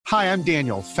Hi, I'm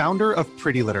Daniel, founder of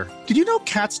Pretty Litter. Did you know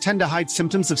cats tend to hide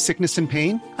symptoms of sickness and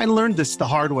pain? I learned this the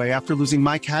hard way after losing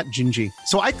my cat, Gingy.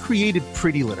 So I created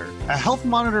Pretty Litter, a health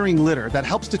monitoring litter that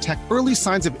helps detect early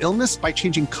signs of illness by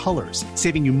changing colors,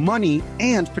 saving you money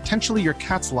and potentially your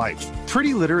cat's life.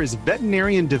 Pretty Litter is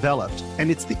veterinarian developed, and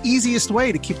it's the easiest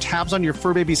way to keep tabs on your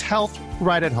fur baby's health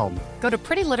right at home. Go to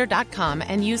prettylitter.com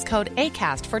and use code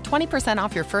ACAST for 20%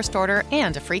 off your first order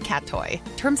and a free cat toy.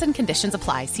 Terms and conditions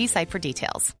apply. See site for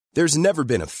details. There's never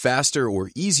been a faster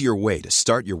or easier way to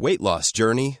start your weight loss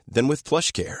journey than with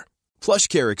PlushCare.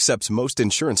 PlushCare accepts most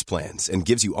insurance plans and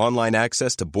gives you online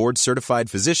access to board-certified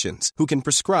physicians who can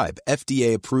prescribe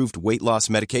FDA-approved weight loss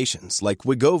medications like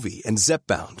Wegovy and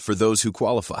Zepbound for those who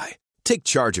qualify. Take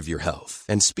charge of your health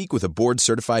and speak with a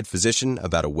board-certified physician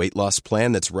about a weight loss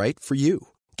plan that's right for you.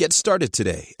 Get started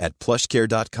today at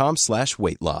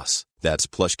plushcare.com/weight loss. That's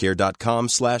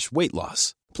plushcare.com/weight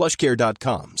loss.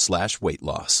 plushcare.com/weight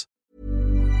loss.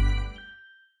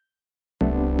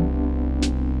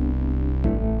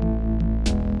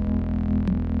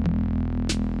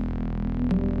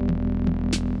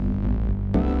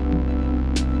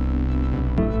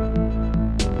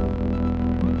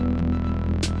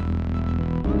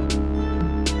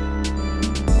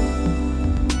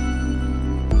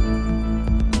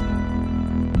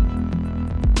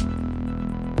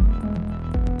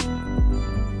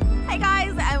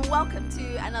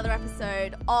 Another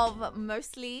episode of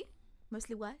Mostly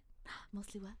what?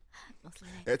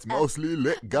 It's mostly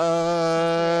lit,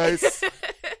 guys.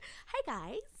 Hey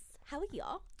guys, how are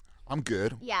y'all? I'm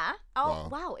good. Yeah. Oh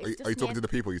wow. Are you talking to the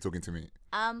people? Or are you talking to me?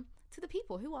 To the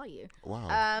people. Who are you?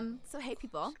 Wow. So hey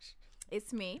people,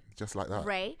 it's me. Just like that.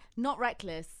 Ray, not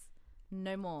reckless,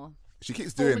 no more. She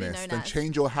keeps doing this. Then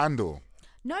change your handle.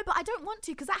 No, but I don't want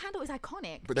to because that handle is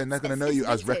iconic. But then they're going to know you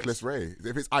as Reckless Ray.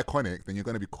 If it's iconic, then you're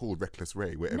going to be called Reckless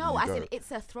Ray wherever you go. No, I think it's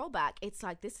a throwback. It's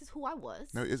like, this is who I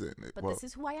was. No, it isn't. But this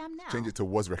is who I am now. Change it to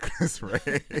Was Reckless Ray.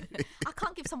 I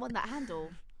can't give someone that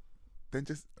handle. Then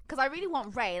just... Because I really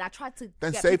want Ray and I tried to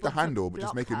Then save the handle, but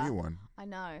just make a new one. I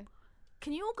know.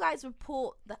 Can you all guys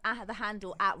report the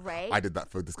handle at Ray? I did that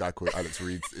for this guy called Alex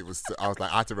Reeds. I was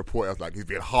like, I had to report. I was like, he's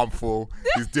being harmful.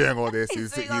 He's doing all this.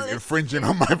 he's infringing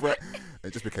on my breath.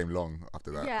 It just became long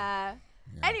after that. Yeah.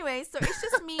 Anyway, so it's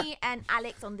just me and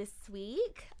Alex on this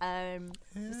week. You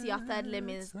see, our third limb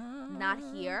is not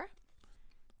here,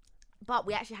 but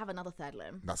we actually have another third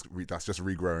limb. That's just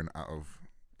regrown out of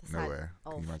nowhere.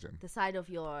 Can you imagine? The side of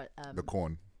your the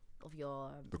corn of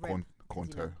your the rib, corn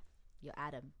toe. Your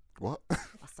Adam. What?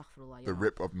 The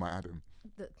rib of my Adam.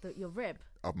 Your rib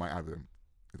of my Adam.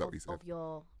 Is that what you said? Of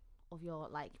your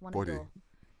like one body. Of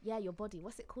your your body.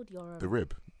 What's it called? Your the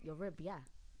rib. Your rib, yeah.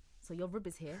 So your rib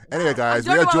is here. Anyway, guys,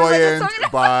 we are joined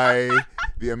by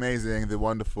the amazing, the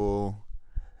wonderful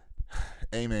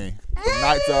Amy from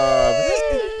Nights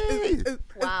Of.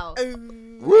 Wow.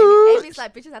 Woo! Amy's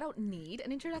like, bitches, I don't need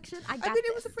an introduction. I mean,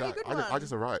 it was a pretty good one. I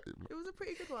just arrived. It was a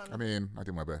pretty good one. I mean, I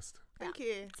did my best. Thank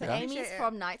you. So Amy's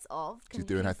from Nights Of. She's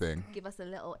doing her thing. Give us a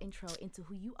little intro into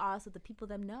who you are so the people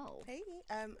them know. Hey,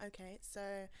 okay. So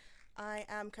I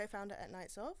am co-founder at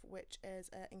Nights Of, which is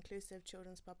an inclusive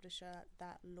children's publisher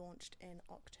that launched in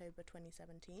October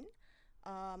 2017.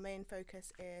 Our main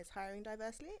focus is hiring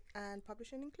diversely and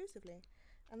publishing inclusively.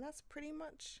 And that's pretty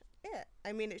much it.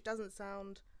 I mean, it doesn't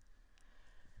sound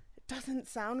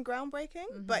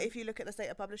groundbreaking, but if you look at the state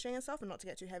of publishing and stuff, and not to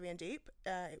get too heavy and deep,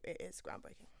 it is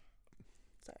groundbreaking.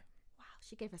 So, wow,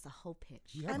 she gave us a whole pitch.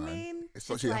 Yeah, I mean, it's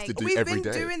what she has to do we've every been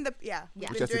day. doing the She we've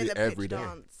has been to doing do the every pitch day.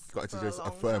 dance. Got to for just a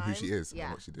long affirm who time. she is Yeah.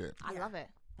 and what she did. I love it.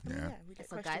 Yeah. We get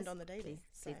So questioned guys, on the daily.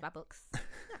 please buy books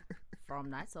from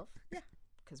Nights Of. Yeah.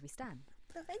 Because we stand.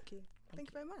 So thank you. Thank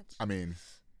you very much. I mean,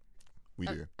 we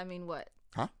do. I mean, what?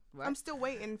 Huh? What? I'm still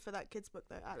waiting for that kids book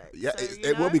though, Alex. Yeah, so,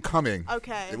 it will be coming.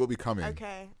 Okay. It will be coming.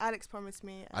 Okay. Alex promised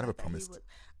me. I never that promised. He would.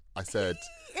 I said...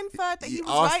 He inferred that he was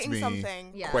asked writing me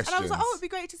something. Yeah. questions. And I was like, oh, it'd be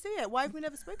great to see it. Why have we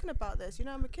never spoken about this? You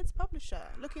know, I'm a kids publisher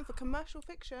looking for commercial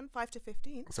fiction, 5 to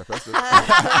 15. So first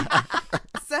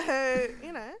So,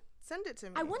 you know, send it to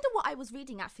me. I wonder what I was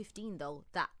reading at 15 though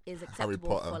that is acceptable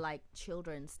Potter. for like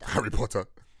children's stuff. Harry Potter.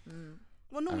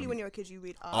 Well, normally when you're a kid, you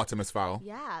read art. Artemis Fowl.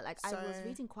 Yeah, like I was So-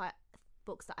 reading quite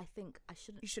books that I think I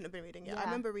shouldn't. You shouldn't have been reading it. Yeah. I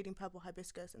remember reading Purple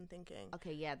Hibiscus and thinking,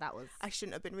 Okay, yeah, that was. I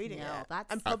shouldn't have been reading No, it. that's-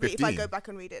 And At probably if I 15? go back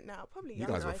and read it now, probably You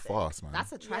younger, guys were I think. fast, man.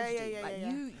 That's a tragedy. yeah, like yeah.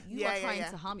 you Yeah, are yeah, trying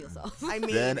yeah. to harm yourself. I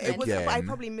mean, Then it was. But I again-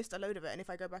 probably missed a load of it, and if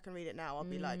I go back and read it now, I'll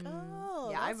be like, oh,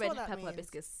 yeah, I that's read what that Purple means.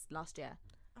 Hibiscus last year,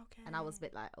 Okay. and I was a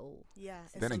bit like, oh, Yeah.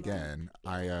 it's Then a lot.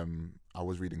 again, I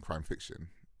was reading crime fiction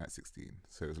at 16,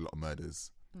 so it was a lot of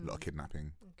murders a lot of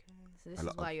kidnapping. Okay. So this A is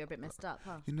lot why of- you're a bit messed up,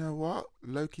 huh? You know what?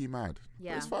 Low-key mad. But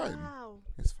Yeah. it's fine. Wow.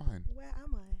 It's fine. Where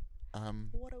am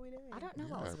I? What are we doing? I don't know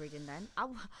what I Yeah. was reading then.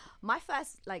 My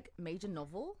first like major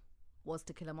novel was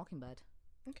To Kill a Mockingbird,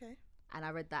 Okay. and I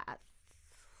read that at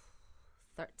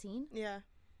 13. Yeah.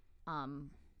 I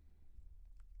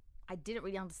didn't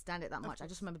really understand it that much. I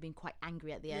just remember being quite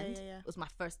angry at the end. Yeah. It was my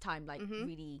first time like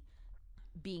really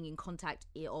being in contact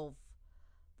of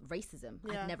racism.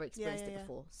 Yeah. I'd never experienced it Yeah.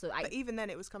 before. So But even then,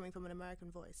 it was coming from an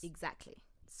American voice. exactly.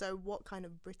 So what kind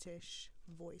of British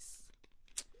voice?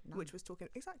 None. Which was talking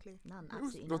exactly. None, It was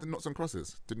absolutely not the none. Noughts and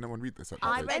Crosses. Did no one read this? At I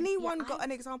that Has age? read- anyone yeah, got I-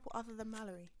 an example other than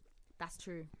Mallory? That's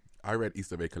true. I read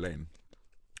East of Acre Lane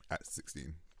at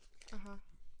 16 Uh-huh.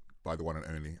 by the one and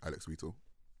only Alex Wheatle.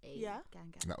 Yeah.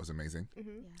 Gang. And that was amazing.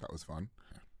 Mm-hmm. Yeah. That was fun.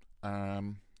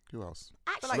 Who else?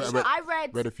 Actually, like, I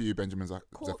read Read a few Benjamin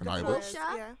Zephaniah books.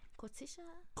 Portia. Yeah. Courtier.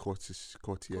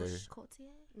 Courtier.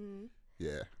 Mm.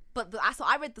 Yeah. But so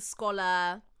I read The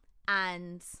Scholar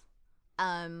and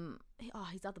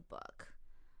his other book,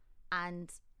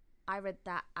 and I read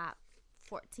that at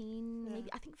 14, Yeah. maybe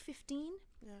I think 15.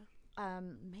 Yeah.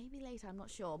 Maybe later, I'm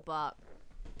not sure, but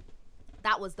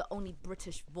that was the only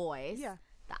British voice Yeah.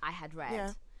 that I had read.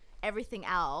 Yeah. Everything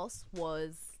else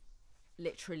was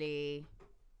literally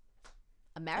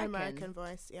American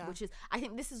voice. Yeah. which is, I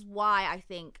think this is why I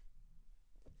think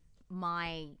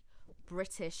my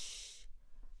British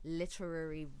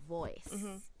literary voice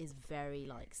is very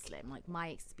like slim. Like my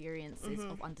experiences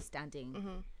of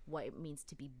understanding what it means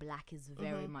to be black is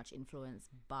very much influenced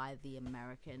by the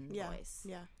American yeah. voice.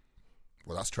 Yeah.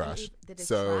 Well, that's trash. That is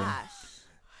So, trash.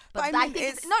 But I I mean,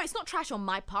 think it's not trash on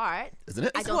my part. isn't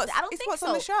it? I don't It's think what's so.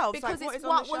 on the shelves, because like, what it's is on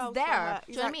what the was shelves there. for her.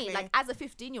 Do you know what I mean? Exactly. Like as a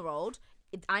 15-year-old,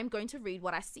 I'm going to read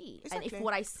what I see, and Exactly. if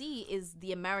what I see is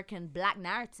the American black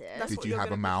narrative, That's Did what you you're have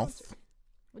a gonna mouth?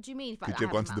 what do you mean? If Did I you have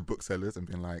have gone a to the mouth? booksellers and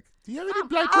been like, do you have Fam, any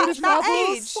black at British that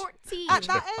novels? age. 14. At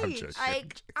that I'm age. joking.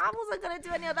 Like I wasn't gonna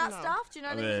do any of that No. stuff. Do you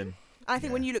know what I mean? I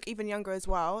think when you look even younger as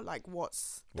well, like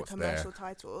what's the What's commercial there?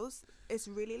 titles, it's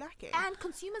really lacking. And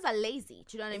consumers are lazy.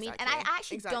 Do you know what I mean? And I Exactly.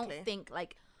 actually Exactly. don't think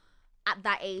like at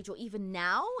that age or even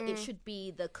now it should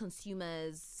be the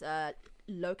consumers'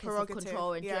 locus of Prerogative,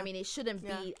 control. And do you know what I yeah. mean? It shouldn't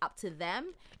Yeah. be up to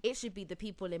them. It should be the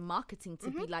people in marketing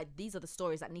to be like, these are the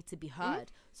stories that need to be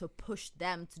heard. So push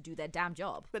them to do their damn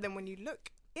job. But then when you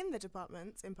look in the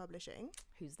departments in publishing,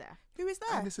 Who's there? who is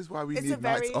there? And this is why we It's need a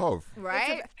nights very- of.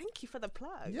 Right? Thank you for the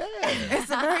plug. Yeah. It's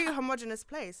a very homogenous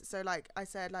place. So like I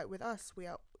said, like with us, we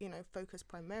are, focused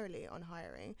primarily on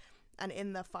hiring. And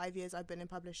in the 5 years I've been in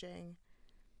publishing,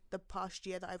 the past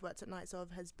year that I've worked at Nights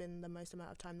Of has been the most amount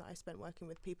of time that I spent working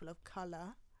with people of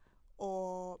colour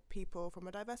or people from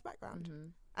a diverse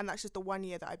background. And that's just the 1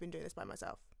 year that I've been doing this by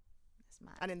myself. It's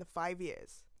mad. And in the 5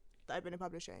 years that I've been in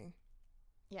publishing,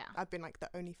 Yeah. I've been like the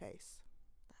only face.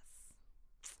 That's,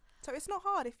 So it's not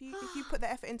hard. If you put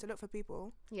the effort in to look for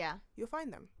people, yeah. you'll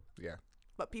find them. Yeah.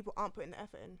 But people aren't putting the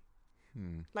effort in.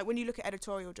 Like when you look at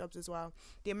editorial jobs as well,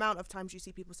 the amount of times you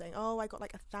see people saying, oh, I got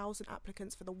like 1,000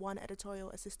 applicants for the one editorial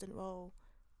assistant role.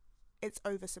 It's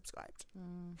oversubscribed.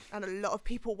 And a lot of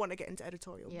people want to get into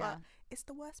editorial, Yeah. but it's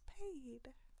the worst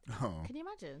paid. Oh, Can you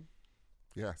imagine?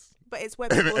 yes. But it's where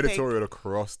people Editorial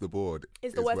across the board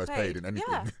Is is the worst worst paid paid. in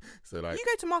anything. Yeah. So like, you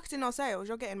go to marketing or sales,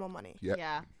 you're getting more money. yeah.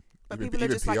 Yeah. But Even- people are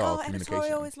even just like, PR, oh, editorial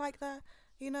communication. is like the,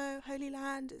 Holy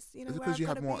Land. It's, It's where because I've you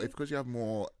have gotta more. be. It's because you have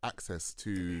more access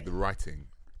to the writing,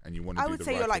 and you want to I do would the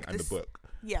say you're writing like and the this- book.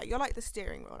 Yeah, you're like the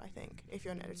steering wheel, I think, if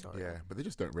you're an editorial. Yeah, but they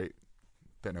just don't rate.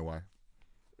 Don't know why,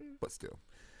 but still.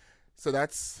 So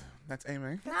that's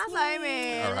Amy. That's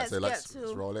Amy. All right, so let's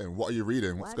let's roll in. What are you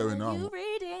reading? What's going What are you on?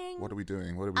 reading? What are we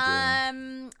doing? What are we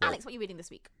doing? Alex, what are you reading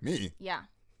this week? Me? Yeah.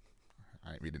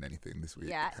 I ain't reading anything this week.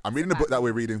 Yeah, I'm reading a book that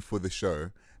we're reading for the show,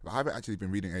 but I haven't actually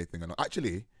been reading anything.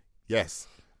 Actually, yes,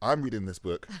 I'm reading this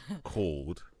book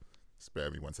called.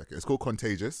 Spare me 1 second. It's called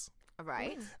Contagious, All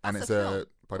right. and That's it's a film.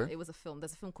 pardon. It was a film.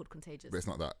 There's a film called Contagious. But it's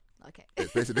not that. Okay.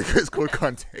 It's basically it's called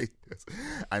Contagious,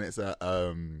 and it's a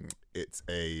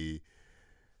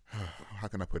how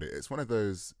can I put it? It's one of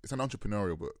those. It's an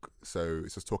entrepreneurial book, so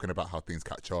it's just talking about how things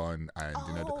catch on, and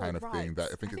the kind of thing right. that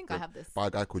I think I it's have this. by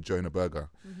a guy called Jonah Berger,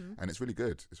 and it's really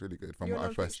good. It's really good. From You're what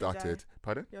I a first non-fiction guy. started.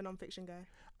 Pardon? You're a non-fiction guy.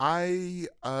 I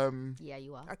Yeah,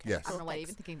 you are. Okay. Yes. I don't know why you're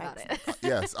Thanks. even thinking about Thanks. it.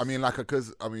 yes. I mean,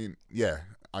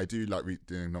 I do like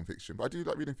doing non-fiction, but I do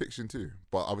like reading fiction too.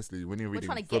 But obviously, when you're We're reading,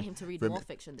 trying to get him to read more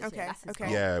fiction this year. Okay, That's his okay.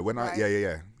 goal. yeah, when Right.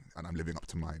 yeah, and I'm living up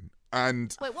to mine.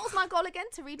 And Wait, what was my goal again?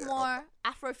 To read more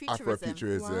Afrofuturism.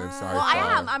 Afrofuturism, Wow. sci-fi. Well,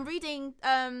 I am. I'm reading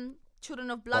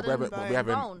Children of Blood but and we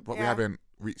haven't, Bone. but we Yeah. haven't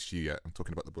reached you yet. I'm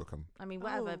talking about the book. I mean,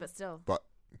 whatever, Oh. but still. But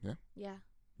yeah, Yeah.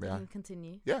 You Yeah. can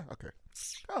continue. Yeah. Okay.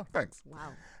 Oh, thanks. Wow.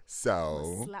 I'll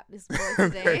So. slap this boy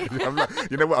today. I'm like,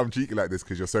 you know what? I'm cheeky like this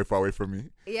because you're so far away from me.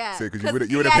 Yeah. So, because I you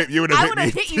would've would have hit me. you You right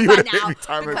would've hit now. me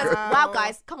time Because ago. wow,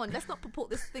 guys, come on, let's not purport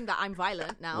this thing that I'm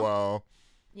violent now. Well,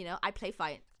 You know, I play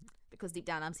fight because deep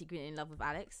down I'm secretly in love with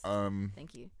Alex.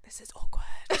 Thank you. This is awkward.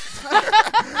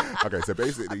 okay, so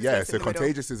basically, I'm yeah. just So in the middle.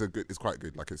 Contagious is quite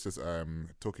good. Like it's just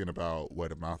talking about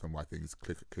word of mouth and why things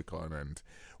click on and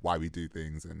why we do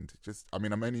things and just. I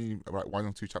mean, I'm only about 1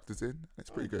 or 2 chapters in. It's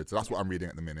pretty good. So that's what I'm reading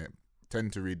at the minute.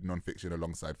 Tend to read non-fiction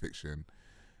alongside fiction.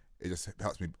 It just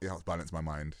helps me. It helps balance my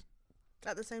mind.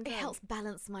 At the same It time. helps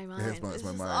balance my mind. It helps balance It's my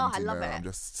just- mind. Oh, I you love know, it. I'm You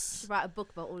just. should write a book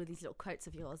about all of these little quotes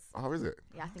of yours. Oh, is it?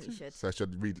 Yeah, I think you should. So I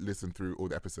should listen through all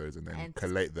the episodes and then And-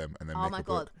 collate them and then Oh make my a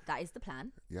god, book. that is the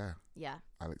plan. Yeah, Yeah.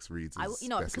 Alex reads. You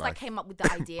know, because I came up with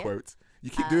the idea. Quote.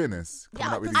 You keep doing this. Coming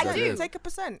yeah, up with I these do. ideas. Take a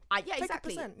percent. Yeah, Take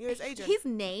exactly. a percent. You're his agent. His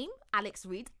name, Alex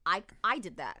Reed. I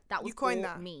did that. That was You coined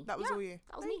all that. me. That was Yeah, all you.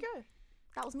 That was There me. you go.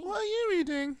 That was me. What are you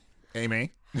reading,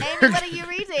 Amy? Amy, what are you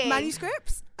reading?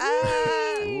 Manuscripts.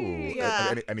 Ooh,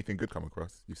 Yeah. anything good come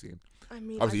across you've seen? I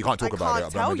mean, Obviously, you can't talk about it. But I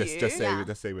tell mean, just say, Yeah.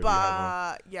 just say what you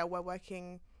have. But yeah, we're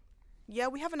working. Yeah,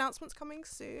 we have announcements coming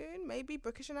soon. Maybe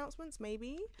bookish announcements.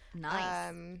 Maybe.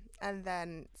 Nice. And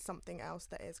then something else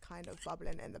that is kind of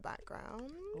bubbling in the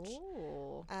background.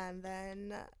 Oh, And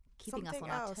then keeping us something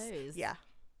on else. our toes. Yeah,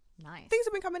 Nice. things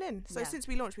have been coming in. So Yeah. since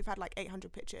we launched, we've had like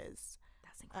 800 pitches.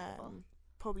 That's incredible.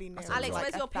 Probably near sounds Alex, like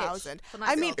where's your pitch? 1,000. for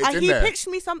I mean, Nights Off? It's in he there. pitched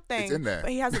me something, It's in there.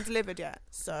 but he hasn't delivered yet.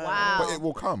 So Wow. But it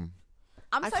will come.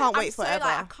 I'm I so, can't I'm wait so, forever.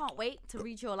 Like, I can't wait to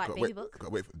read your like Gotta baby wait, book.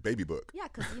 gotta wait for baby book. Yeah,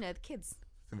 because you know the kids.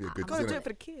 It's gonna be a I'm good. gotta It's do gonna, it for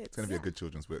the kids. it's gonna be a good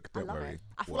children's book. I Don't love worry. it.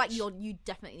 I feel Watch. like you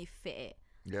definitely fit it.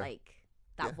 Yeah. Like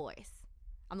that Yeah. voice.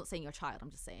 I'm not saying you're a child.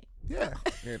 I'm just saying. Yeah,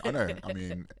 I know. I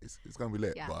mean, it's gonna be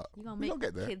lit, Yeah, but you're gonna we make don't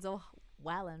get there. kids all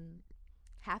well and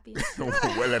happy.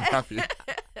 well and happy.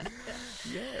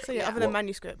 So yeah, other than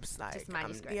manuscripts, like Just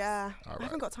manuscripts. yeah, All I right.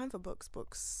 haven't got time for books. But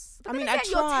I then mean, again, I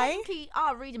you try, technically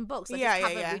are reading books. I Yeah, just yeah,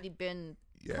 haven't yeah. really been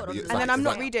Yeah, put but on it's the and like- then I'm it's not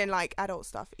like- reading like adult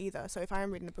stuff either. So if I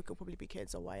am reading a book, it'll probably be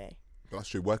kids or YA. But that's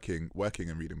true. Working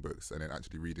and reading books, and then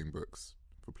actually reading books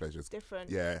for pleasures. Different.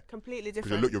 Yeah, Completely because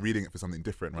different. you're reading it for something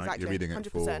different, right? Exactly. You're reading it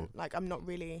 100%. for Like I'm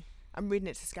reading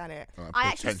it to scan it. I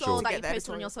actually potential. saw that get you the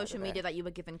posted on your editorial side social of it. media that you were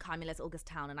given Camila's August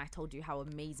Town, and I told you how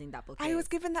amazing that book is. I was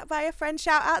given that by a friend.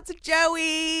 Shout out to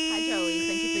Joey. Hi Joey,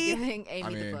 thank you for giving Amy I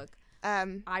mean, the book.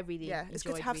 I really Yeah, it's good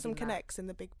enjoyed to have some reading that. connects in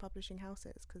the big publishing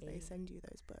houses because they Yeah. send you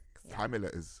those books. Camilla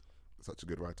is such a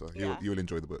good writer. Yeah. You'll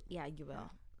enjoy the book. Yeah, you will.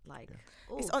 Like,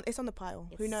 It's on the pile.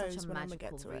 it's Who knows such a when I'm gonna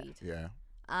magical get to it? read. Yeah.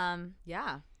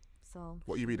 Yeah. So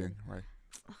What are you reading? Right.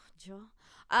 Sure.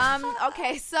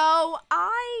 Okay, so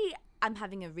I'm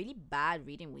having a really bad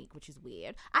reading week, which is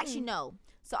weird. Actually, no.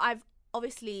 So I've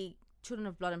obviously Children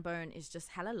of Blood and Bone is just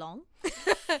hella long.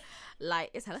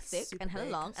 Like it's hella thick Super and hella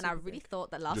big, long, and I super really big.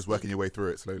 thought that last Just week, working your way through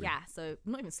it slowly. yeah. So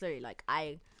not even slowly. Like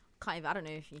I can't even. I don't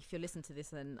know if you're listening to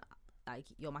this and like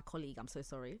you're my colleague. I'm so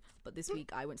sorry, but this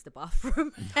week I went to the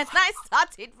bathroom and I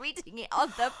started reading it on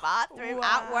the bathroom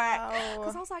at work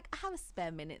because I was like, I have a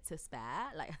spare minute to spare.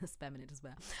 Like a spare minute to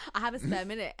spare. I have a spare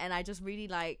minute, and I just really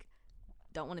like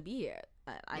don't want to be here.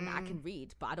 I can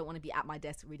read, but I don't want to be at my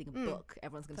desk reading a book.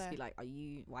 Everyone's gonna just be like,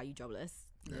 why are you jobless?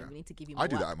 You know, Yeah. we need to give you more I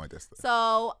do work. that at my desk. Though.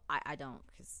 So I don't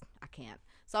because I can't.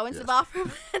 So I went to the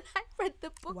bathroom and I read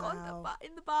the book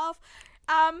in the bath.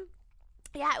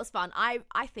 Yeah, it was fun. I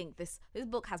think this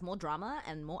book has more drama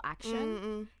and more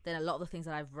action than a lot of the things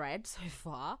that I've read so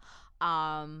far.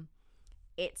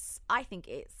 I think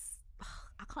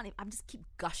I can't even, I'm just keep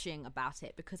gushing about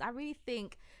it because I really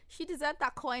think she deserved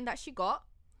that coin that she got.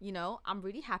 You know, I'm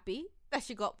really happy that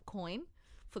she got coin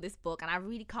for this book, and I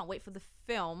really can't wait for the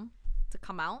film to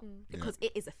come out because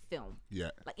it is a film. Yeah.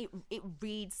 Like it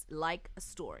reads like a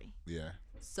story. Yeah.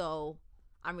 So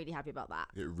I'm really happy about that.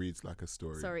 It reads like a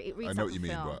story. Sorry, it reads I know like what you a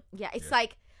mean, film. but Yeah, it's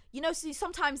like, you know, so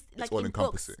sometimes like all in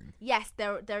books, encompassing. yes,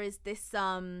 there is this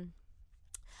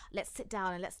let's sit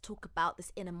down and let's talk about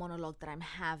this inner monologue that I'm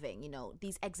having, you know,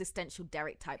 these existential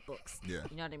Derek type books. Yeah.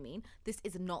 You know what I mean? This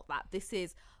is not that. This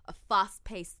is a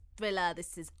fast-paced thriller.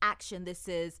 This is action. This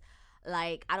is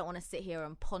like, I don't want to sit here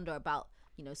and ponder about,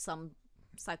 you know, some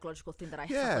psychological thing that I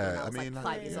suffered when Yeah, I was like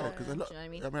 5 years old. because Do you know what I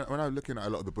mean? when I'm looking at a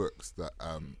lot of the books that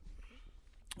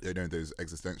you know, those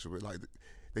existential, like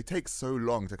they take so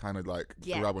long to kind of like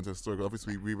grab onto a story.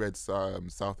 Obviously, we read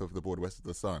South of the Border, West of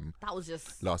the Sun That was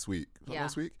just, last week. Was that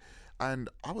last week, and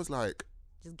I was like,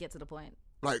 just get to the point.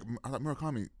 like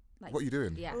Murakami, Like, what are you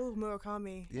doing? Yeah. Oh,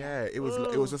 Murakami. Yeah, it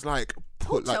was just like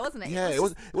Torture, wasn't it? Yeah, It it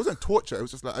was wasn't torture. It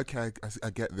was just like, okay, I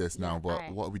get this now, but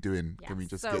right. what are we doing? Yeah. Can we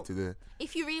just So, get to the?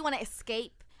 If you really want to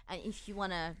escape And if you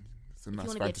wanna, It's a if nice you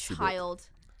wanna be a fantasy book. child,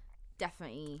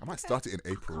 definitely. I might start it in I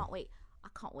April.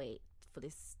 can't wait for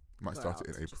this. Might start girl it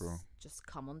in to April. Just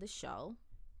come on this show.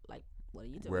 Like, what are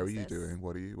you doing? Where are you sis? doing?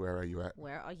 Where are you at?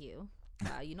 Where are you?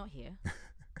 Why are you not here?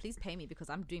 Please pay me because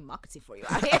I'm doing marketing for you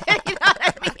out here. You know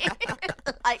what I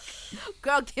mean? Like,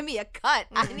 girl, give me a cut.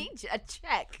 I need a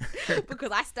check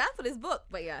because I stand for this book.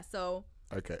 But yeah, so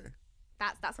Okay,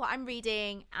 that's what I'm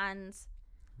reading, and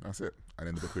that's it. And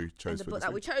then the book we and chose the for book this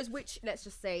that we week. chose, which let's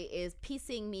just say is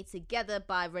 "Piecing Me Together"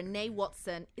 by Renee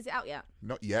Watson. Is it out yet?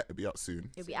 Not yet. It'll be out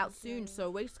soon. It'll be out soon. So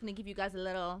we're just gonna give you guys a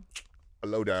little. A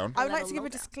lowdown. I would like level to give a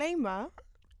lowdown. disclaimer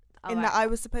All in right. that I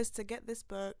was supposed to get this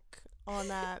book on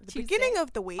the Tuesday? beginning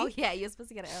of the week Oh yeah, you're supposed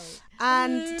to get it early.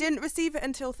 and didn't receive it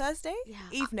until Thursday Yeah,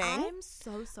 evening. I'm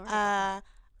so sorry. about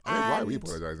that. Why are we and-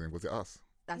 apologizing? Was it us?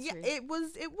 That's Yeah, true. it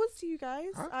was you guys.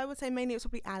 Huh? I would say mainly it was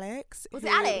probably Alex. Was who,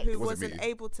 it Alex? who It wasn't wasn't me.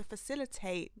 able to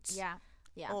facilitate yeah.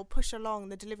 or push along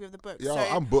the delivery of the book. Yo, so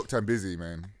I'm booked and busy,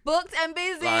 man. Booked and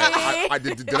busy. Like,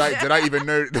 did I even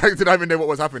know? Did I even know what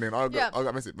was happening? I Yeah.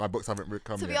 got message. My books haven't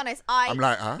come to yet. be honest, I'm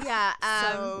like, huh? Yeah.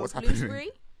 So- What's happening? Bloomsbury,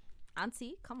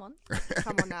 Auntie, come on.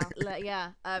 come on now.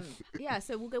 Yeah. Yeah.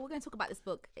 So we're going to talk about this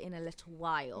book in a little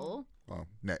while. Well,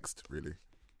 next, really.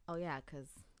 Oh yeah, because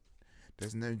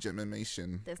There's no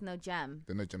gemimation. there's no gem.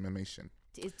 There's no gemimation.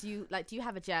 Do you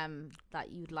have a gem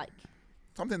that you'd like?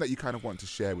 Something that you kind of want to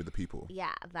share with the people.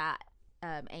 Yeah, that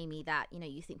Amy, that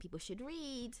you think people should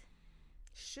read.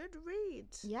 Should read.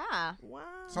 Yeah. Wow.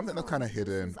 Something that's kind of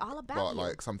hidden, is all about but you.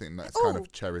 like something that's Ooh. kind of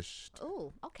cherished.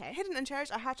 Oh, okay. Hidden and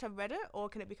cherished. I had to have read it, or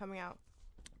can it be coming out?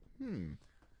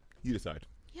 You decide.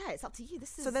 Yeah, it's up to you.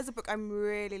 This is So there's a book I'm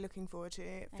really looking forward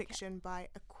to. Fiction by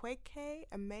Akweke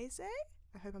Emeze.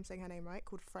 I hope I'm saying her name right.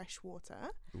 Called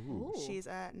Freshwater. Ooh. She's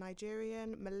a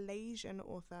Nigerian Malaysian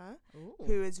author Ooh.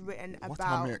 who has written What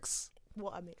about a mix.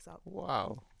 what a mix up.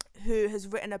 Wow. Who has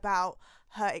written about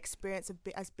her experience of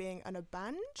as being an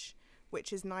abanj,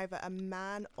 which is neither a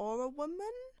man or a woman.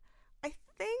 I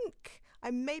think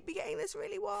I may be getting this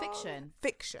really wrong.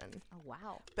 Fiction. Oh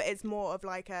wow. But it's more of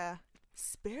like a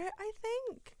spirit, I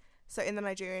think. So in the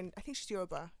Nigerian, I think she's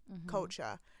Yoruba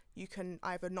culture, you can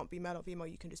either not be male or female,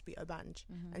 you can just be abanj.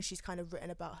 And she's kind of written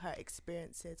about her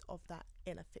experiences of that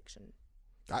in a fiction.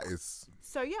 That is.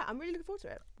 So yeah, I'm really looking forward to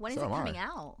it. When is So it am I. coming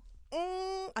out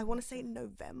I want to say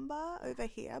November over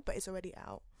here, but it's already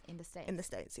out in the States? in the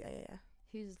States. Yeah.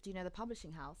 Do you know the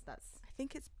publishing house? That's I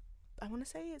think I want to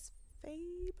say it's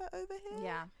Faber over here.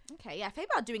 yeah. Okay, yeah.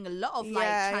 Faber are doing a lot of Yeah, like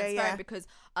yeah, transferring yeah. because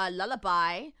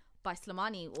Lullaby by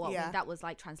Slimani, Yeah. that was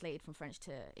like translated from French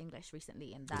to English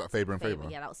recently, and Was that's that Faber and Faber?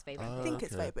 Yeah, that was Faber. I think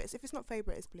it's Okay. Faber. If it's not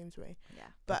Faber, it's Bloomsbury. Yeah.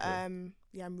 But Okay.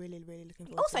 yeah, I'm really, really looking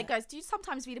forward Also, to it. guys, do you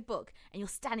sometimes read a book and you're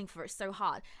standing for it so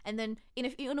hard, and then in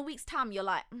a week's time you're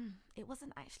like, it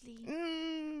wasn't actually.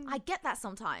 I get that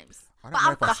sometimes. I But don't know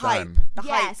I'm if I the hype. stand. The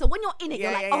yeah, hype. so when you're in it, Yeah,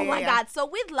 you're like, yeah, oh yeah, my yeah. God. So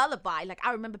with Lullaby, like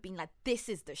I remember being like, this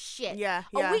is the shit. Yeah,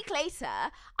 A yeah. week later,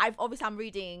 I'm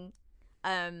reading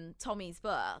Tommy's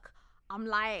book. I'm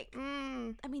like,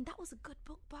 I mean, that was a good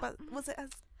book, But was it as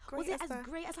great was it as as the...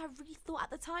 great as I really thought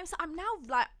at the time? So I'm now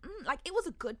like it was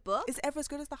a good book. Is it ever as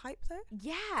good as the hype though?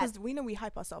 Yeah. Because we know we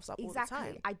hype ourselves up Exactly. all the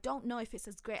time. I don't know if it's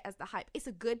as great as the hype. It's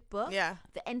a good book. Yeah.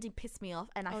 The ending pissed me off,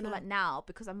 and I Oh, feel no. like now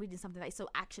because I'm reading something that is so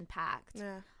action packed.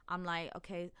 Yeah. I'm like,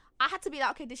 okay, I had to be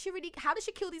like, okay, how did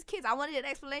she kill these kids? I wanted an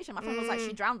explanation. My friend was like,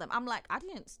 she drowned them. I'm like, I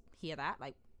didn't hear that.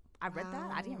 Like, I read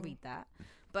that. I didn't read that.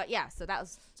 But yeah, so that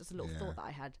was just a little Yeah. thought that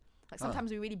I had. Like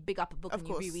sometimes we really big up a book Of and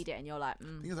course. you reread it and you're like,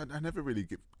 Thing is, I never really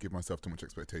give myself too much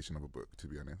expectation of a book, to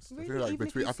be honest. Really? I feel like Even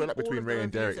if you I feel see like all between of the Ray and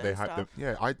Derek, reviews they and hype them. stuff?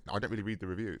 Yeah, I don't really read the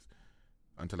reviews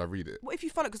until I read it. What if you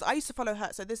follow? Because I used to follow her.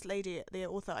 So this lady, the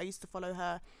author, I used to follow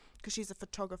her because she's a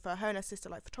photographer. Her and her sister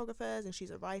like photographers, and she's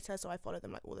a writer. So I follow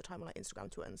them like all the time on like Instagram,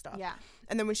 Twitter, and stuff. yeah.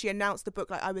 And then when she announced the book,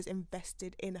 like I was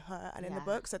invested in her and in the Yeah.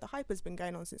 book. So the hype has been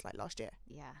going on since like last year.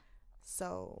 Yeah.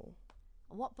 So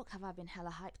What book have I been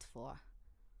hella hyped for?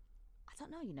 I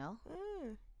don't know,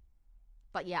 mm.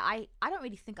 But yeah, I don't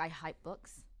really think I hype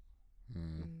books.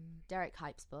 Mm. Derek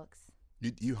hypes books.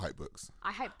 You hype books.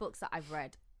 I hype books that I've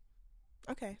read.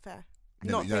 Okay, fair.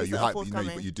 No, Not no, things you that are hype. But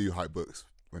forthcoming. you do hype books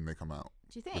when they come out.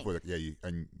 Do you think?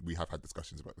 And we have had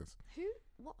discussions about this.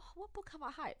 What book have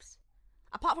I hyped?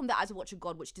 Apart from The Eyes of Watcher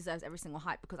God, which deserves every single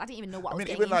hype because I didn't even know what I, I was mean,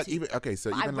 getting even like into. okay,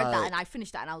 so But I even read like, that and I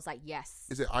finished that and I was like, yes.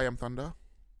 is it I Am Thunder?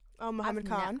 Oh, Muhammad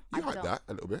I've ne- Khan. You I hype don't- that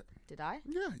a little bit. Did I?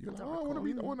 Yeah, you're like, don't oh, I want to recall.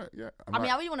 read. I want to. Yeah. I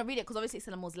mean, I really want to read it because obviously it's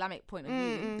in a more Islamic point of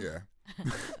view.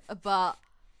 yeah. But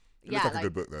It yeah, looks like a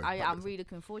good book, though. I'm really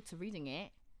looking forward to reading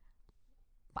it.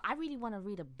 But I really want to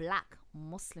read a black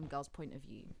Muslim girl's point of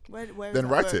view. Where is Then that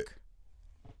write book? it.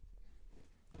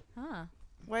 Huh.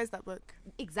 Where's that book?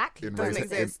 Exactly. In Doesn't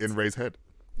Ray's, exist. in Ray's head.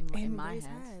 in my Ray's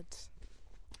head.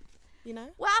 You know?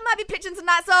 Well, I might be pitching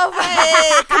tonight, so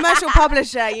Hey, commercial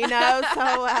publisher, you know?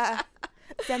 So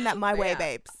send that my way, Yeah.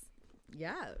 babes.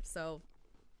 yeah. So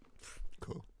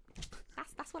Cool.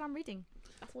 that's what I'm reading.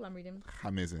 That's all I'm reading.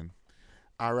 Amazing.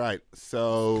 All right.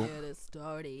 So Get it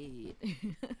started.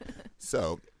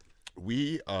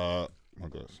 we are. Oh my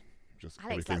gosh. Just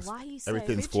Alex, like, why are you so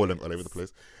everything's rigid? falling all over the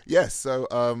place. Yes. So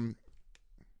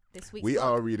This week's we book.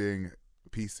 are reading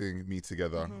Piecing Me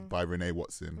Together by Renee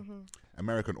Watson,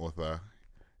 American author,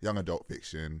 young adult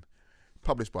fiction,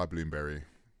 published by Bloomsbury.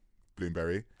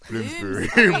 Bloomsbury. Bloomsbury.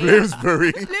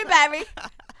 Blueberry.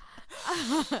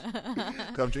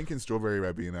 'Cause I'm drinking strawberry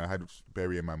Ribena. I had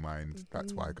berry in my mind.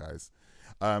 That's why, guys.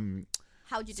 How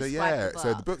would you So describe yeah,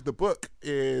 the book? so the book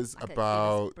is Like, give us a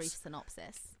about brief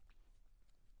synopsis.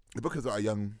 the book is about a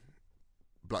young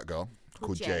black girl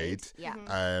called Jade. Yeah.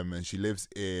 And she lives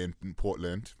in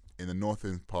Portland, in the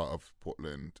northern part of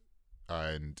Portland,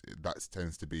 and that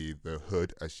tends to be the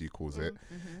hood, as she calls it.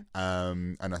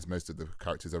 And that's most of the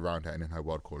characters around her and in her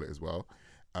world call it as well.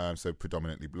 So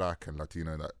predominantly black and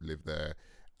Latino that live there,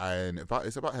 and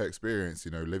it's about her experience,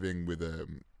 you know, living with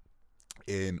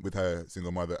with her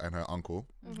single mother and her uncle,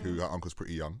 who her uncle's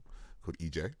pretty young, called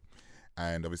EJ,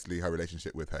 and obviously her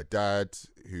relationship with her dad,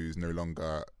 who's no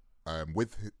longer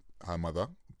with her mother,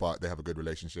 but they have a good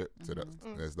relationship. So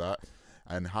there's that,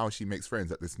 and how she makes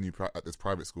friends at this at this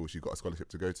private school she got a scholarship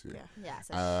to go to. Yeah,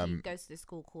 so she goes to this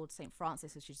school called St.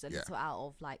 Francis, which is a little out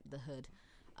of like the hood,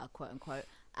 quote unquote,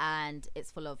 and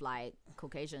it's full of like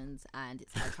Caucasians, and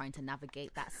it's her trying to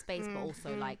navigate that space, but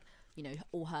also like, you know,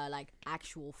 all her like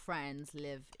actual friends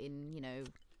live in, you know,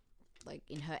 like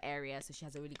in her area. So she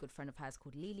has a really good friend of hers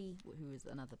called Lily, who is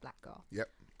another black girl. Yep.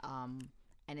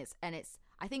 And it's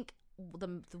I think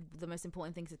the most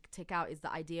important thing to take out is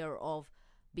the idea of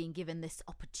being given this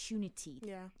opportunity,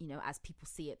 you know, as people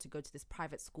see it, to go to this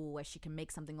private school where she can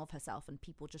make something of herself, and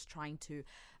people just trying to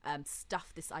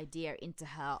stuff this idea into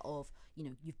her of, you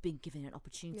know, you've been given an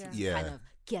opportunity to kind of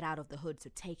get out of the hood, so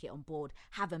take it on board,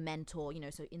 have a mentor, you know.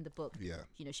 So in the book,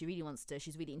 you know, she's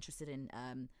really interested in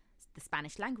the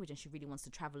Spanish language, and she really wants to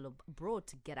travel abroad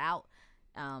to get out,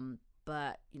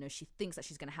 but you know, she thinks that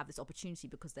she's going to have this opportunity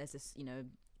because there's this, you know,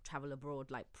 travel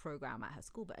abroad like program at her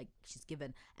school, but she's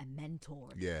given a mentor,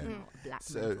 you know, a black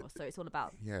mentor. So it's all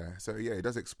about it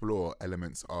does explore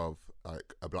elements of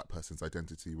like a black person's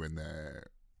identity when they're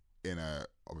in a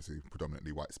obviously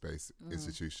predominantly white space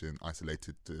institution,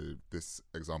 isolated to this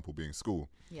example being school.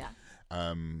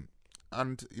 And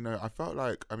you know, I felt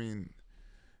like, I mean,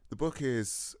 the book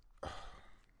is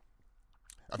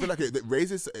I feel like it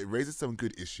raises some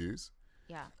good issues.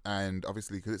 Yeah. And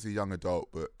obviously, because it's a young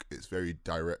adult book, it's very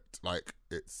direct. Like,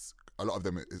 it's a lot of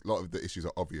the issues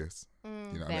are obvious.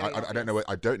 You know, I don't know.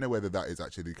 I don't know whether that is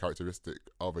actually characteristic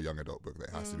of a young adult book, that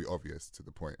it has to be obvious to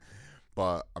the point.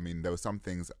 But I mean, there were some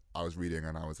things I was reading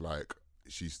and I was like,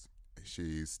 she's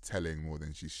telling more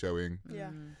than she's showing.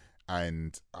 Yeah.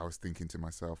 And I was thinking to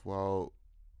myself, well,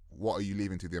 what are you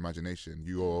leaving to the imagination?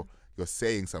 You're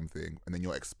saying something and then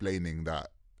you're explaining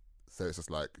that. So it's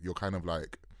just like, you're kind of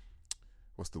like,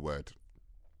 what's the word?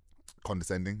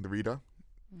 Condescending the reader,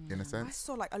 in a sense. I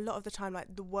saw like a lot of the time,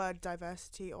 like the word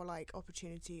diversity or like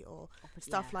opportunity or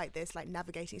stuff like this, like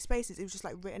navigating spaces, it was just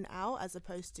like written out as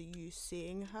opposed to you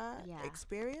seeing her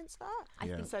experience that. I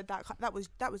think so. That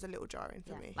was a little jarring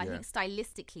for me. I think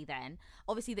stylistically, then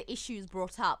obviously the issues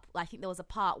brought up. I think there was a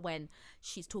part when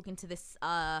she's talking to this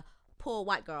poor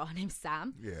white girl named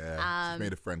Sam. Yeah, she's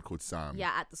made a friend called Sam.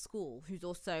 Yeah, at the school, who's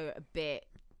also a bit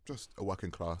just a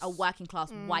working class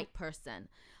white person.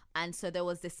 And so there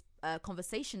was this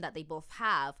conversation that they both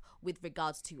have with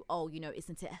regards to, oh, you know,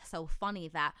 isn't it so funny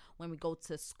that when we go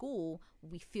to school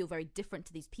we feel very different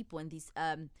to these people, and these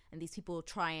people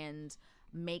try and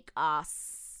make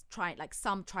us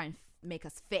some try and make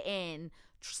us fit in,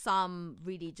 some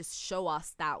really just show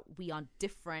us that we are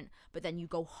different, but then you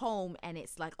go home and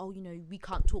it's like, oh, you know, we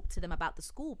can't talk to them about the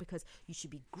school because you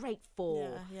should be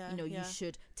grateful, you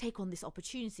should take on this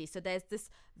opportunity. So there's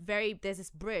this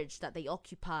bridge that they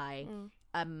occupy,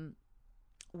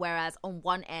 whereas on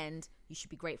one end you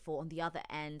should be grateful, on the other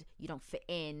end you don't fit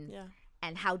in.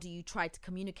 And how do you try to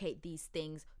communicate these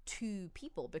things to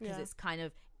people, because it's kind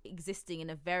of existing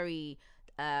in a very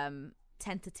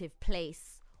tentative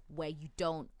place where you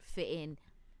don't fit in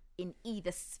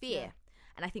either sphere.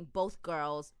 And I think both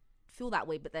girls feel that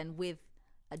way, but then with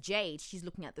a Jade, she's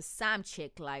looking at the Sam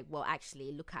chick like, well,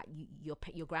 actually, look at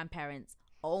your grandparents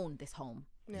own this home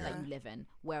that you live in,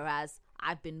 whereas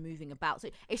I've been moving about. So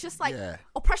it's just like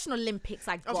Oppression Olympics.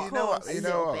 I got you know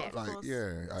what,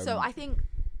 like, so I think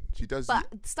She does. But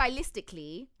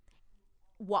stylistically,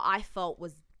 what I felt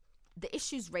was the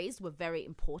issues raised were very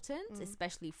important,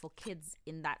 especially for kids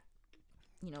in that,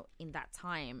 in that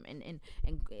time and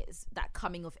it's that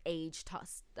coming of age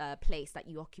place that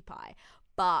you occupy.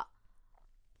 But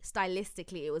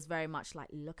stylistically, it was very much like,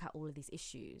 look at all of these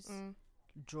issues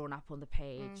drawn up on the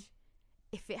page.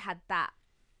 If it had that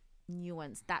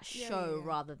nuance, that show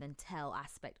rather than tell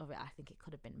aspect of it, I think it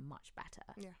could have been much better.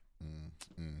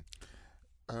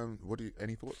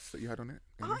 Any thoughts that you had on it?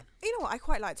 You know what, I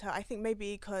quite liked her. I think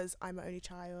maybe because I'm an only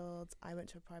child, I went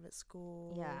to a private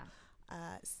school,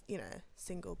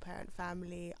 single parent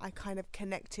family, I kind of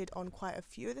connected on quite a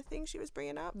few of the things she was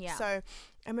bringing up. So I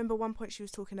remember one point she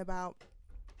was talking about,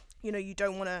 you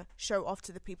don't want to show off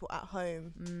to the people at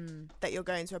home that you're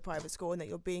going to a private school and that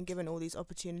you're being given all these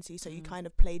opportunities, so you kind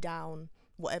of play down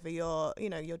whatever you're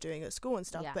doing at school and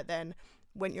stuff. But then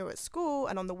when you're at school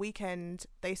and on the weekend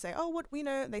they say,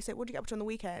 they say, what do you get up to on the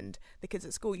weekend? The kids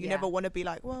at school, you never want to be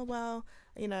like, well,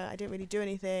 I didn't really do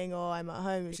anything, or I'm at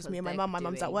home, it's just me and my mum. My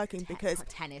mum's out working because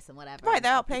tennis and whatever. Right,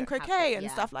 they're out playing croquet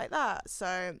and stuff like that.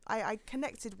 So I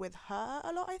connected with her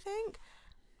a lot, I think.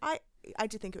 I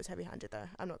did think it was heavy-handed though,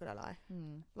 I'm not gonna lie.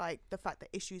 Like the fact that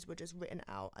issues were just written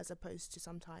out as opposed to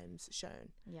sometimes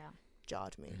shown.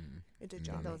 Jarred me. It did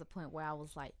jar me. There was a point where I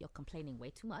was like, you're complaining way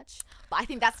too much. But I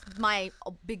think that's my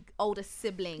big older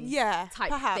sibling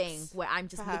type thing, where I'm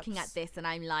just looking at this and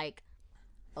I'm like,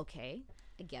 okay,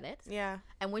 I get it.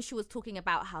 And when she was talking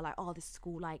about how like, this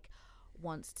school like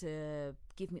wants to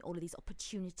give me all of these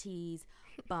opportunities,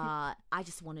 but I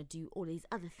just want to do all these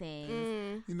other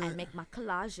things and make my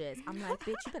collages. I'm like,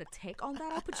 bitch, you better take on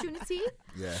that opportunity.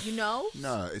 No,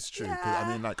 it's true. 'Cause,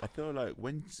 I mean, like, I feel like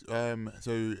when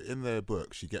so in the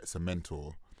book she gets a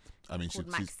mentor. I mean,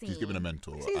 she's given a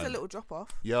mentor. She's a little drop off.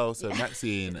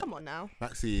 Maxine. Come on now.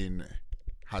 Maxine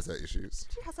has her issues.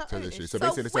 She has her own issues. So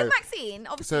basically, with Maxine,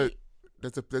 obviously.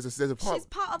 There's a part. She's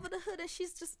part of the hood, and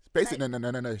she's just basically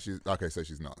no. She's okay. So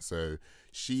she's not. So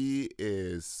she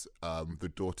is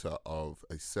the daughter of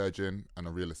a surgeon and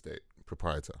a real estate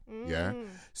proprietor. Yeah.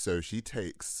 So she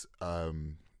takes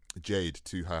Jade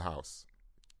to her house.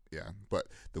 Yeah. But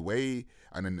the way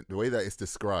that it's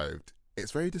described,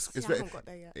 it's very. I haven't got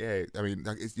there yet. Yeah. I mean,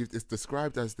 like it's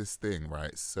described as this thing,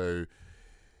 right? So.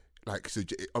 Like, so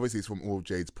obviously it's from all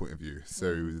Jade's point of view.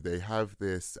 So they have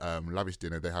this lavish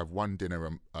dinner. They have one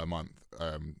dinner a month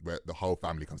where the whole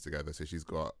family comes together. So she's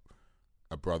got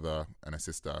a brother and a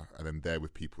sister, and then they're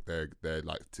with people. They're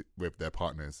like with their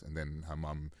partners, and then her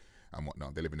mum and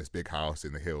whatnot. They live in this big house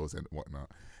in the hills and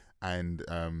whatnot. And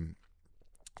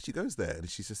she goes there and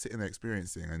she's just sitting there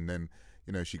experiencing. And then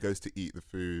she goes to eat the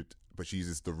food, but she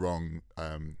uses the wrong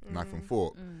knife and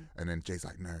fork. And then Jade's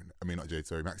like, not Jade,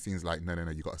 sorry. Maxine's like, no,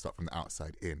 you got to start from the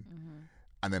outside in.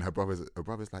 And then her brother's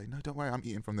like, no, don't worry, I'm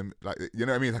eating from the, like, you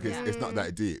know what I mean? Like, it's not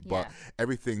that deep. But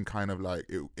everything kind of like,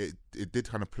 it did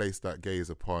kind of place that gaze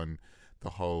upon the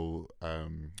whole, how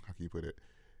can you put it?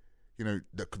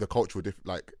 The cultural,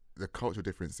 the cultural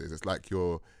differences. It's like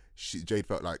Jade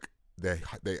felt like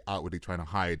they outwardly trying to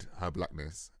hide her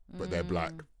blackness, but they're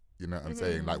black. You know what I'm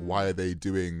saying? Like, why are they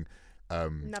doing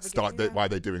why are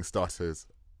they doing starters,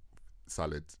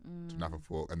 salad, knife and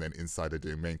fork, and then inside they're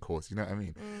doing main course? You know what I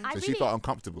mean? So she felt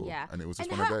uncomfortable, and it was just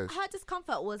one of those. Her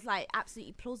discomfort was like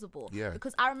absolutely plausible.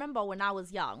 Because I remember when I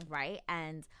was young, right,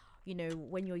 and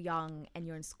when you're young and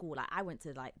you're in school, like I went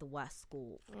to like the worst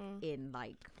school in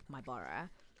like my borough,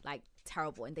 like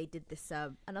terrible, and they did this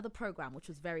another program which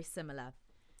was very similar.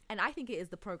 And I think it is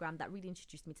the program that really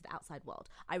introduced me to the outside world.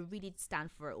 I really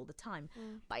stand for it all the time,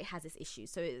 but it has its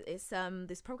issues. So it's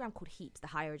this program called HEAPS, the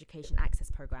Higher Education Access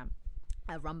Program,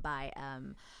 run by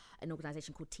an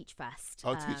organisation called Teach First.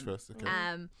 Teach First, okay.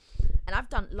 And I've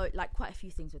done like quite a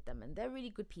few things with them, and they're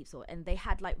really good people. And they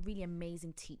had like really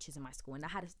amazing teachers in my school. And I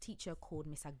had a teacher called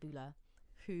Miss Agbula,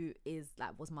 who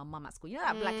was my mum at school. You know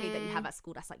that black lady that you have at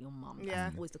school, that's like your mum.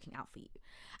 That's always looking out for you.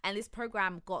 And this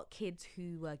program got kids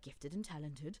who were gifted and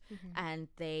talented, and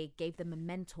they gave them a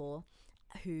mentor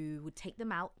who would take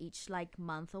them out each like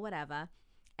month or whatever,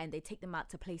 and they take them out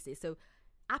to places. So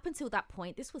up until that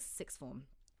point, this was sixth form,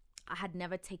 I had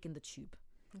never taken the tube.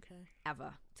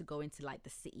 Ever to go into like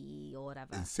the city or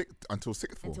whatever. Until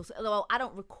sixth form? Well, I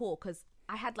don't recall, because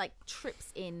I had like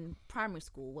trips in primary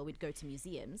school where we'd go to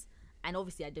museums. And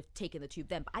obviously I'd have taken the tube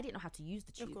then, but I didn't know how to use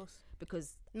the tube. Of course.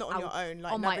 Because not on your own,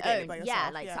 like on my own. by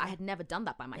yourself. So I had never done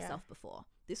that by myself before.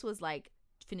 This was like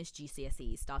finished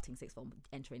GCSE, starting sixth form,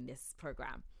 entering this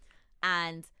program.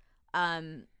 And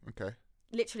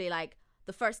literally like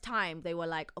the first time they were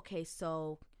like, okay,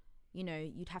 so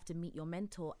you'd have to meet your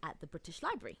mentor at the British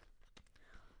Library.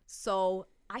 So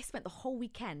I spent the whole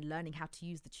weekend learning how to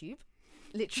use the tube.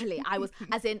 Literally, I was,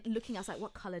 as in looking, I was like,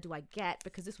 what color do I get?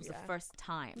 Because this was the first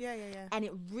time. Yeah. And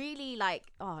it really like,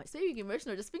 it's making me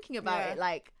emotional just thinking about it.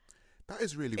 Like, that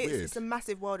is really weird. It's a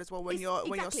massive world as well when you're so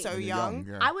When you're young.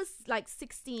 yeah. I was like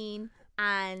 16,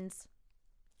 and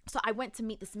so I went to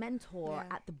meet this mentor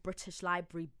at the British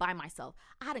Library by myself.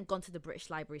 I hadn't gone to the British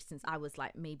Library since I was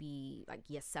like maybe like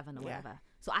year 7 or whatever.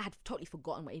 So I had totally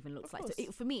forgotten what it even looks like.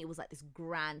 So for me, it was like this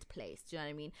grand place. Do you know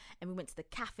what I mean? And we went to the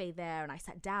cafe there, and I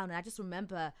sat down, and I just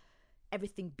remember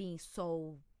everything being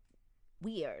so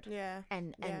weird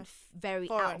and very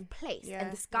foreign. out of place.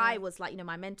 And this guy was like, you know,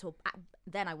 my mentor.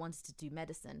 Then I wanted to do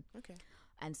medicine. Okay.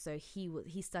 And so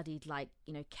he studied like,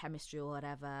 you know, chemistry or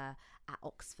whatever at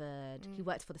Oxford. He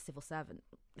worked for the civil servant.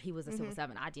 He was a civil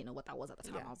servant. I didn't know what that was at the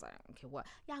time. I was like, okay, what?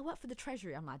 Yeah, I worked for the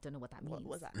Treasury. I'm like, I don't know what that means. What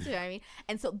was that? Do you know what I mean?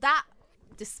 And so that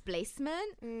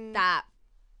displacement that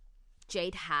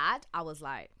Jade had, I was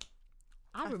like,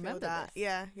 I remember that.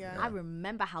 this. Yeah. I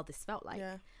remember how this felt like.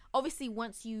 Yeah. Obviously,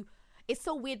 it's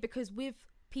so weird because with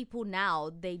people now,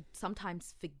 they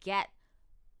sometimes forget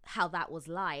how that was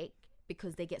like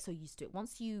because they get so used to it.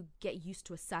 Once you get used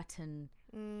to a certain,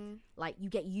 like you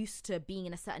get used to being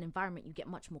in a certain environment, you get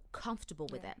much more comfortable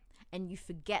with it. And you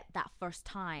forget that first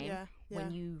time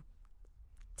when you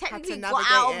technically got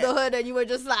out of the hood and you were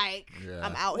just like,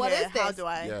 I'm out what here. is this? How do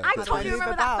I? Yeah. I How do totally I move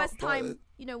remember about? that first time,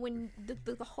 you know, when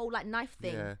the whole like knife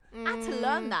thing. I had to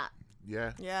learn that.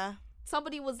 Yeah.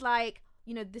 Somebody was like,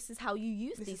 you know, this is how you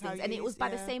use these things. And it was by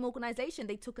the same organization.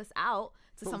 They took us out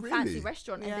to some fancy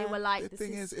restaurant and they were like, the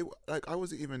thing is,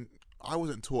 I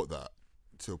wasn't taught that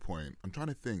to a point. I'm trying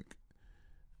to think.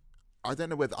 I don't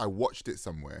know whether I watched it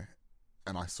somewhere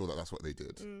and I saw that that's what they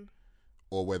did,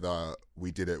 or whether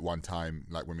we did it one time,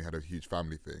 like when we had a huge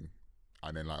family thing,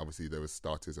 and then like obviously there was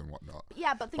starters and whatnot.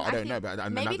 Yeah, but I don't know.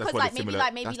 But maybe because like maybe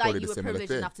you were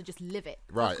privileged enough to just live it.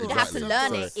 Right. You have to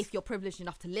learn it if you're privileged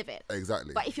enough to live it.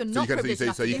 Exactly. But if you're not privileged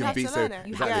enough to live it, you have to learn it.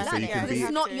 Because it's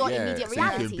not your immediate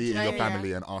reality. So you can be in your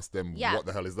family and ask them what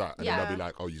the hell is that, and then they'll be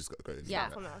like, oh, you just got to go.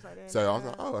 So I was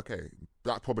like, oh, okay,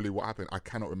 that's probably what happened. I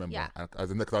cannot remember.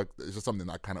 It's just something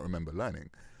that I cannot remember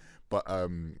learning. But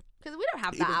because we don't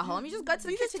have that at home. You just go to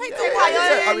the kitchen. take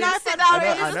I know,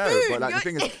 but like the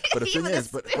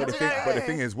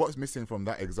thing is, what's missing from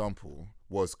that example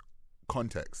was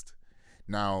context.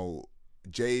 Now,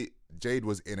 Jade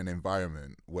was in an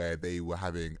environment where they were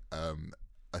having a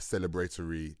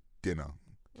celebratory dinner.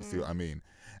 You see what I mean?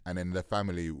 And then the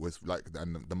family was like,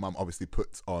 and the mum obviously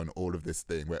puts on all of this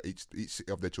thing where each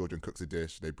of their children cooks a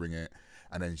dish, they bring it,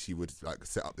 and then she would like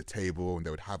set up the table and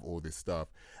they would have all this stuff.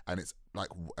 And it's like,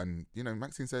 and you know,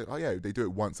 Maxine said, oh yeah, they do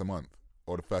it once a month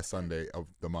or the first Sunday of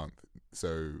the month.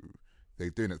 So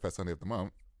they're doing it the first Sunday of the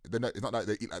month. It's not like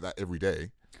they eat like that every day.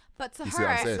 But to You see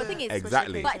what I'm her, saying? the thing is,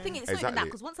 Exactly. But I think it's not even that, Exactly.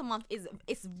 because once a month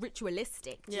it's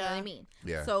ritualistic. Do you know what I mean?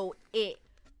 Yeah. So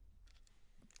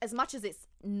as much as it's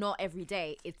not every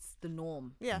day, it's the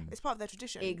norm. Yeah, it's part of their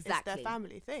tradition. Exactly. It's their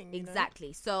family thing. Exactly.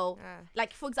 You know? So,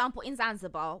 like, for example, in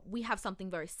Zanzibar, we have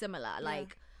something very similar.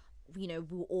 Like, you know,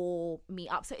 we'll all meet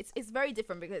up. So it's very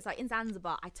different because, like, in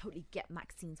Zanzibar, I totally get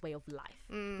Maxine's way of life.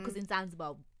 Because in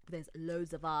Zanzibar, there's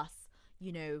loads of us,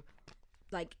 you know,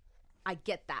 like, I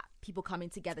get that. People coming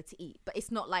together to eat. But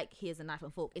it's not like, here's a knife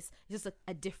and fork. It's just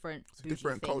a different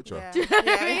Different thing. culture. Do you know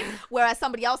what I mean? Whereas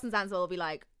somebody else in Zanzibar will be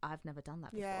like, I've never done that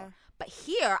before. Yeah. But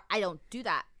here, I don't do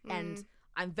that. And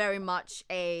I'm very much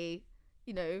a,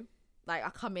 you know, like I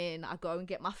come in, I go and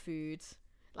get my food,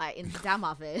 like in the damn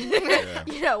oven,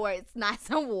 you know, where it's nice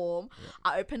and warm.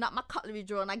 I open up my cutlery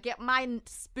drawer and I get my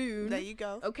spoon. There you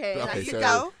go. Okay. But there you so,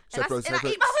 go. So And for I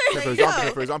eat my food.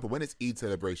 for example, when it's Eid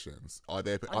celebrations, are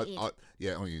there On Eid.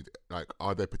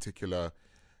 are there particular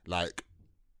like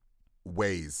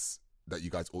ways that you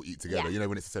guys all eat together? Yeah. You know,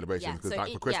 when it's a celebration, Yeah. because So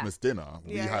like for Christmas dinner,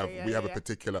 we have a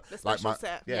particular The like special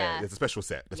set. there's a special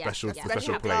set, the Yeah. special Yeah. the special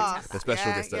We have plate, glass. the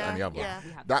special Yeah, this that, and the other. yeah.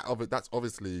 We have That's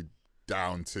obviously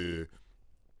down to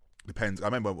depends. I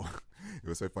remember it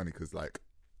was so funny because like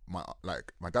my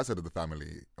dad's side of the family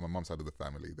and my mum's side of the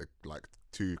family, they're like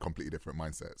two completely different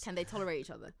mindsets. Can they tolerate each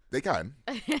other? They can.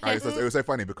 It was so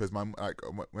funny because when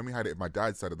we had it with my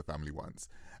dad's side of the family once,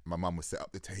 my mum would set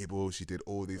up the table. She did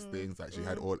all these things. Like she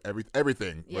had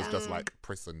everything was just like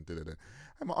prison.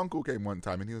 And my uncle came one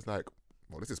time and he was like,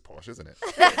 well, this is posh, isn't it?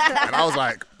 And I was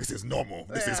like, this is normal.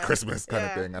 This is Christmas kind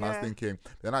of thing. And I was thinking,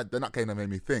 then that kind of made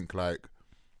me think like,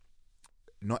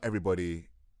 not everybody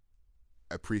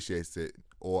appreciates it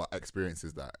or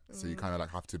experiences that. So you kind of like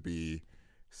have to be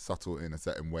subtle in a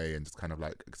certain way and just kind of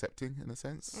like accepting in a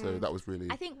sense. So that was really...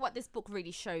 I think what this book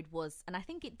really showed was, and I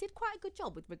think it did quite a good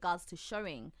job with regards to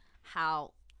showing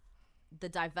how the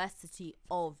diversity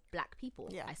of black people,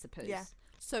 Yeah. I suppose. Yeah.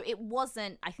 So it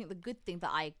wasn't, I think the good thing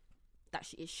that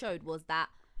it showed was that,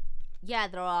 yeah,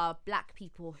 there are black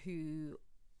people who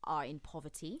are in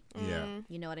poverty. Yeah.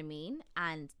 You know what I mean?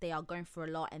 And they are going through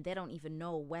a lot, and they don't even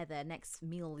know where their next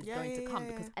meal is going to come,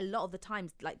 because a lot of the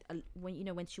times, like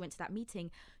when she went to that meeting,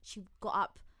 she got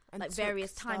up And like took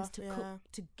various times stuff, to yeah.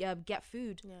 cook, to get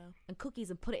food Yeah. and cookies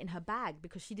and put it in her bag,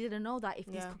 because she didn't know that if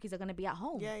these Yeah. cookies are going to be at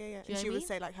home. Yeah. Do you know And what she I would mean?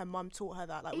 say like her mum taught her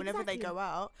that, like whenever they Exactly. go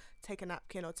out, take a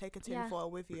napkin or take a tin Yeah.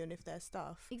 foil with you, and if there's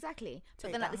stuff. Exactly. But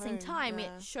Take then at that the same home, time,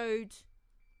 yeah. it showed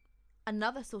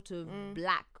another sort of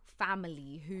black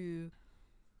family who,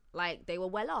 like, they were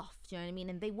well off. Do you know what I mean?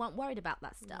 And they weren't worried about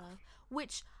that stuff,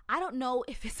 which I don't know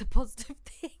if it's a positive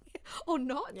thing or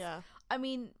not. Yeah. I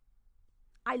mean,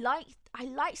 I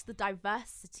liked the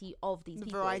diversity of these The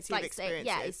people. variety It's of like saying,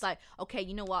 yeah, experiences. it's like, okay,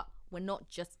 you know what? We're not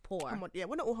just poor.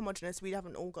 We're not all homogenous. We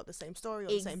haven't all got the same story or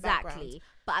the same background. Exactly.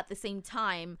 But at the same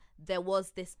time, there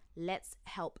was this let's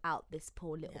help out this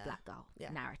poor little black girl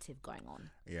narrative going on.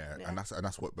 Yeah, Yeah. and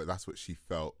that's what she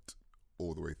felt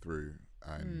all the way through.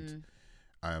 And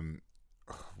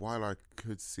while I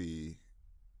could see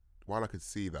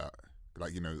that,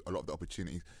 like, you know, a lot of the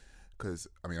opportunities, because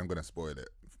I mean, I'm gonna spoil it.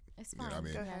 It's You know fine. what I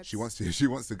mean? Go ahead. She wants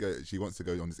to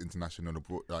go on this international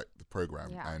the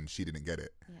program, Yeah. and she didn't get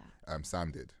it. Yeah.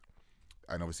 Sam did,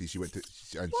 and obviously she went to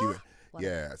What a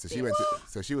yeah. So she went to,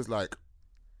 so she was like,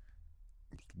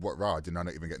 "What? Rah? Did I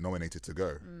not even get nominated to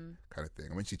go?" Kind of thing.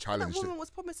 And when she That challenged it, woman was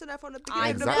promising her from the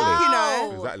I beginning of the Exactly. book, you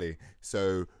know. exactly.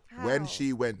 So when How?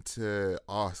 she went to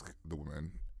ask the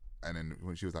woman, and then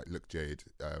when she was like, "Look, Jade,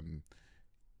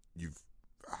 you've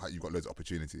got loads of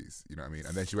opportunities," you know what I mean?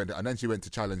 And then she went to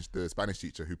challenge the Spanish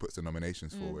teacher who puts the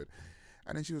nominations forward,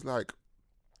 and then she was like,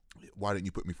 "Why didn't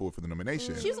you put me forward for the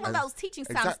nomination?" She was the one And- that was teaching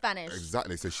Sam Spanish.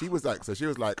 Exactly. So she was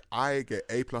like, "I get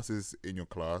A+ in your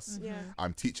class. Yeah.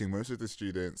 I'm teaching most of the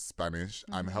students Spanish.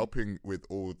 I'm helping with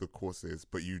all the courses,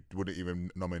 but you wouldn't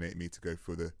even nominate me to go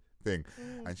for the thing."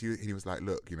 And he was like,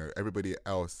 "Look, you know, everybody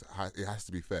else it has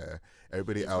to be fair.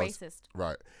 Everybody He's else, racist.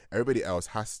 right? Everybody else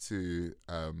has to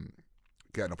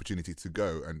get an opportunity to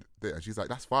go." And she's like,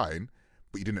 "That's fine,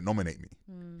 but you didn't nominate me.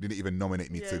 You didn't even nominate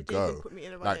me Yeah, to you didn't go. even put me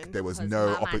in a Like running. there was Because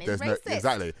no, my man is there's no racist."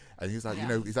 exactly." And he's like,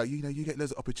 Yeah. you get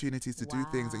loads of opportunities to do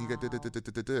things, and you get da.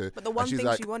 But the one she's thing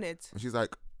like, she wanted. and she's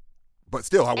like, "But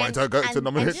still, I wanted to go to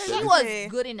nominate." she Yeah.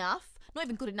 was good enough. Not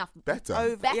even good enough.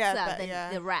 Better. Better than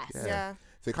yeah. the rest. Yeah.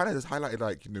 So it kind of just highlighted,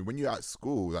 like, you know, when you're at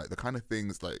school, like the kind of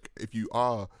things, like if you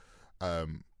are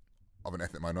of an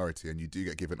ethnic minority and you do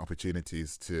get given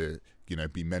opportunities to, you know,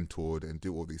 be mentored and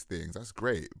do all these things, that's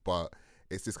great. But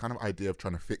it's this kind of idea of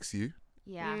trying to fix you.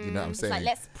 Yeah. You know what I'm It's saying? like,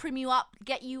 let's prim you up,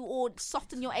 get you all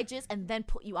soften your edges, and then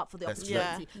put you up for the Let's-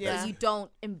 opportunity. Yeah. So you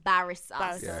don't embarrass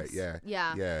us.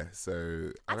 Yeah.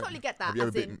 So I totally get that, Have you ever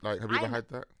as been in, like? Have you ever I'm- had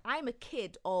that? I'm a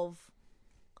kid of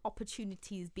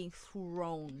opportunities being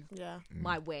thrown Yeah.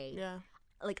 my way. Yeah.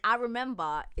 Like, I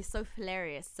remember, it's so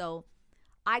hilarious. So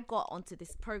I got onto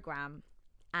this program,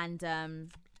 and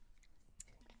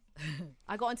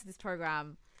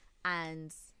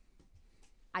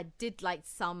I did like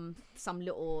some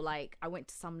little, like, I went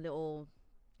to some little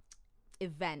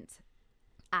event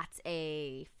at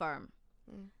a firm,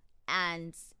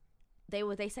 and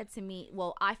they said to me,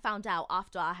 well, I found out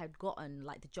after I had gotten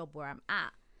like the job where I'm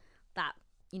at, that,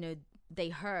 you know, they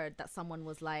heard that someone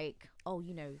was like, oh,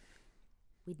 you know,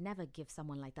 we'd never give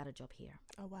someone like that a job here,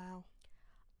 Oh wow.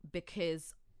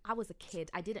 because I was a kid.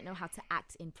 I didn't know how to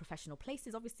act in professional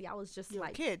places. Obviously, I was just You're a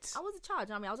like, kid. I was a child. You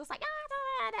know what I mean, I was just like,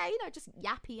 you know, just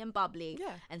yappy and bubbly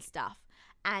Yeah. and stuff.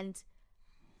 And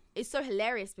it's so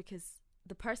hilarious because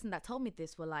the person that told me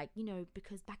this were like, you know,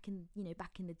 because back in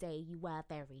the day, you were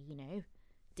very, you know,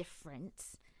 different.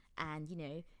 And, you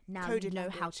know, now Coded you know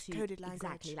how language, to coded language.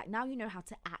 exactly, like now you know how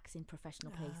to act in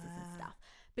professional places and stuff.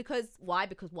 Because why?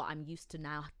 Because what I'm used to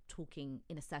now, talking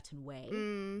in a certain way,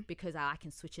 because I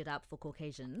can switch it up for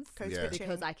Caucasians, Code Yeah. switching.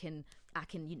 because I can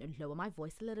you know, lower my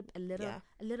voice a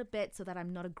little bit so that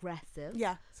I'm not aggressive.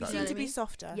 Yeah. You You know seem what to I be mean?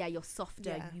 softer. Yeah, you're softer.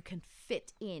 Yeah. You can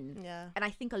fit in. Yeah. And I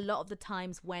think a lot of the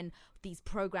times when these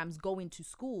programs go into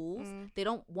schools, they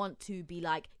don't want to be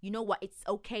like, you know what, it's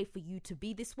okay for you to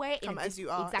be this way. Come as you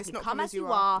are. It's Exactly. not Come as you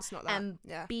are It's not that. and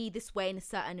Yeah. be this way in a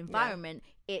certain environment.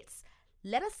 It's,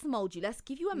 let us mold you. Let's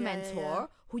give you a Yeah, mentor yeah.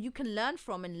 who you can learn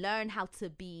from and learn how to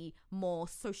be more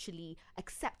socially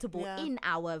acceptable Yeah. in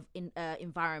our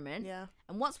environment. Yeah.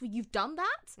 And once you've done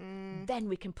that, then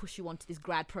we can push you onto this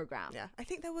grad program. Yeah, I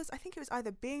think it was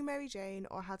either Being Mary Jane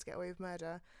or How to Get Away with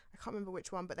Murder. I can't remember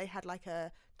which one, but they had like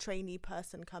a trainee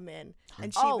person come in,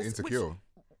 and she Oh, was Insecure.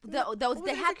 They was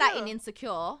had that in Insecure? Insecure.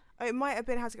 Oh, it might have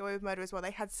been How to Get Away with Murder as well.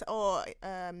 They had,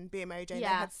 Being Mary Jane, they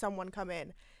Yeah. had someone come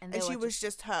in And and they she were was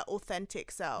just her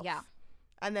authentic self. Yeah.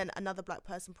 And then another black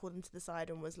person pulled them to the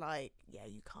side and was like, yeah,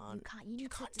 you can't You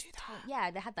can't do that. Yeah,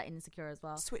 they had that in Insecure as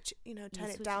well. switch, turn it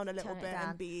switch down a it- little turn it bit down.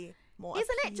 and be more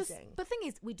Isn't it just? appeasing. The thing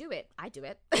is, we do it. I do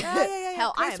it. Yeah.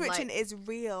 Hell, I Code am switching like, is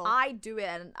real. I do it,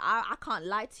 and I can't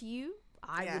lie to you.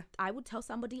 Yeah. I would tell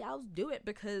somebody else do it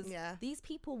because Yeah. these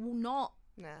people will not.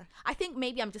 Nah. I think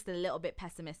maybe I'm just a little bit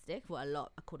pessimistic, well, a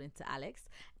lot according to Alex,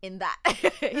 in that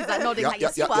he's like nodding like,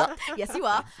 yes, you are. Yes, you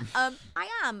are. I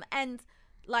am. And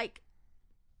like,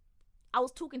 I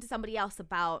was talking to somebody else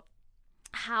about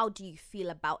how do you feel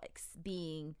about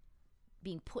being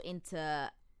put into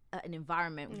an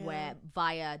environment where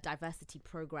via diversity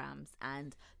programs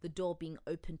and the door being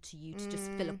open to you to just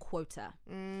fill a quota.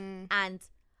 And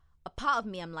a part of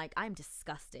me, I'm like, I'm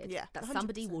disgusted that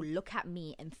somebody 100%. will look at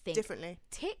me and think Differently.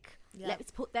 tick, Yeah.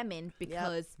 let's put them in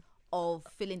because of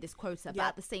filling this quota. But Yep.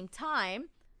 at the same time,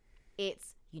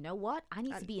 it's, you know what, I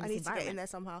need to be in I this need to get in environment. there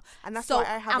somehow. And that's So why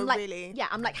I have I'm a like, really... yeah,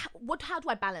 I'm like, how do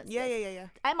I balance Yeah, this? yeah.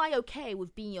 Am I okay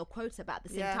with being your quota, but at the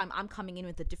same Yeah. time I'm coming in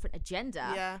with a different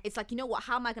agenda? Yeah. It's like, you know what,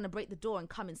 how am I going to break the door and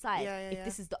come inside Yeah, if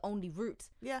this is the only route?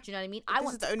 Yeah. Do you know what I mean?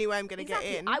 This is the only way I'm going to get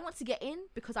in. I want to get in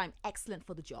because I'm excellent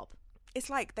for the job. It's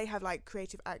like they have like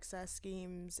creative access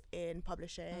schemes in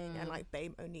publishing and like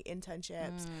BAME only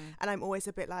internships. And I'm always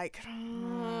a bit like,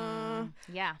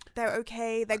 Yeah. they're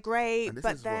okay, they're great, And this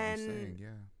but is what I'm then saying, yeah.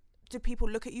 do people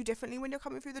look at you differently when you're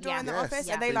coming through the door Yeah. in the Yes, office?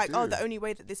 yeah. And they They like, oh, do. the only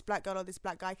way that this black girl or this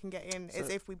black guy can get in is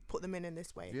So- if we put them in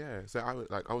this way. Yeah, so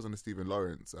I was on the Stephen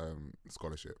Lawrence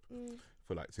scholarship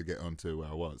for like to get onto where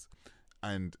I was,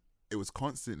 and it was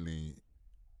constantly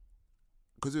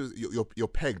because you're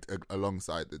pegged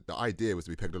alongside the idea was to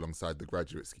be pegged alongside the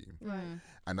graduate scheme,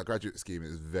 and the graduate scheme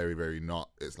is very very not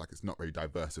it's not very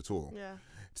diverse at all. Yeah.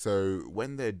 So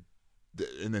when they're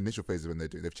in the initial phases when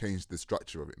they've changed the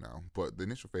structure of it now, but the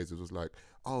initial phases was like,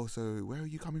 oh, so where are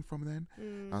you coming from then?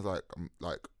 And I was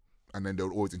like, and then they'll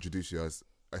always introduce you as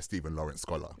a Stephen Lawrence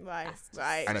scholar. Right. That's just-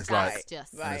 Right. And it's That's like,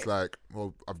 just- and it's like,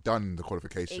 well, I've done the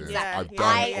qualification. Exactly. Yeah, I've yeah,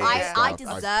 done yeah, all this yeah. stuff. I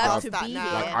deserve I've to that be now.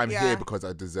 here. like I'm Yeah. here because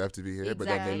I deserve to be here, but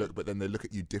then Exactly. they look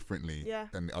at you differently Yeah.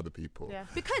 than the other people. Yeah.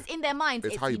 Because in their minds,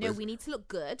 It's it's, how you you know, bas- we need to look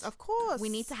good. Of course. We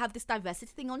need to have this diversity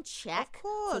thing on check. Of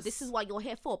course. So this is what you're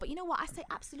here for. But you know what? I say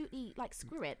absolutely, like,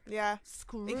 screw it. Yeah.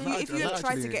 Screw If it. you, if you Actually-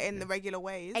 try to get in the regular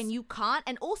ways. And you can't.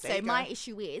 And There also, you my go.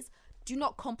 issue is, do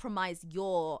not compromise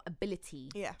your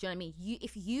ability. Yeah. Do you know what I mean?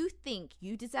 If you think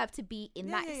you deserve to be in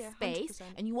Yeah, that yeah, space 100%.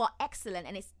 and you are excellent,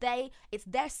 and it's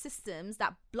their systems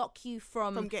that block you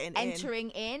from getting in. entering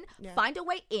in, Yeah. find a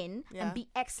way in Yeah. and be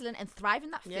excellent and thrive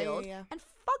in that Yeah, yeah, field. yeah. And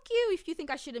fuck you if you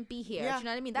think I shouldn't be here. Yeah. Do you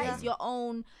know what I mean? That is your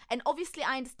own. And obviously,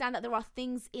 I understand that there are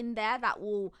things in there that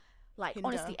will. Like, Hinder.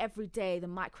 honestly, every day, the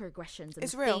microaggressions and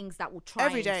It's the real. things that will try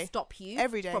Every and day. stop you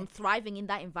Every day. from thriving in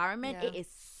that environment, Yeah. it is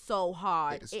so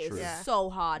hard. It's It true. is Yeah. so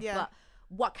hard. Yeah. But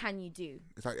what can you do?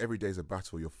 It's like every day's a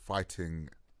battle. You're fighting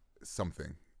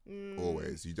something.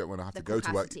 Always. You don't want to have The to go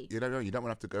to work. capacity. You don't know. You don't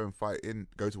want to have to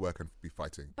go to work and be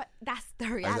fighting. But that's the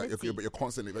And it's reality. like but you're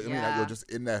constantly. Like, I mean, like, Yeah. you're just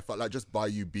in there, like just by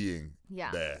you being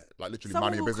Yeah. there, like literally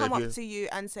someone minding your will business. come If up to you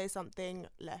and say something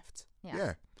left.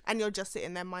 yeah. And you're just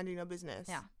sitting there minding your business.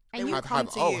 Yeah. They And will you come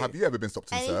to you. Have you ever been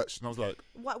stopped in And- search? And I was like,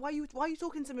 Why are you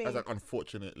talking to me? I was like,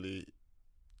 unfortunately,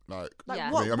 like, Like,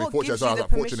 Yeah. what, I mean, what fortunately, gives so I you was the like,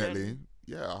 permission? fortunately,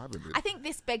 yeah, I haven't been. I think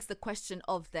this begs the question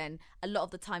of then a lot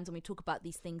of the times when we talk about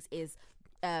these things is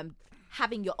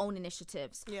having your own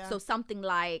initiatives. Yeah. So something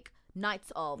like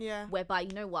Nights Of, Yeah. whereby,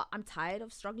 you know what, I'm tired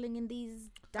of struggling in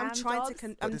these damn I'm trying jobs.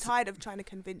 to. I'm tired of trying to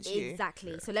convince you.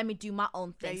 Exactly. So let me do my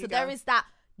own There thing. you So there go. is that,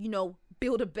 you know,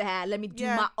 build a bear, let me do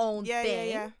Yeah. my own Yeah, yeah, thing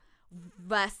yeah.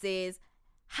 versus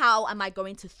how am I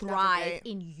going to thrive Navigate.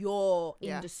 in your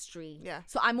Yeah. industry. Yeah.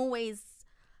 So I'm always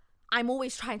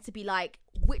trying to be like,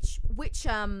 which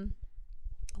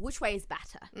way is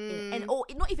better? And or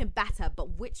not even better,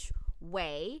 but which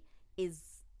way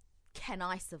can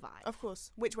I survive? Of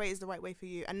course. Which way is the right way for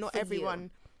you? And not For you.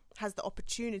 everyone has the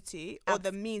opportunity or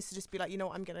the means to just be like, you know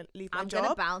what, I'm gonna leave my I'm gonna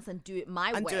job bounce and do it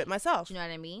my way. and do it myself. Do you know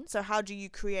what I mean? So how do you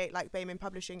create, like, BAME in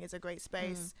Publishing is a great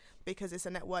space because it's a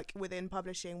network within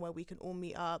publishing where we can all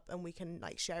meet up and we can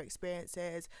like share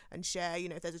experiences and share, you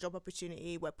know, if there's a job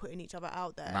opportunity, we're putting each other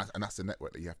out there. and that's the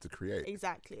network that you have to create.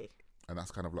 Exactly. And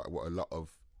that's kind of like what a lot of,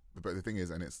 but the thing is,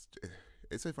 and it's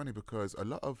so funny because a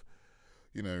lot of,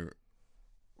 you know,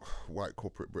 white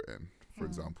corporate Britain, for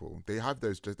example, they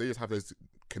just have those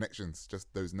connections,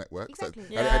 just those networks. Exactly.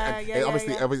 And Yeah,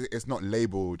 obviously, yeah. obviously, it's not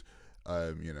labelled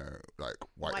you know, like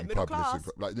white and middle publishing, class.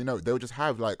 like, you know, they'll just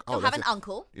have like, They'll have an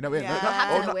uncle. you know, Yeah. They'll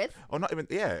have dinner with. or not even,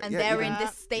 And yeah, they're even- in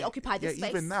this, they occupy this space.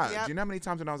 even that. Yep. Do you know how many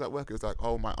times when I was at work, it was like,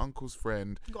 oh, my uncle's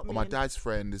friend Got or me my in. dad's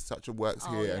friend is such a works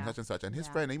Oh, here yeah. and such and such, and his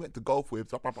Yeah. friend he went to golf with,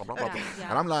 blah, blah, blah, blah, blah. Yeah.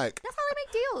 And I'm like, That's how they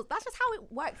make deals. That's just how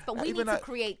it works. But we Even need to like-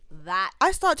 create that.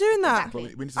 I start doing that. Exactly.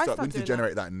 but we need to I start, start we need to doing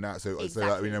generate that now, so that,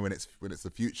 Exactly. you know, when it's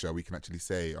the future, we can actually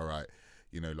say, all right,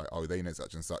 you know, like, oh, they know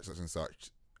such and such, such and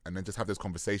such. And then just have those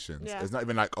conversations. Yeah. It's not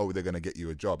even like, oh, they're gonna get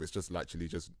you a job. It's just actually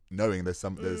just knowing there's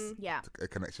Yeah. a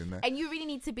connection there. And you really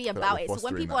need to be like about we're it. So when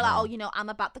fostering people that are like, now. oh, you know, I'm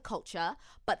about the culture,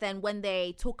 but then when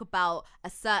they talk about a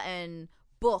certain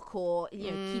book or, you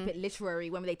know, keep it literary,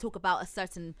 when they talk about a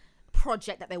certain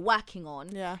project that they're working on,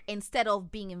 Yeah. instead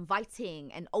of being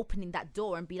inviting and opening that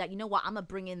door and be like, you know what, I'm gonna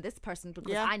bring in this person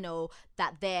because Yeah. I know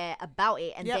that they're about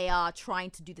it and Yep. they are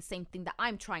trying to do the same thing that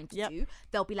I'm trying to Yep. do.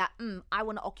 They'll be like, I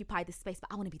want to occupy this space,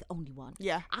 but I want to be the only one.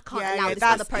 Yeah. I can't Yeah, allow yeah, this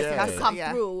that's- other person yeah. to come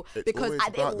Yeah. through It's because always it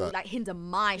about will that. like hinder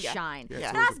my Yeah. shine. Yeah, Yeah.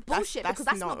 it's That's always- bullshit that's because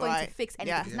that's not not going right. to fix anything.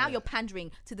 Yeah. Because now you're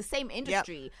pandering to the same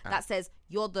industry Ah. that says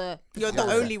you're the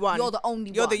only one. You're the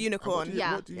only You're one. the unicorn.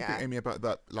 What do you Yeah. think, Amy, about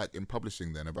that, like in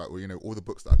publishing then, about, well, you know, all the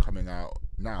books that are coming out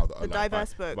now that are The like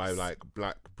diverse by books. like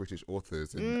black British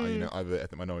authors and you know, other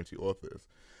ethnic minority authors,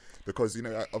 because, you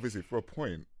know, obviously for a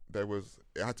point it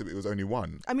was only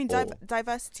one. I mean, or-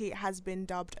 diversity has been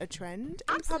dubbed a trend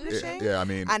in Absolutely. publishing. yeah, I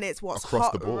mean, And it's what's across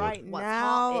hot the board. right What's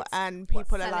now, hot, it's and what's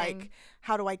people are selling. like,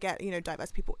 how do I get, you know,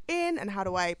 diverse people in, and how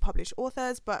do I publish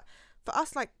authors? But for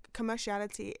us, like,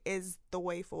 commerciality is the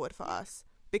way forward for us,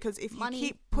 because if you Money-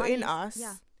 keep putting money's- us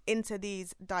yeah. into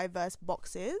these diverse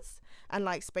boxes and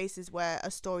like spaces where a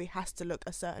story has to look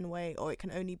a certain way, or it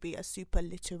can only be a super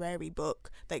literary book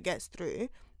that gets through,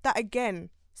 that again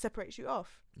separates you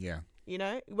off. yeah. You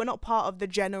know, we're not part of the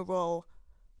general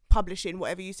publishing,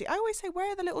 whatever you see. I always say,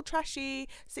 where are the little trashy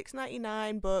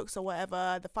 $6.99 books or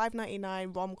whatever, the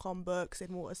 $5.99 rom-com books in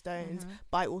Waterstones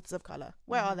by authors of colour?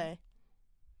 Where are they?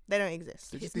 They don't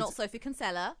exist. It's not Sophie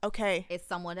Kinsella. Okay. It's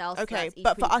someone else. Okay, that's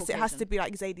but for equally us, it has to Caucasian. be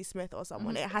like Zadie Smith or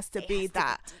someone. It has to It be has to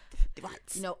that.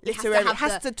 You know, it Literary. It have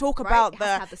has the- to talk right? about It has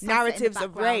to have the sunset in the narratives of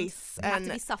background. race. You have to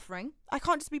And be suffering. I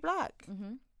can't just be black.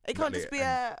 It can't just be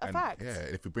a and, fact. Yeah,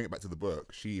 if we bring it back to the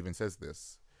book, she even says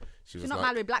this. She You're was not like,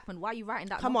 Mallory Blackman. Why are you writing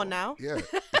that? Come on novel? now. yeah,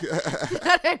 You know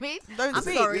what I mean? Don't I'm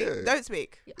speak. sorry. Yeah. Don't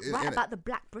speak. Write in it. about the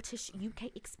Black British UK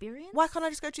experience. Why can't I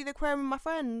just go to the aquarium with my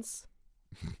friends?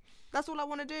 That's all I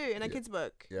want to do in a kid's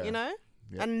book, Yeah. you know?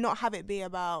 Yeah. And not have it be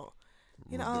about,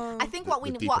 you know, oh, I think The- what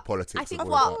we the what deeper politics I think of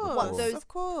all what of that what before. those of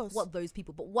course. what those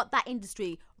people, but what that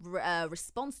industry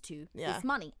responds to Yeah. is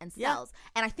money and Yeah. sales.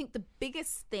 And I think the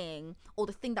biggest thing, or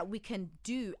the thing that we can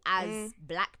do as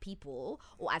Black people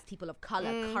or as people of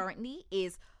color currently,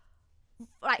 is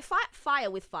like fight fire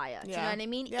with fire. Do you know Yeah. what I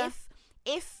mean? Yeah.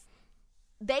 If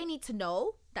they need to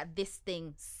know that this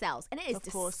thing sells, and it is Of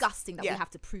course. disgusting that Yeah. we have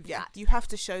to prove yeah, that. you have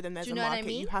to show them there's Do you a know what I market.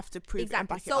 mean? You have to prove it and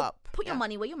Exactly. back So it up. put your Yeah.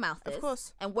 money where your mouth is. Of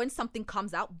course. And when something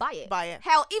comes out, buy it. Buy it.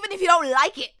 Hell, even if you don't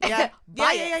like it, Yeah.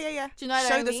 buy yeah, it. yeah. Do you know what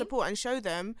show I the mean? support and show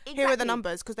them, here are the Exactly.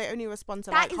 numbers, because they only respond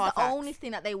to That like is hard the facts. only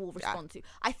thing that they will respond to.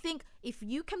 I think if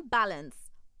you can balance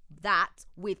that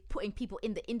with putting people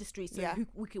in the industry, so Yeah.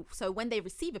 so when they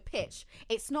receive a pitch,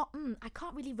 it's not I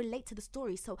can't really relate to the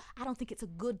story, so I don't think it's a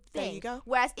good thing. There you go.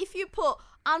 Whereas if you put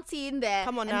Auntie in there,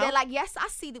 Come on and now. they're like, yes, I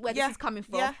see where Yeah. this is coming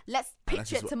from. Yeah. Let's And pitch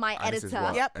this is it to what- my and this is editor.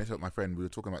 what- Yep. And this is what my friend, we were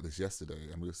talking about this yesterday,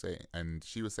 and we were saying, and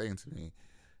she was saying to me,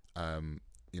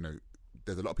 you know,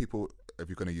 there's a lot of people, if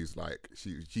you're going to use like,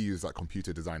 she used like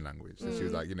computer design language. So she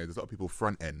was like, you know, there's a lot of people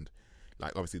front end,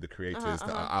 like obviously the creators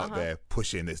that are out there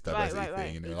pushing this diversity right.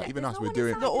 thing. You know, like Exactly. even There's us, no we're one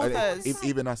doing inside The authors.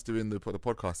 even us doing the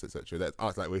podcast, etc. That's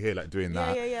us, like we're here, like doing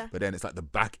Yeah, that. yeah. But then it's like the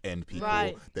back end people,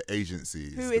 Right. the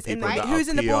agencies, Who the is in people the- that who's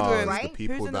are in the PRs, boardroom, right? the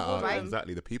people Who's in the that are boardroom?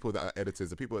 exactly the people that are editors,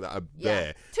 the people that are Yeah.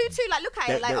 there. Too, like look at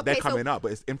it, like They're okay, coming so up,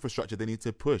 but it's infrastructure they need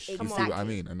to push. You see what I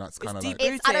Exactly. mean? And that's kind of deep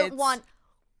like rooted. I don't want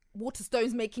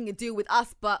Waterstones making a deal with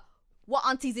us, but what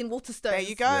Auntie's in Waterstones? There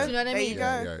you go. Do you know what I There mean? you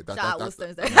go. That- Shout out that's-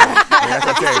 Waterstones. yeah, that's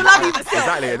what I'm saying. love you, but still.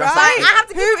 Exactly. That's Right? I have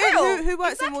to keep who, it real. who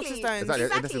works Exactly. in Waterstones? Exactly. And this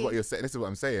is Exactly. what you're saying. This is what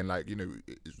I'm saying. Like, you know,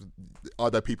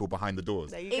 are there people behind the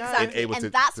doors? There you go. Exactly, able and to-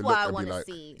 that's to what look I and be want to like,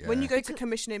 see. yeah. When you go to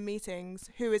commissioning meetings,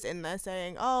 who is in there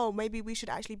saying, oh, maybe we should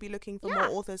actually be looking for more Yeah.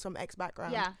 authors from X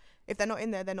background? Yeah. If they're not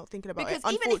in there, they're not thinking about Because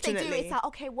it. even if they do, Unfortunately. it's like,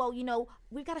 okay, well, you know,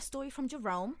 we've got a story from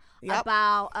Jerome Yep.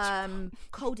 about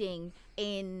coding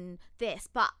in this,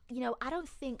 but you know, I don't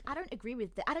agree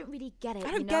with it. I don't really get it.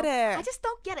 I don't you know? get it. I just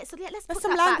don't get it. So let's There's put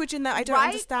some that back, language in there I don't right?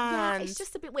 understand. Yeah, it's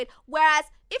just a bit weird. Whereas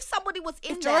if somebody was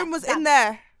in if there, Jerome was in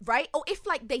there, right? Or if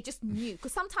like they just knew,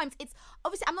 because sometimes it's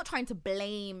obviously, I'm not trying to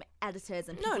blame editors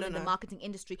and people in the marketing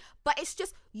industry, but it's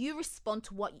just you respond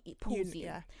to what pulls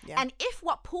you. And if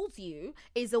what pulls you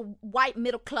is a white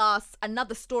middle class,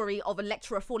 another story of a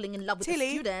lecturer falling in love with a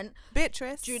student,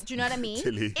 Beatrice, do you know what I mean?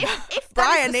 Tilly. If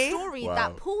that is the story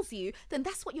that pulls you, then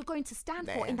that's what you're going to stand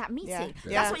for in that meeting.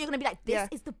 That's what you're going to be like, this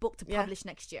is the book to publish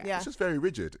next year. It's just very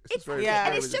rigid. It's very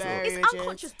and it's just very it's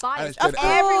unconscious bias of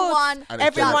everyone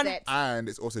and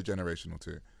it's also generational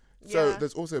too. So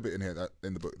there's also a bit in here that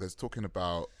in the book there's talking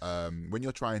about when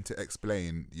you're trying to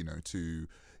explain, you know, to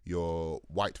your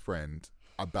white friend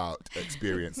about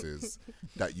experiences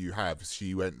that you have.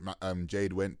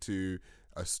 Jade went to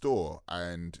a store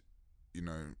and, you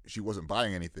know, she wasn't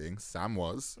buying anything. Sam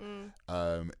was,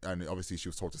 and obviously she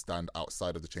was told to stand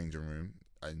outside of the changing room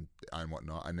and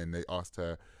whatnot. And then they asked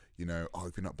her, you know, oh,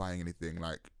 if you're not buying anything,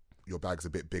 like, your bag's a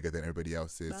bit bigger than everybody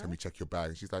else's. Can we check your bag?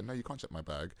 And she's like, no, you can't check my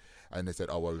bag. And they said,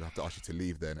 oh, well, we have to ask you to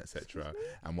leave then, etc.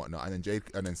 and whatnot. And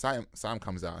then Sam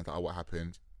comes out and like, oh, what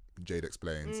happened? Jade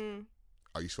explains.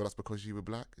 Are you sure that's because you were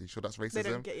black? Are you sure that's racism? They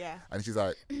don't get, And she's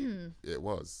like, it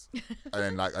was.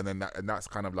 and that's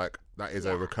kind of like, that is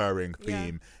a recurring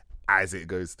theme as it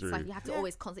goes through. It's like you have to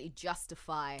always constantly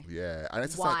justify. Yeah, and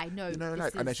it's why like, no, you know,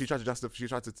 like, and then she tried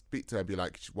to speak to her and be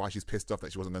like why she's pissed off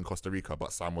that she wasn't going to Costa Rica,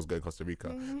 but Sam was going to Costa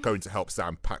Rica, going to help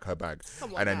Sam pack her bag.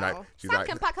 And then like she's Sam like,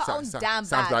 can pack her own damn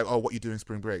Sam's bag. like, oh, what you doing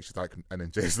spring break? She's like, and then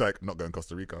Jay's like, not going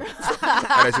Costa Rica. And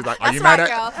then she's like, are you mad at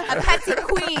girl? A petty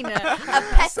queen, a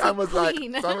petty Sam was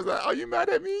queen. Sam was like, are you mad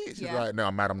at me? She's like, no,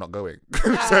 I'm mad, I'm not going.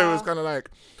 So it was kind of like,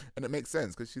 and it makes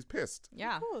sense because she's pissed.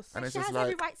 Yeah, of course. And it's she just has like,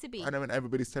 every right to be. And then when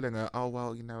everybody's telling her, oh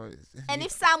well, you know. And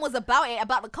if Sam was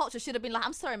about the culture, should have been like,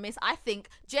 I'm sorry, miss, I think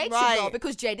Jade should go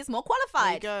because Jade is more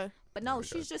qualified. There you go. But no,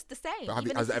 she's just the same. Have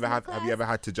you ever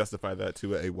had to justify that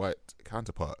to a white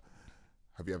counterpart?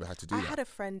 Have you ever had to do that? I had a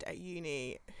friend at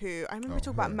uni who, I remember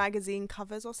talking about magazine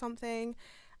covers or something,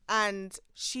 and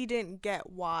she didn't get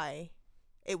why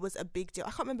it was a big deal. I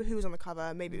can't remember who was on the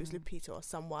cover. Maybe it was Lupita or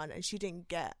someone, and she didn't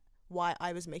get why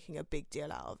I was making a big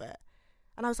deal out of it.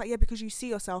 And I was like, yeah, because you see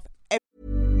yourself.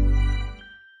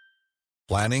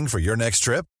 Planning for your next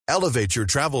trip? Elevate your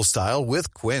travel style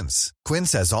with Quince.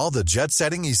 Quince has all the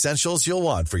jet-setting essentials you'll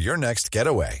want for your next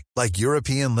getaway, like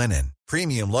European linen,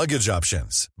 premium luggage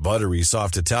options, buttery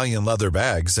soft Italian leather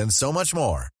bags, and so much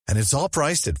more. And it's all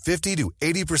priced at 50 to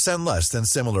 80% less than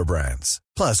similar brands.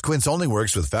 Plus, Quince only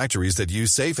works with factories that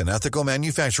use safe and ethical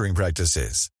manufacturing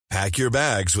practices. Pack your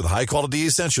bags with high-quality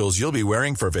essentials you'll be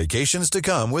wearing for vacations to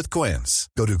come with Quince.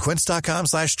 Go to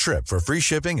quince.com/trip for free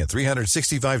shipping and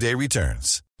 365-day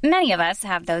returns. Many of us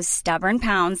have those stubborn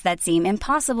pounds that seem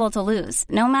impossible to lose,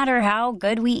 no matter how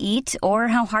good we eat or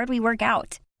how hard we work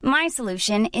out. My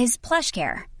solution is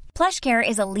PlushCare. PlushCare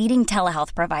is a leading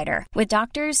telehealth provider with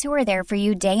doctors who are there for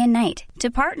you day and night to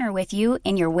partner with you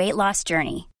in your weight loss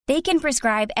journey. They can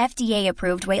prescribe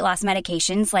FDA-approved weight loss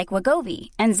medications like Wegovy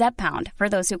and Zepbound for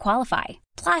those who qualify.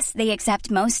 Plus, they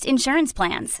accept most insurance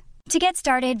plans. To get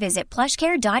started, visit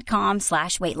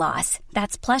plushcare.com/weightloss.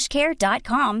 That's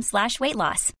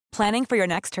plushcare.com/weightloss. Planning for your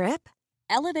next trip?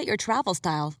 Elevate your travel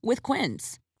style with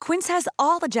Quince. Quince has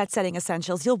all the jet-setting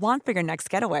essentials you'll want for your next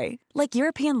getaway, like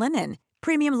European linen,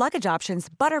 premium luggage options,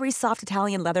 buttery soft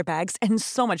Italian leather bags, and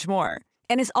so much more.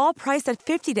 And is all priced at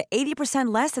 50 to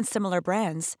 80% less than similar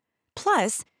brands.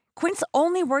 Plus, Quince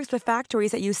only works with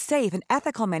factories that use safe and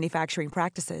ethical manufacturing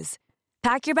practices.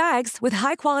 Pack your bags with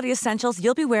high-quality essentials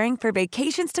you'll be wearing for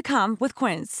vacations to come with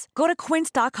Quince. Go to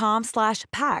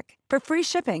quince.com/pack for free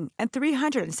shipping and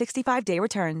 365-day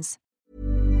returns.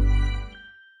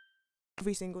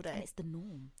 Every single day. And it's the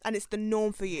norm. And it's the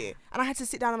norm for you. And I had to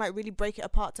sit down and like really break it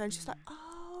apart to her, and she's like,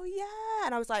 oh yeah.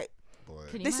 And I was like,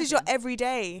 this is your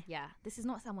everyday. Yeah, this is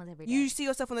not someone's everyday. You see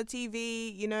yourself on the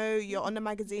TV, you know, you're on the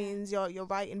magazines, you're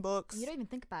writing books. You don't even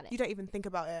think about it. You don't even think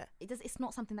about it. It's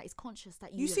not something that is conscious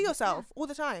that you see yourself all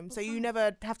the time. So you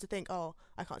never have to think, oh,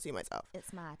 I can't see myself.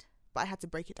 It's mad. But I had to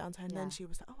break it down to her, and then she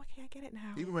was like, oh, okay, I get it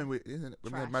now. Even when we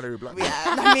had Mallory Blackman. Yeah,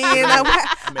 I mean,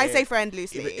 I say friend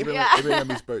loosely. Even when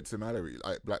we spoke to Mallory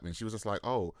Blackman, she was just like,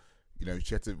 oh, you know,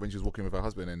 she had to, when she was walking with her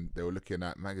husband and they were looking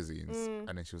at magazines,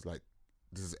 and then she was like,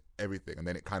 this is everything. And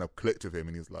then it kind of clicked with him,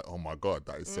 and he was like, oh my God,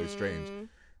 that is so strange. And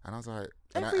I was like,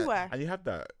 everywhere. And you have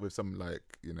that with some,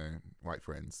 like, you know, white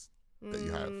friends that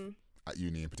you have. At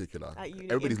uni in particular,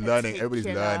 everybody's learning. Everybody's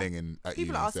learning, and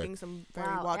people are asking some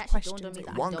very wild questions.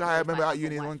 One guy I remember at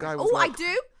uni. One guy was like, I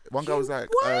do. One guy was like,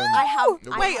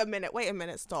 Wait a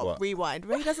minute. Stop. What? Rewind.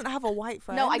 Ray doesn't have a white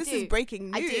friend. No, I do. do. This is breaking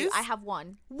news. I do. I have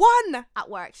one. One at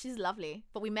work. She's lovely,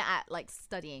 but we met at like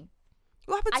studying.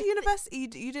 What happened to university? You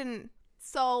didn't.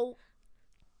 So,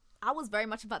 I was very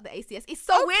much about the ACS. It's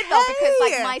so weird though because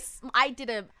like I did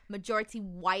a majority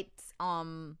white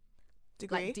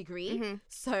degree.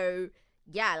 So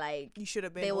yeah, like you should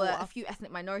have been. There were a few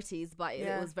ethnic minorities, but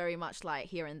it was very much like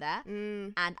here and there.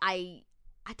 And I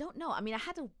don't know. I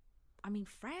mean,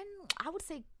 friend. I would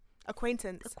say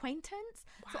acquaintance.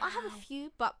 Wow. So I have a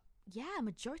few, but yeah,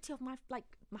 majority of my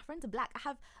friends are black. I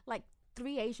have like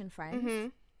 3 Asian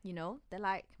friends. You know, they're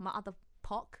like my other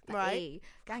POC, right?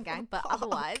 Gang. But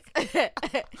otherwise,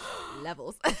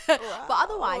 levels. Wow. But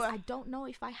otherwise, I don't know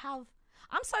if I have.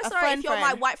 I'm so sorry if you're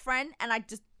my white friend and I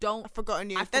just don't. I've forgotten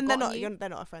you. Then they're not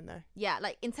a friend though. Yeah,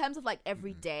 like in terms of like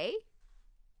every day.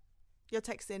 You're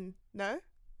texting, no?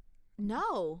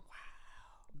 No.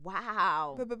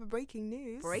 Wow. Breaking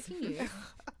news.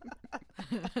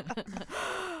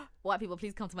 White people,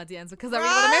 please come to my DMs because I really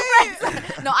want to make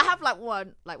friends. No, I have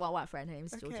one white friend. Her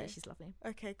name's Georgia. She's lovely.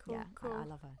 Okay, cool. Yeah, cool. I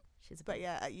love her.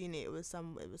 Yeah, at uni it was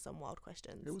some wild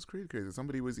questions. It was crazy.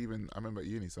 Somebody was even. I remember at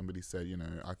uni, somebody said, you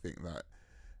know, I think that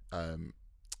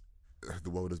the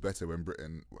world was better when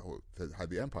Britain had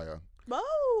the empire.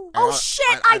 Oh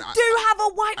shit! I do have a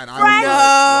white friend.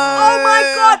 Oh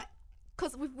my god!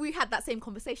 Because we had that same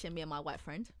conversation, me and my white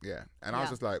friend. Yeah, and I was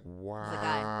just like,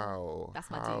 wow, that's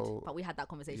my dude. But we had that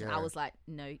conversation. I was like,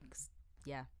 no.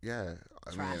 Yeah.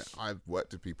 I mean, I've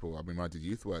worked with people. I mean, I did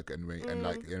youth work, and we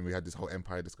had this whole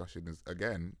empire discussion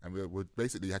again, and we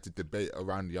basically had to debate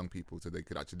around young people so they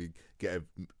could actually get a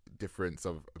difference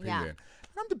of opinion.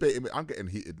 And I'm debating. I'm getting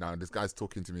heated now. This guy's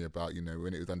talking to me about, you know,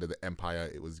 when it was under the empire,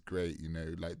 it was great. You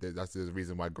know, like that's the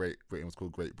reason why Great Britain was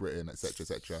called Great Britain, etc.,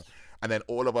 etc. And then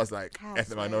all of us like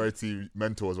ethnic minority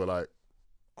mentors were like,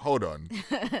 hold on.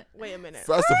 Wait a minute.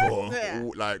 First of all,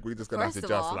 like we're just gonna have to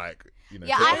just like, you know.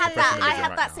 Yeah, I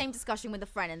had that same discussion with a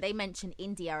friend, and they mentioned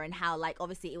India and how like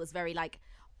obviously it was very like,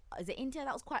 is it India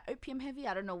that was quite opium heavy?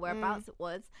 I don't know whereabouts it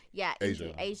was. Yeah,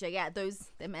 Asia. Yeah,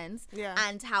 them ends. Yeah,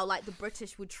 and how like the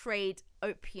British would trade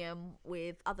opium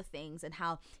with other things, and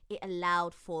how it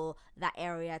allowed for that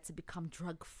area to become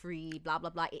drug free. Blah blah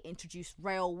blah. It introduced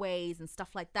railways and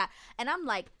stuff like that. And I'm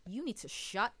like, you need to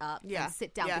shut up and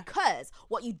sit down because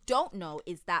what you don't know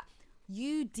is that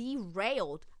you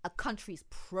derailed a country's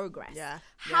progress.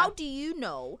 How do you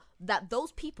know that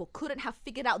those people couldn't have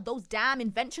figured out those damn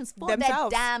inventions for their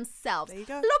damn selves? There you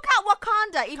go. Look at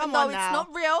Wakanda, even though it's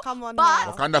not real. Come on but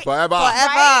now. Wakanda forever.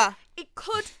 Right? It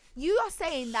could. You are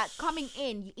saying that coming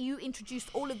in, you introduced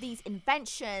all of these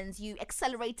inventions, you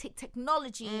accelerated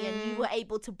technology, and you were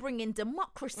able to bring in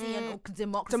democracy and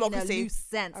democracy in a loose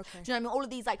sense. Do you know what I mean? All of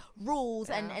these like rules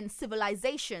and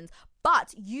civilizations.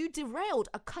 But you derailed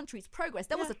a country's progress.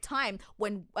 There was a time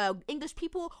when English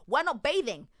people were not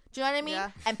bathing. Do you know what I mean?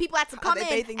 Yeah. And people had to come in.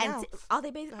 Are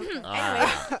they bathing? Anyway.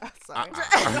 Sorry.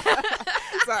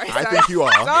 I think you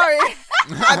are. Sorry.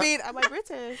 I mean, am I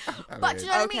British? But do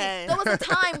you know what I mean? There was a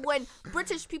time when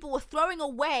British people were throwing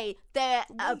away their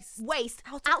waste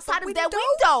outside of their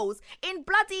windows in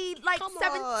bloody like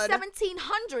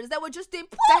 1700s. They were just doing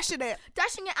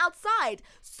dashing it outside.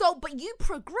 So, but you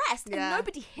progressed and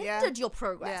nobody hindered your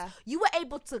progress. You were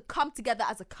able to come together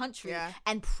as a country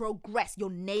and progress.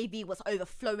 Your navy was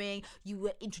overflowing. You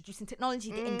were introducing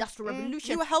technology, the Industrial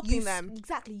Revolution. You were helping them.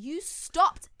 Exactly. You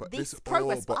stopped this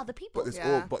progress for other people.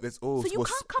 But there's all. So you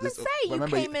can't come and say you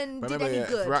came and did any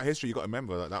good. Throughout history, you got to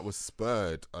remember that was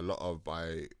spurred a lot of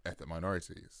by ethnic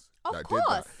minorities. Of course.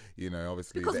 Did that. You know,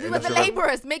 obviously. Because we were the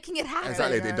labourers making it happen.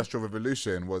 Exactly. The Industrial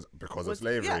Revolution was because of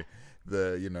slavery.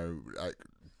 The, you know, like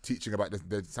teaching about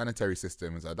the sanitary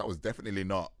systems, that was definitely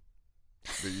not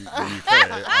the UK.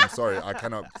 I'm sorry, I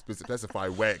cannot specify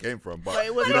where it came from, but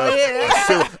you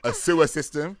know, a sewer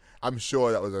system. I'm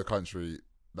sure that was a country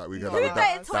that we got.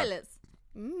 Toilets.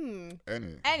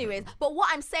 Anyways, but what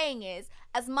I'm saying is,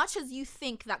 as much as you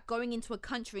think that going into a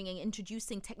country and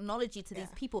introducing technology to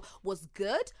these people was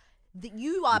good, that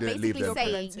you are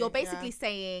basically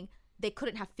saying they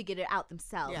couldn't have figured it out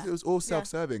themselves. It was all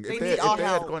self-serving. If they had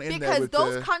gone in there with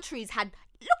those countries had,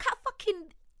 look at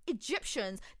fucking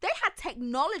Egyptians. They had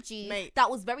technology that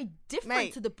was very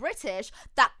different to the British.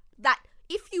 That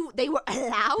if they were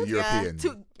allowed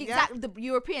the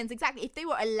Europeans if they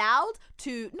were allowed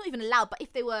to, not even allowed, but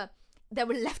if they were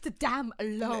left to damn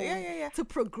alone to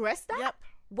progress that.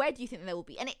 Where do you think they will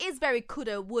be? And it is very could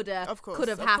have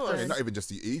happened. And not even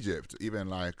just Egypt, even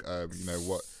like you know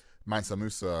what Mansa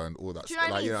Musa and all that. Do you know what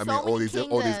I like, mean? you know, So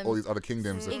all many these other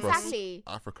kingdoms across Exactly.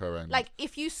 Africa and Like,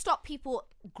 if you stop people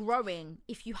growing,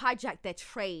 if you hijack their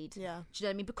trade, do you know what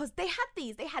I mean? Because they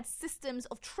had systems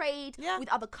of trade with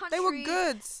other countries. They were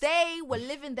goods. They were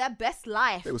living their best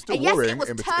life. They were still and yes, warring it was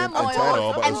in between- turmoil,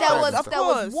 internal, but and it was there fine.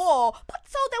 was Of war. But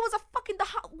so there was a fucking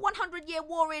 100-year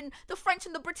war in the French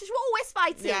and the British were always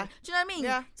fighting. Yeah. Do you know what I mean?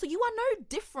 Yeah. So you are no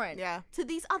different to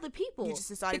these other people. You just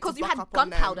decided because to you buck had up on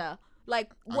them. gunpowder.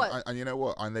 Like what? And you know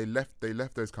what? And they left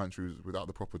those countries without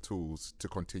the proper tools to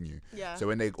continue. Yeah. So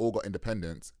when they all got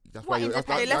independence, that's What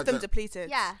why They left them depleted.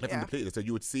 Yeah. Left them depleted. So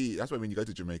you would see. That's why when you go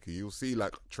to Jamaica, you'll see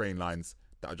like train lines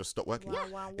that are just stopped working.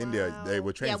 Wow. India, they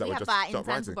were trains that we were have just that in stopped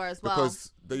riding Zanzibar as well.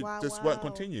 because they Wow, just wow. weren't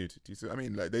continued. Do you see what I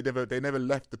mean? Like they never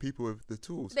left the people with the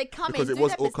tools. They come because in, it do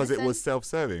was their because it business was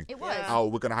self-serving. It was. Oh,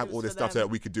 we're gonna have It all was this for stuff so them.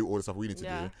 that we could do all the stuff we need to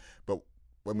Yeah. do. But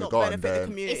when we're Not gone, benefit the then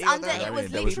community. It's under. or It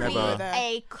was there was literally never-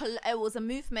 a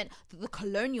movement. The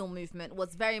colonial movement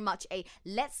was very much It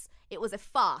was a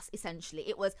farce essentially.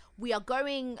 It was we are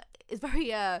going. It's very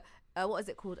what is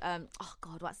it called? Oh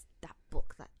God, what's that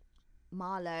book that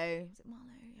Marlowe? Is it Marlowe?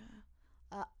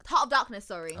 Yeah. Heart of Darkness.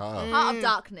 Sorry, Heart of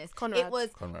Darkness. Conrad. It was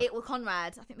Conrad.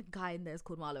 Conrad. I think the guy in there is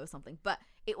called Marlowe or something. But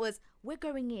it was we're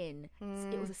going in.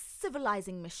 It was a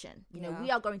civilizing mission. You know,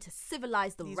 we are going to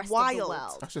civilize the These rest wild- of the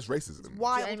world. that's just racism. Do you know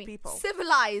Wild what I mean? people.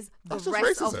 Civilize the That's just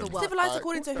rest of racism. the world. Civilized Like,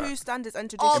 according to what's whose that? standards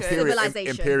and Of traditions? civilization,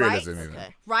 imperialism, right? even.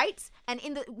 Okay. Right? And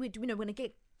in the we're going to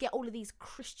get all of these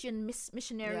Christian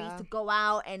missionaries Yeah. to go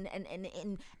out and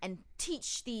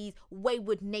teach these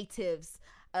wayward natives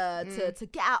to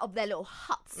get out of their little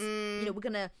huts. You know, we're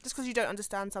gonna Just because you don't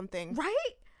understand something,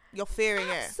 right. you're fearing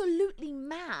it. Absolutely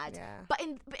mad. Yeah. But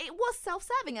it was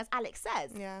self-serving, as Alex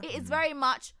says. Yeah. It is very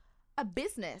much a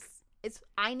business. It's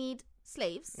I need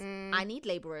slaves, I need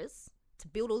laborers to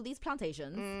build all these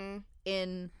plantations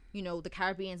in, you know, the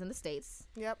Caribbeans and the States.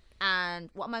 Yep. And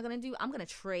what am I going to do? I'm going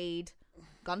to trade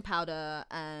gunpowder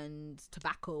and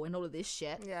tobacco and all of this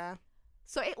shit. Yeah.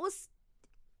 So it was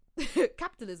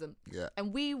capitalism. Yeah.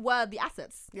 And we were the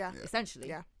assets. Yeah. Essentially.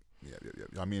 Yeah. Yeah.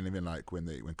 I mean, even like when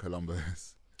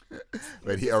Columbus,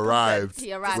 when he arrived.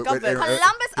 He arrived. when-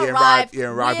 Columbus he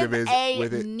arrived with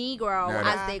with a Negro, No, no.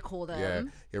 as they call them.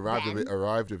 Yeah, he arrived then.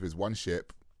 arrived with his one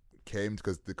ship, came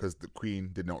because the Queen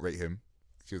did not rate him.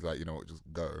 She was like, you know what, just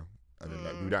go. And then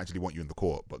like, we don't actually want you in the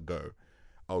court, but go.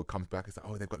 Oh, comes back. It's like,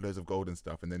 oh, they've got loads of gold and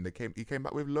stuff. And then he came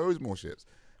back with loads more ships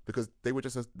because they were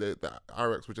just the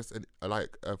Iraqs were just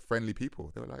like friendly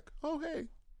people. They were like, oh hey,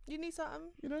 You need something?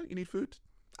 you know, you need food.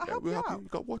 I'll Yeah, help we'll you help you. out. You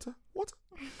got water,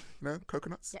 you know,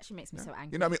 coconuts. It actually makes me so angry.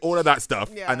 You know what I mean? All of that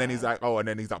stuff. Yeah. And then he's like, oh, and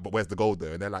then he's like, but where's the gold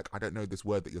though? And they're like, I don't know this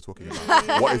word that you're talking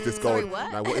about. What is this gold? Sorry,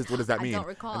 what? Like, what does that I mean? don't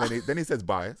recall. And then he says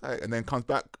bye. It's like- and then comes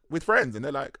back with friends and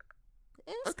they're like,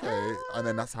 okay. And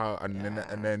then that's how, and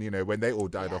then, you know, when they all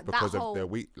died Yeah, off that because of whole- their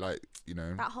wheat, like, you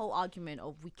know. That whole argument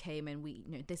of we came and we,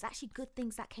 you know, there's actually good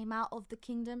things that came out of the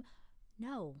kingdom.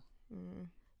 No.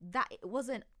 That it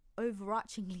wasn't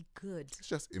overarchingly good. It's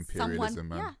just imperialism,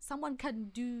 man. Yeah, someone can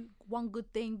do one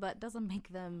good thing, but doesn't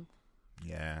make them.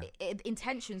 Yeah.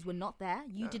 Intentions were not there.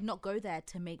 You did not go there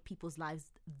to make people's lives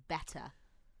better.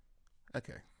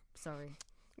 Okay. Sorry.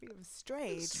 You've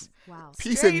strayed. Wow.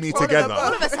 Piecing me from the together.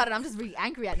 All of a sudden, I'm just really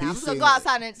angry at now. I'm just gonna Piecing- go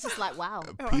outside and it's just like, wow.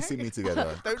 Piecing me together. I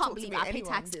Don't can't talk to believe me, I pay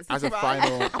anyone. taxes. As a Right.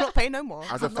 final, I'm not paying no more.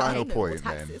 as a I'm not final paying no more point,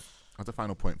 then. taxes. As a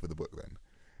final point for the book,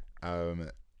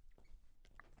 then.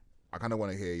 I kind of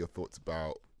want to hear your thoughts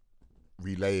about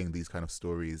relaying these kind of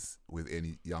stories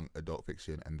within young adult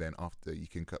fiction, and then after you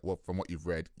can, from what you've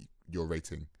read, your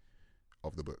rating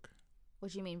of the book.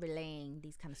 What do you mean relaying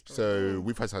these kind of stories? So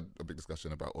we've had a big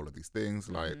discussion about all of these things,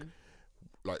 like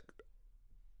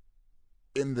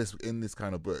in this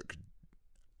kind of book,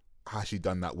 has she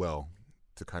done that well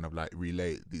to kind of like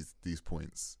relay these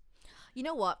points? You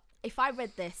know what? If I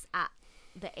read this at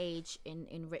the age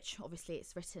in which obviously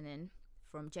it's written in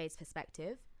from Jade's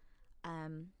perspective,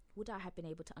 would I have been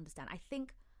able to understand? I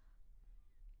think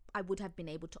I would have been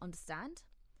able to understand.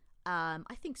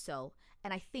 I think so.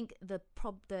 And I think the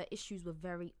issues were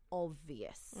very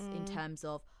obvious in terms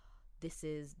of this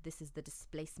is the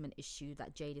displacement issue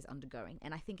that Jade is undergoing.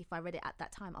 And I think if I read it at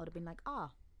that time, I would have been like,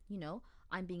 you know,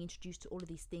 I'm being introduced to all of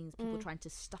these things, people trying to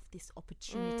stuff this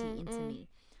opportunity into me.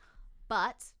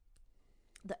 But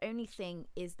the only thing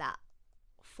is that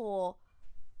for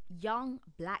young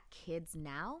black kids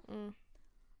now,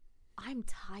 I'm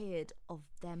tired of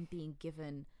them being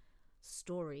given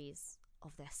stories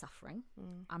of their suffering.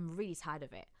 I'm really tired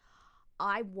of it.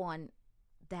 I want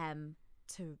them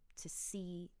to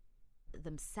see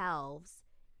themselves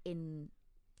in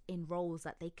roles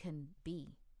that they can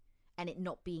be and it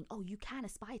not being, oh, you can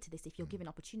aspire to this if you're given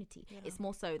opportunity. It's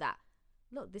more so that,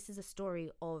 look, this is a story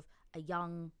of a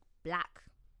young black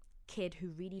kid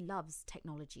who really loves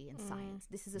technology and science.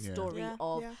 This is a story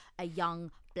of a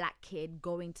young black kid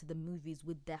going to the movies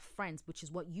with their friends, which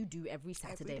is what you do every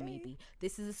Saturday maybe.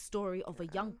 This is a story of a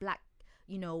young black,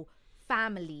 you know,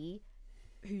 family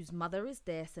whose mother is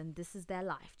this and this is their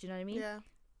life. Do you know what I mean? Yeah.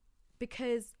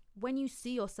 Because when you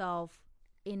see yourself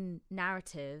in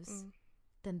narratives,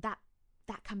 then that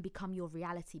can become your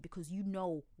reality, because you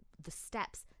know the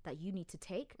steps that you need to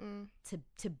take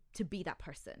to be that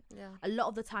person. Yeah. A lot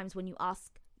of the times when you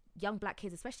ask young black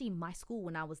kids, especially in my school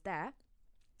when I was there,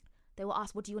 they were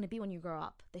asked, what do you want to be when you grow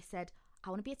up? They said, I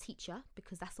want to be a teacher,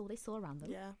 because that's all they saw around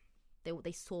them. Yeah.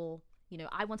 They saw, you know,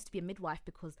 I wanted to be a midwife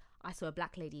because I saw a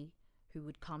black lady who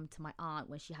would come to my aunt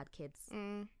when she had kids,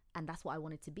 and that's what I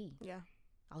wanted to be. Yeah.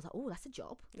 I was like, oh, that's a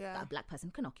job that a black person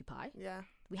can occupy. Yeah.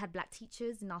 We had black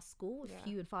teachers in our school,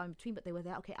 few and far in between, but they were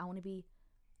there. Okay, I want to be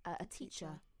a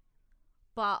teacher.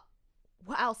 But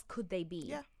what else could they be?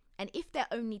 Yeah. And if they're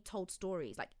only told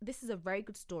stories, like, this is a very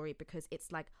good story because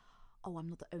it's like, oh, I'm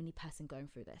not the only person going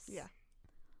through this. Yeah.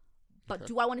 But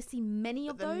do I want to see many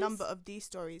of the those? number of these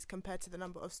stories compared to the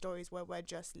number of stories where we're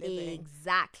just living.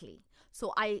 Exactly.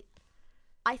 So I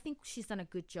think she's done a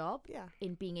good job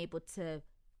in being able to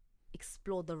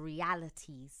explore the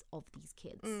realities of these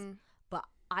kids. But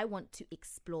I want to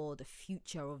explore the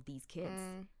future of these kids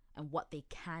and what they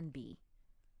can be.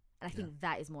 And I think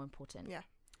that is more important. Yeah.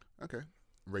 Okay.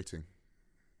 Rating.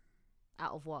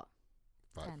 Out of what?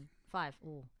 5. 10. 5.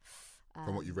 Ooh.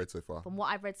 From what you've read so far? From what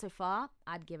I've read so far,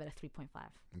 I'd give it a 3.5.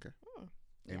 Okay.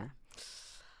 Yeah. Amy?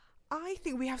 I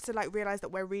think we have to like realize that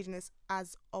we're reading this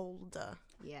as older,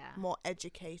 more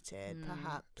educated,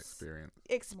 perhaps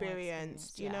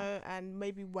experienced, you know, and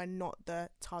maybe we're not the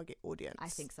target audience. I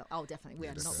think so. Oh, definitely, we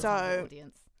are not So, the target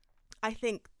audience. I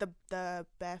think the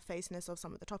barefacedness of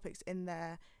some of the topics in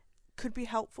there could be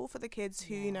helpful for the kids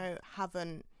who you know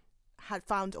haven't had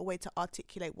found a way to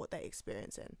articulate what they're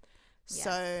experiencing. Yes,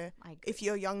 so if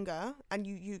you're younger and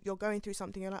you're going through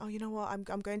something, you're like, oh, you know what, I'm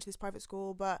going to this private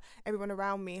school, but everyone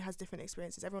around me has different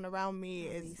experiences. Everyone around me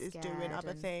is doing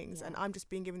other things, and I'm just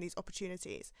being given these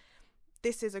opportunities.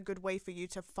 This is a good way for you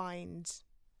to find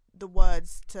the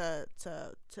words to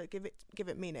give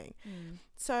it meaning.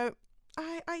 So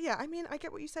I mean, I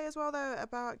get what you say as well though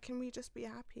about can we just be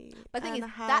happy? But the thing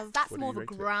is, that's more of a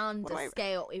grander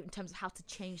scale in terms of how to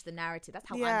change the narrative. That's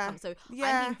how I'm coming. So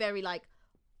I'm being very like,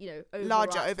 you know,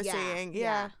 larger, overseeing.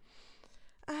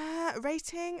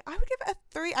 Rating, I would give it a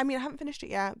 3. I mean, I haven't finished it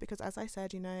yet because, as I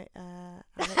said, you know,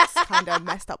 Alex kind of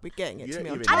messed up with getting it to me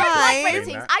on time. I don't like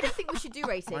ratings. I don't think we should do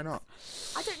ratings. Why not?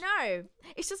 I don't know.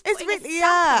 It's just really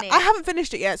I haven't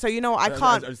finished it yet, so you know what, I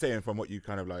can't. I'm saying from what you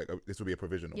kind of like, this will be a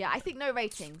provisional. Yeah, I think no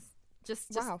ratings.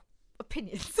 Just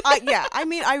opinions. I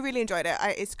mean, I really enjoyed it.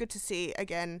 It's good to see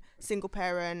again single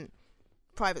parent,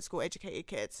 private school educated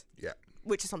kids. Yeah.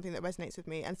 Which is something that resonates with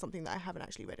me and something that I haven't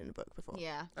actually read in a book before.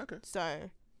 Yeah. Okay. So.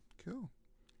 Cool.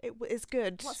 It's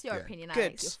good. What's your opinion,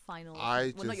 Alex? Your final.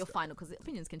 Well, not your final, because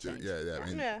opinions can change. I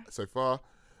mean, so far,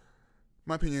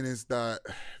 my opinion is that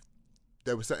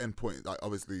there were certain points. Like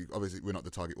obviously, we're not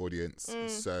the target audience,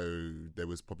 so there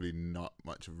was probably not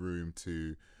much room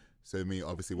to. So me,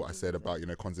 obviously, what I said about, you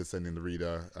know, condescending the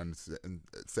reader and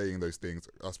saying those things,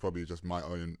 that's probably just my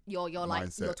own Your mindset.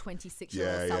 Like your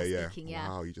 26-year-old self speaking.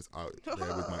 Wow, you just out there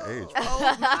with my age.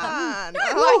 Oh man!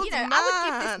 Well, you know,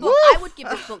 I would give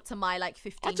this book to my like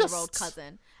 15-year-old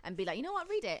cousin and be like, you know what,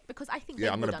 read it, because I think they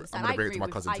would understand. I'm gonna bring it to my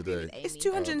cousin today. It's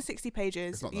 260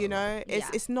 pages. You know,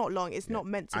 it's not long. It's not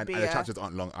meant to be. And the chapters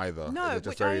aren't long either. No,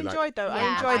 which I enjoyed though.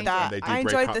 I enjoyed that. I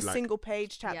enjoyed the single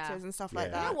page chapters and stuff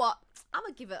like that. You know what? I'm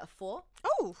gonna give it a 4.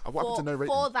 Oh, what happened to no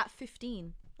rating? For that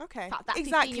 15. Okay, that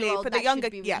exactly. For the younger,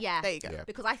 there you go. Yeah.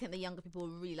 Because I think the younger people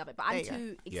will really love it. But I'm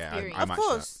too experienced. I match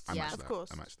that. Of course.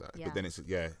 I match that. But then it's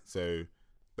So,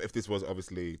 but if this was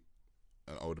obviously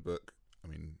an older book, I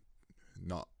mean,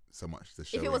 not so much the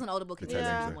show. If it was an older book, it's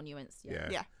more nuanced.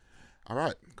 Yeah. All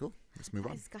right, cool. Let's move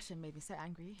on. The discussion made me so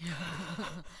angry.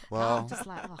 Well, I'm just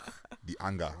like, the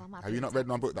anger. Have you not read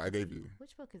my book that I gave you?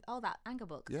 Which book is? Oh, that anger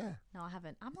book. Yeah. No, I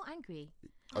haven't. I'm not angry.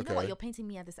 Okay. You know what? You're painting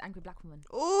me as this angry black woman.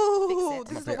 Ooh,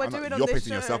 this is what we're doing on this show. You're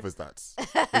painting yourself as that.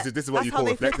 This is what you call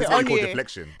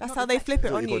deflection. That's how they flip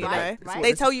it on you, right?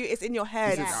 They tell you it's in your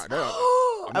head.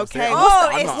 Okay.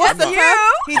 What's the term?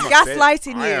 He's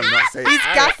gaslighting you. I am not saying. He's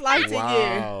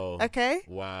gaslighting you. Okay.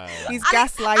 Wow. He's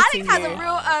gaslighting you. Alex has a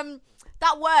real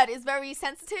that word is very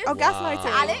sensitive. Oh, gaslighting.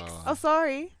 Alex. Oh,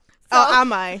 sorry. Oh,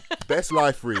 am I? Best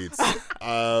life reads.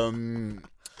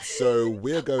 So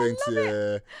we're going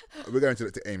to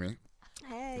look to Amy.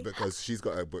 Hey. Yay. because she's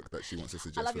got a book that she wants to I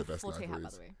suggest love for your the best Forte hat, by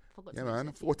libraries. the way. Forgot Yeah, to man. mention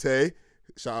it to you. Forte.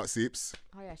 Shout out Seeps.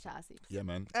 Oh yeah, shout out Seeps. Yeah,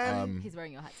 man. He's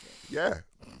wearing your hat today.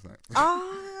 Yeah.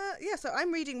 Yeah, so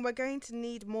I'm reading We're Going to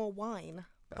Need More Wine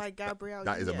by Gabrielle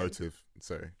That is a Union. motive.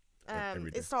 Sorry.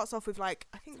 Every day. It starts off with like,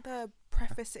 I think the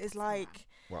preface is like,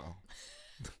 Wow.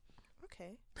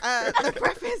 okay. The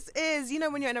preface is, you know,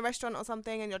 when you're in a restaurant or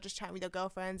something and you're just chatting with your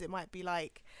girlfriends, it might be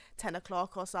like 10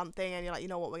 o'clock or something, and you're like, you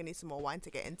know what, we're gonna need some more wine to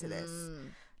get into this.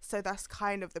 So that's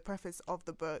kind of the preface of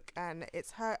the book, and it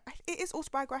is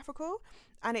autobiographical,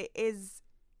 and it's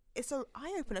an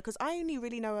eye opener because I only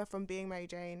really know her from Being Mary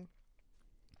Jane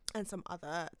and some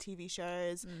other TV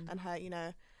shows, and her, you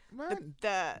know, Man,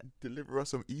 the Deliver Us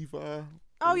some Eva.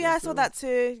 oh yeah, I saw that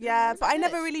too. Yeah, but I good.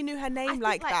 never really knew her I name think,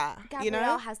 like that. Gabrielle You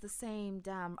know, has the same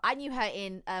damn. I knew her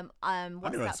in I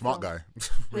what's knew her that smart film? guy.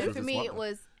 No, She was for a me, smart it guy.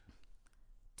 was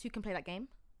Two Can Play That Game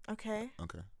okay,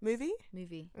 Okay. movie.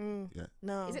 movie. Yeah.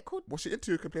 No, Is it called? Was she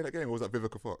into Can Play That Game, or was that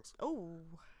Vivica Fox? Oh,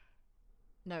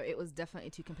 No, it was definitely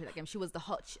Two Can Play That Game. She was the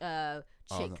hot chick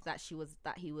no. that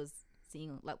he was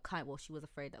seeing. Like, she was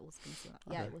afraid that was going to see. Like,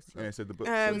 yeah, Okay. it was. Yeah, so the book.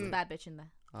 She was a bad bitch in there.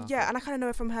 yeah, and I kind of know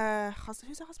her from her husband.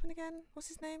 Who's her husband again? What's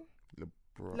his name?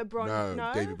 LeBron,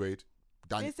 no? David Wade.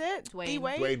 Is it Dwayne.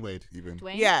 D-Wade? Dwayne Wade, even.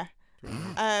 Dwayne. Yeah.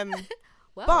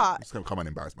 Well, But I'm just going to come on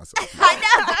and embarrass myself. I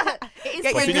know. It is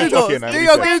get Continue your talking, Googles. and Do we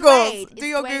your check. Dwayne Googles. Wade. Do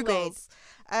your It's Dwayne Wade.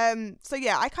 Googles. So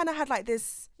yeah, I kind of had like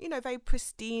this, you know, very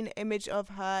pristine image of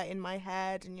her in my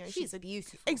head, and you know, She's she's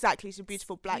beautiful. exactly, she's a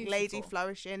beautiful black lady, Beautiful.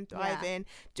 flourishing, Yeah. thriving,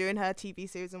 doing her TV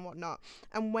series and whatnot.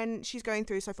 And when she's going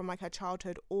through, so from like her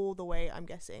childhood all the way, I'm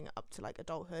guessing, up to like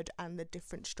adulthood and the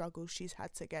different struggles she's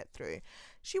had to get through,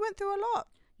 she went through a lot.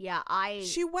 Yeah,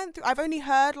 She went through. I've only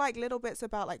heard like little bits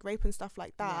about like rape and stuff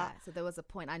like Yeah, that. so there was a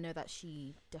point. I know that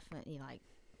she definitely like.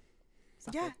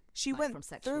 Suffered, Yeah, she like, went from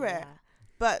sexual, through it. yeah.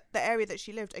 But the area that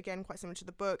she lived, again, quite similar to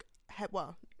the book,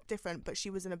 well, different, but she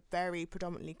was in a very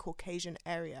predominantly Caucasian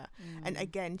area. And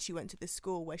again, she went to this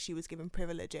school where she was given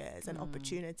privileges and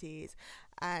opportunities.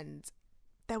 And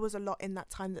there was a lot in that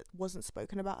time that wasn't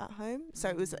spoken about at home. So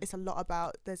it's a lot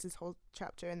about, there's this whole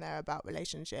chapter in there about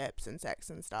relationships and sex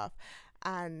and stuff.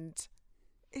 And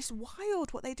it's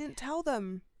wild what they didn't tell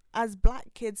them. As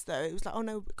black kids, though, it was like, oh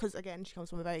no, because again, she comes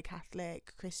from a very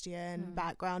Catholic, Christian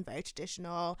background, very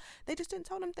traditional. They just didn't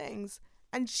tell them things.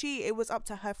 And it was up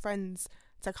to her friends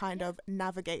to kind of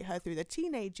navigate her through the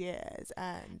teenage years.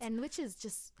 And which is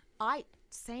just, I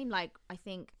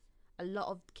think a lot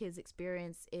of kids'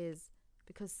 experience is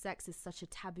because sex is such a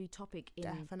taboo topic in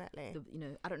definitely. the, you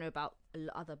know, I don't know about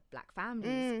other black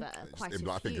families, but quite a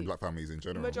I think in few. black families in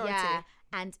general. Majority. Yeah,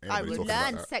 and Everybody we talks about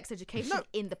learn that. sex education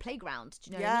in the playground.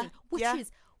 Do you know what Yeah, I mean?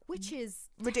 Which is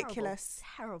ridiculous.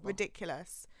 terrible,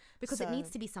 Ridiculous. because So- it needs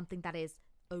to be something that is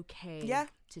okay Yeah.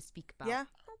 to speak about. Yeah.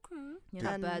 You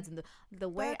know, And birds and the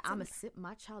way birds I'ma and- sit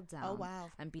my child down. Oh,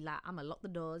 wow. And be like, I'ma lock the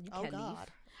doors. You Oh, can't leave.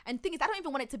 God. And the thing is, I don't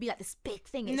even want it to be like this big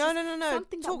thing. It's No, just no.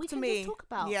 Something that Talk we to can me. just talk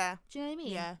about. Yeah. Do you know what I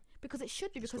mean? Yeah. Because it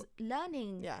should be, because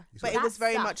learning. Yeah. It's But like- it was that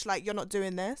very stuff- much like, you're not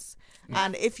doing this.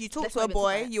 And if you talk Let's to not a even talk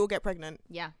boy, about it. you'll get pregnant.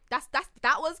 Yeah. That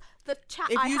was the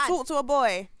chat If I you had. talk to a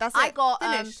boy, that's I it. got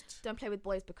Finished. don't play with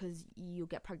boys because you'll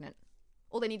get pregnant.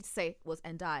 All they needed to say was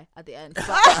 "and die" at the end.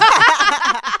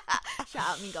 Shout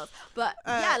out Mean Girls. But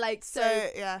yeah, like so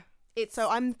yeah. it's So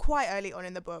I'm quite early on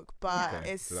in the book, but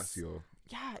Okay, it's so that's your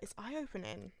it's eye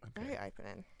opening, very eye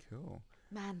opening. cool.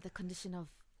 man, the condition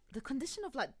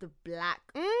of like the black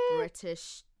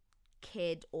British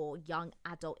kid or young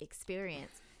adult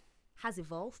experience has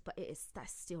evolved, but that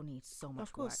still needs so much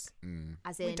Of course, work.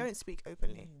 As in, we don't speak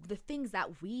openly. the things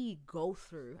that we go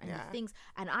through and Yeah. the things,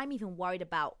 and I'm even worried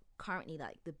about currently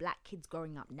like the black kids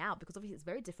growing up now, because obviously it's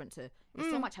very different to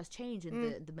so much has changed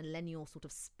in the millennial sort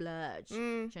of splurge. Do you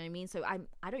know what I mean? So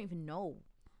I don't even know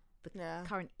the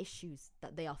current issues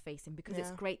that they are facing, because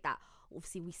it's great that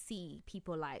obviously we see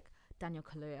people like Daniel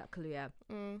Kaluuya,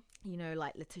 you know,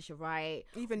 like Letitia Wright,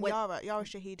 Even Yara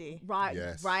Shahidi. right,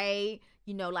 Yes. right,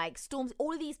 you know, like Storms,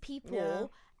 all of these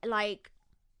people, like,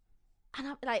 and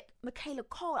I'm like Michaela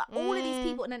Cole, like, all of these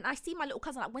people, and then I see my little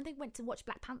cousin, like when they went to watch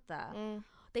Black Panther,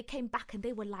 they came back and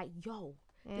they were like, yo,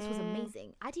 this was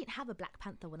amazing. I didn't have a Black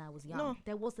Panther when I was young. No.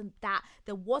 There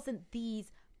wasn't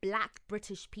these black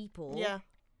British people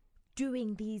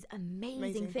doing these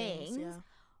amazing things. yeah.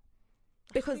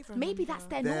 Because even maybe remember. that's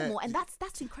their There- normal, and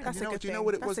that's incredible. That's a good Do you know thing.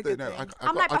 what it That's was? a Though? good No, thing.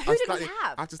 I'm like, but who did we slightly-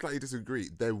 have? I just slightly disagree.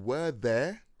 They were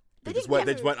there, They just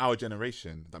weren't our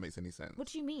generation. If that makes any sense. What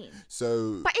do you mean?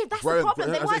 So, but if that's the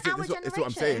problem, they weren't our generation. That's what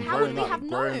I'm saying. How would we have known?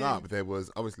 Growing up, there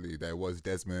was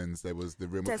Desmond's. There was the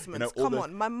room. Desmond's. Come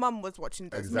on, my mum was watching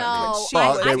Desmond's. No,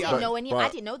 I didn't know any. I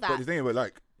didn't know that. But the thing about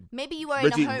like. Maybe you were in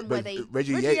a home where they...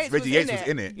 Reggie Yates was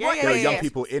in it. There were young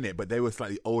people in it, but they were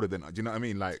slightly older than... Do you know what I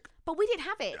mean? Like, but we didn't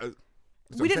have it.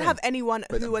 We didn't have anyone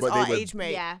who was our age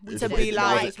mate. Yeah, to be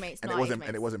like... age mates, and it wasn't...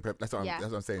 That's what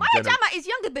I'm saying. Maya Jama is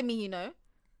younger than me, you know.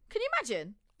 Can you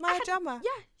imagine? Maya Jama?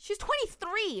 Yeah, she's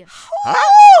 23.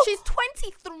 Huh? She's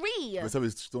 23. But so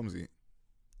is Stormzy.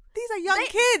 These are young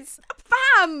kids.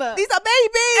 Fam. These are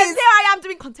babies. And there I am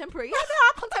doing contemporary. Yeah, they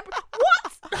are contemporary.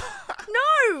 What?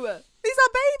 No. These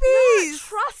are babies. No,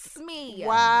 trust me.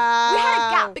 Wow. We had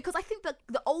a gap because I think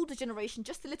the older generation,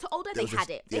 just a little older, they had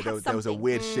it. There was a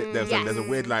weird shit. There was a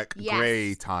weird like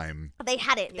grey time. They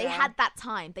had it. They had that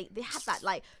time. They had that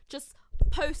like just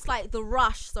post like the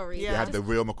rush. Sorry. They had the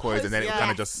real McCoys, and then it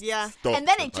kind of just stopped. And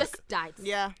then it just died.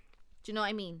 Yeah. Do you know what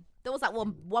I mean? There was like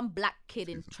one black kid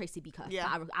in Tracy Beaker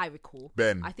that I recall.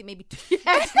 Ben. I think maybe two. Yeah,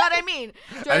 do you know what I mean?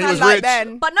 And he was rich.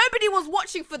 Ben. But nobody was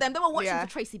watching for them. They were watching for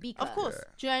Tracy Beaker. Of course.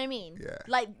 Do you know what I mean? Yeah.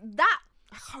 Like that.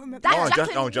 I can't remember.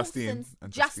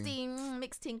 Justine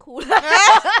mixed in cool. Like,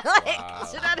 wow.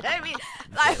 Do you know what I mean?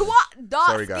 Like what?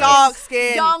 Dark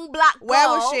skin, young black girl. Where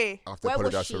was she?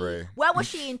 Where was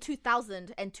she in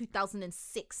 2000 and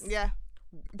 2006? Yeah.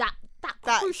 That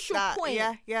crucial point.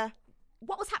 Yeah.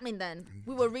 What was happening then?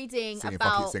 We were reading singing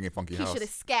about funky Keisha house. the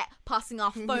Sket passing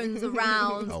our phones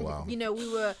around. Oh wow! You know,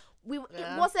 it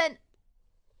wasn't.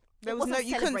 There was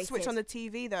you couldn't switch on the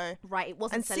TV though. Right, it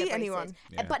wasn't and celebrated. See anyone.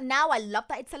 Yeah. But now I love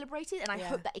that it's celebrated, and I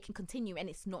hope that it can continue, and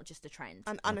it's not just a trend.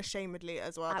 And unashamedly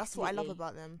as well. Absolutely. That's what I love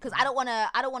about them. Because I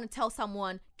don't want to tell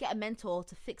someone get a mentor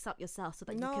to fix up yourself so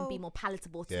that you can be more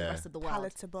palatable to the rest of the world.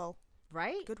 Palatable,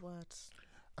 right? Good words.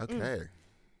 Okay.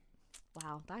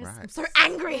 Wow, I'm so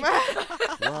angry.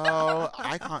 Well,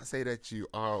 I can't say that you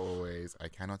are always. I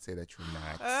cannot say that you're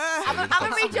not. I'm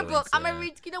gonna read your book. I'm gonna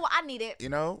read. You know what? I need it. You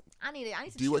know. I need it. I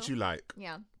need to do what you like.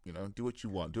 Yeah. You know, do what you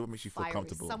want. Do what makes you feel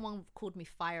comfortable. Someone called me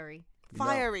fiery.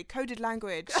 Fiery, coded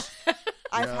language.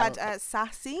 I've had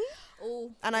sassy.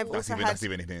 Oh. And I've also had that's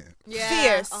even in it. Yeah.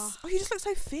 Fierce. Oh, you just look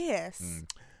so fierce.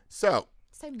 So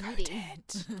moody.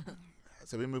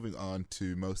 So we're moving on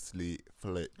to mostly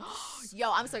flicks.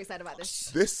 Yo, I'm so excited about this.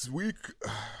 This week,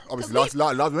 obviously, last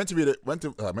meant to read it. Meant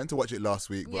to watch it last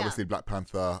week. But obviously, Black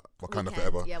Panther, Wakanda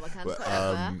Forever. Yeah, Wakanda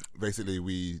Forever. Basically,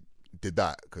 we did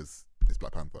that because it's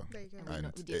Black Panther. There you go.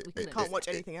 And we can't watch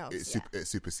anything else. It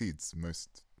supersedes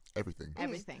most everything.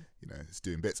 Everything. You know, it's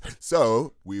doing bits.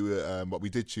 So we were, but we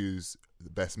did choose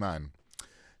the Best Man.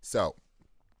 So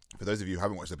for those of you who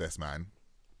haven't watched The Best Man.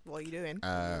 What are you doing?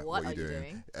 What are you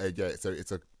doing? Yeah, so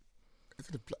it's an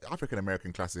African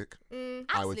American classic.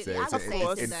 I would say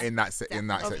in that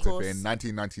sector thing.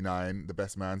 1999, The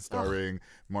Best Man, starring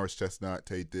Morris Chestnut,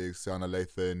 Taye Diggs, Sanaa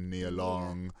Lathan, Nia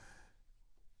Long,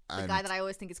 the guy that I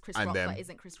always think is Chris Rock, but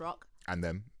isn't Chris Rock. And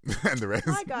them and the rest.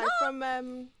 My guy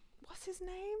from what's his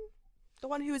name? The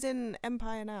one who was in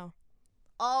Empire Now.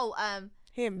 Oh,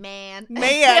 him. Man. What's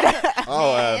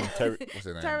his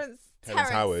name?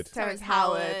 Terrence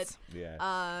Howard.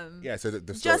 Yeah. Yeah. So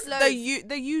just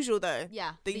the usual though.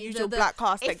 Yeah. The usual black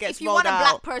cast that gets rolled out. If you want a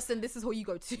black person, this is who you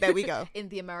go to. There we go. In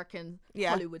the American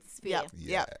Hollywood sphere.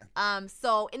 Yeah.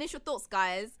 So initial thoughts,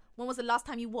 guys. When was the first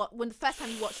time you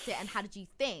watched it, and how did you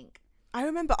think? I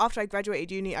remember after I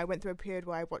graduated uni, I went through a period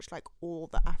where I watched like all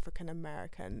the African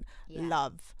American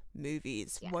love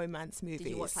movies, romance movies. Did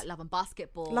you watch like Love and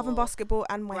Basketball? Love and Basketball,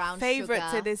 and my Brown favorite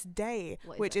Sugar. to this day,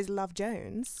 which is Love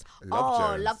Jones. See,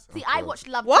 I watched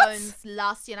Love Jones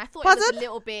last year, and I thought it was a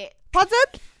little bit. Pardon?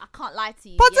 I can't lie to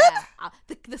you. Pardon? Yeah.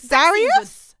 The sex Darius scenes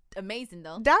was amazing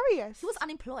though. Darius. He was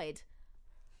unemployed.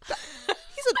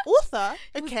 He's an author.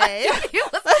 Okay.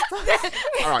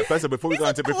 All right. First of all, before we go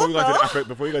into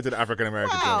the African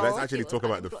American film, let's actually talk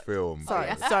about the film.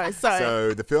 Sorry.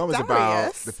 So the film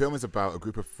is about a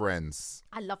group of friends.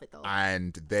 I love it though.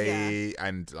 And they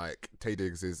and like Taye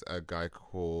Diggs is a guy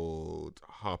called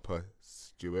Harper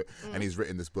Stewart, and he's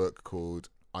written this book called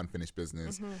Unfinished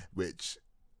Business, which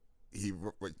is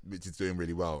doing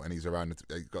really well. And he's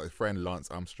he's got a friend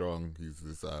Lance Armstrong. He's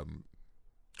this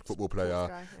football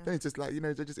player. Then it's just like,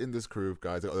 they're just in this crew of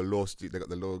guys. They got the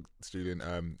law student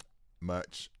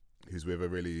Murch, who's with a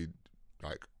really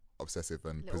like obsessive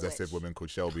and little possessive witch woman called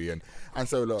Shelby, and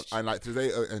so look, and like today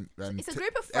it's a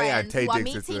group of friends who are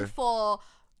meeting for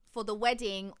the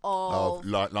wedding of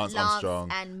Lance Armstrong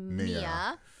and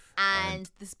Mia. And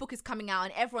this book is coming out,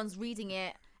 and everyone's reading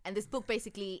it, And this book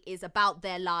basically is about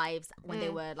their lives when they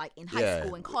were like in high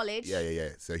school and college. Yeah.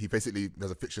 So he basically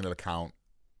does a fictional account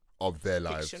of their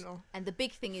lives. And the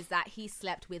big thing is that he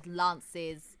slept with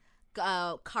Lance's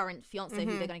current fiance, who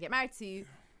they're going to get married to,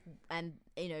 and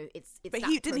you know it's. But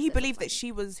he believe that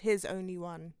she was his only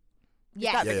one?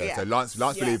 Yeah. So Lance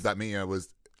believed that Mia was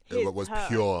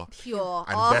pure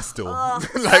and vestal. Girl,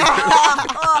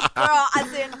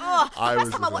 as in, the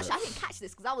first time I watched it, I didn't catch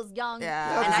this because I was young.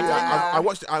 Yeah.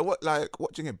 And I watched like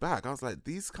watching it back. I was like,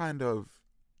 these kind of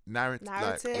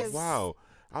narratives. Like, wow.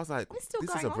 I was like, this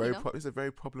is a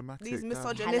very problematic. These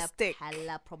misogynistic.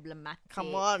 Hella problematic.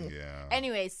 Come on. Yeah.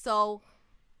 Anyway, so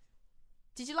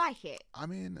did you like it? I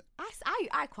mean,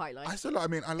 I quite like it. I still like. I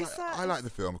mean, I like the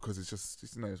film because it's just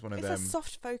it's one of them. It's a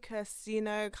soft focus,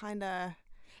 kind of.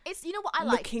 It's what I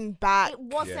like. Looking back, it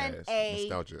wasn't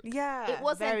nostalgic. Yeah, it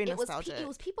wasn't. Very it nostalgic.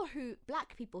 was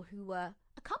black people who were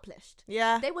accomplished.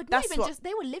 Yeah, they were not even just.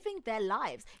 They were living their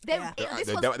lives. They were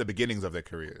at the beginnings of their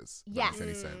careers. Yes, if that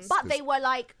makes any sense. But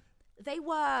they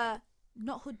were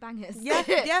not hood bangers. Yeah.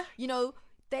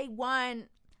 They weren't.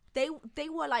 They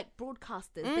were like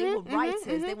broadcasters. They were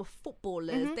writers. They were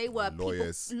footballers. They were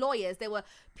lawyers. They were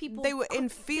people. They were in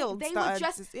fields. They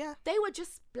were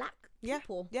just black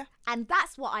people. Yeah. And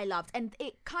that's what I loved. And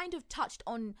it kind of touched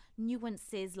on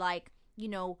nuances like,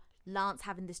 Lance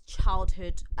having this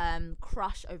childhood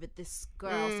crush over this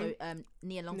girl. So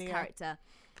Nia Long's character.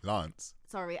 Lance.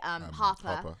 Sorry,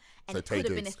 Harper. And so it could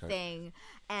have been a thing.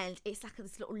 And it's like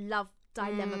this little love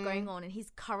dilemma going on, and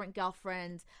his current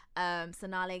girlfriend,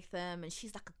 Sanaa Lathan, and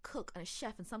she's like a cook and a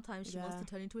chef, and sometimes she wants to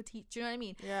turn into a teacher. Do you know what I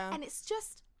mean? Yeah. And it's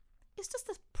just a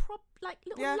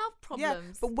little love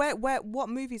problems. Yeah. But what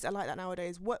movies are like that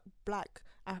nowadays? What black,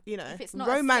 if it's not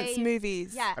romance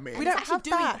movies? Yeah, I mean, we don't actually have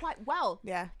doing that. quite well.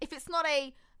 Yeah. If it's not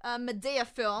a Medea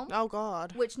film, oh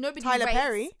God, which nobody Tyler rates,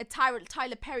 Perry, a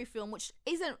Tyler Perry film, which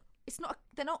isn't. It's not.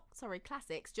 They're not. Sorry,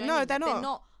 classics. Do you know what I mean? They're not. They're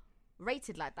not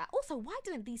rated like that. Also, why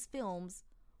didn't these films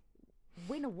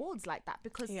win awards like that?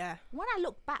 Because when I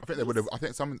look back, I think they would have. I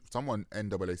think someone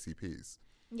NAACPs.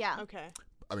 Yeah. Okay.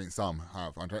 I mean, some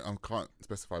have. I can't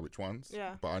specify which ones.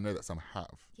 Yeah. But I know that some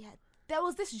have. Yeah. There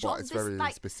was this genre. But it's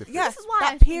very specific. Yeah. This is why that I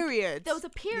think period. there was a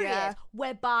period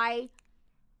whereby.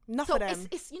 Enough so of them.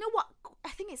 it's what I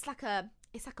think it's like a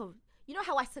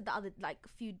how I said a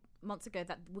few months ago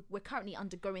that we're currently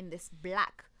undergoing this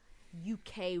black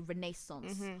UK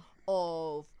renaissance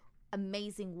of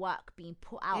amazing work being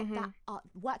put out that are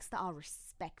works that are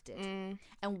respected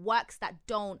and works that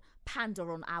don't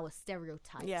pander on our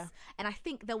stereotypes. Yeah. And I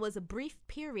think there was a brief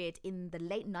period in the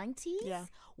late 90s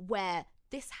where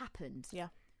this happened. Yeah.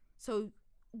 So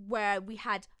where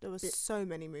there was so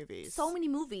many movies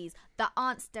that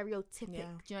aren't stereotypic.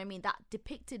 Yeah. Do you know what I mean? That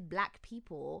depicted black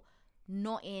people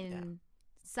not in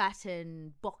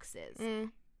certain boxes.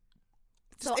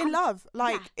 So in love.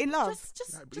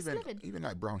 Just living. Even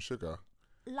like Brown Sugar.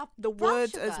 Love The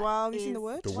Wood as well. Have you seen The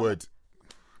Wood? The Wood.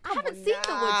 I haven't seen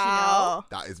The Wood,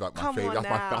 That is like my favorite.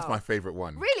 That's my favorite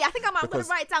one. Really? I think I'm going to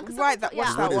write it down. Watch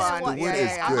that one. The Wood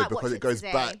is good because it goes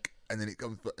back. And then it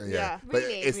comes, but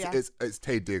Really? it's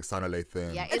Tay Diggs, Sanaa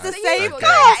Lathan. Yeah, it's the same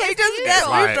girl, so he just gets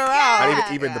moved around.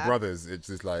 And even the brothers, it's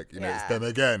just like it's them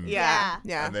again. Yeah.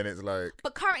 And then it's like.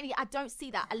 But currently, I don't see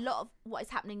that. A lot of what is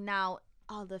happening now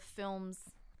are the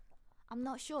films. I'm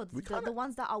not sure. The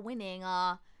ones that are winning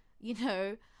are,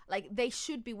 like they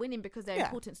should be winning because they're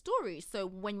important stories. So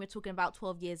when we're talking about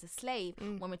 12 Years a Slave,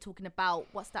 when we're talking about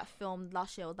what's that film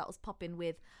last year that was popping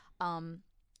with,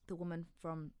 the woman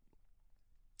from.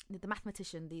 The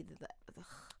mathematician,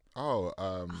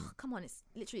 come on! It's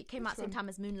literally it came out the same time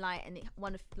as Moonlight, and it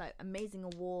won amazing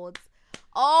awards.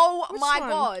 Oh my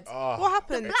God! What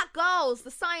happened? The black girls,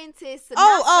 the scientists.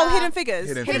 Hidden Figures.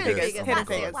 Hidden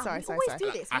Figures. Wow, Sorry. We always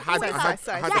do this. I had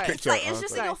the picture. It's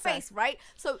just in your face, right?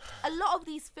 So a lot of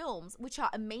these films, which are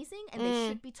amazing and they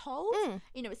should be told,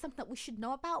 it's something that we should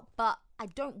know about. But I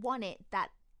don't want it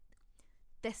that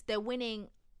they're winning.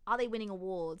 Are they winning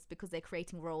awards because they're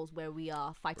creating roles where we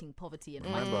are fighting poverty and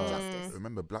fighting injustice?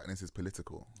 Remember, blackness is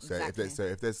political. So Exactly.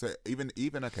 if there's even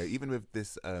with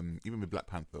this even with Black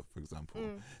Panther, for example,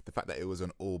 the fact that it was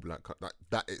an all black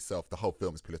that itself, the whole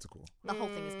film is political. The whole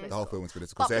thing is political. The whole film is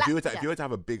political. But So if you were to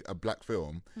have a black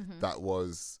film that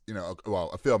was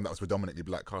a film that was predominantly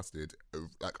black casted,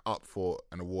 like up for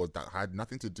an award that had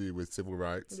nothing to do with civil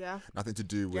rights, nothing to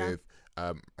do with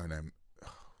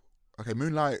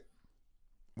Moonlight.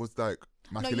 Was like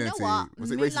masculinity. No, you know what?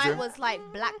 Was it Moonlight racism? was like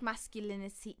black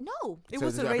masculinity. No, It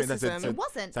wasn't I think that's racism. it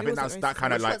wasn't. So I think that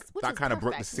kind of Which was broke the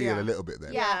perfect. seal Yeah. a little bit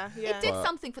then. Yeah, Yeah. it did But-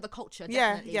 something for the culture. Yeah,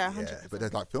 Definitely. yeah, Yeah, 100%. but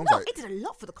there's like films No, like it did a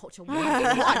lot for the culture. One,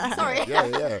 sorry.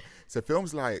 yeah. So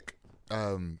films like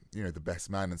The Best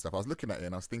Man and stuff. I was looking at it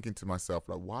and I was thinking to myself,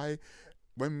 like, why,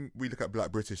 when we look at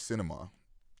Black British cinema,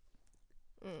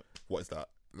 what is that?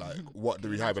 Like, what do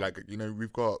we have? Like,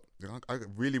 we've got. I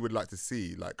really would like to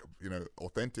see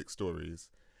authentic stories,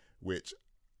 which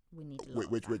We need a lot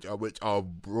of that. which are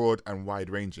broad and wide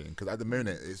ranging. Because at the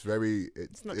moment it's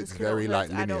not it's just very like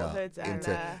adulthood, linear adulthood and,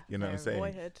 into you know what I'm saying.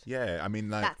 boyhood. Yeah, I mean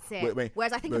like That's it.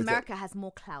 Whereas I think America has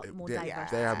more clout, more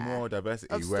diversity. They have more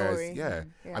diversity. Of Whereas story. yeah,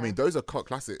 Yeah. I mean those are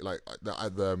classic like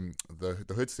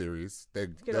the Hood series. They're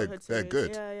Good old Hood series.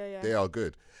 good. Yeah. They are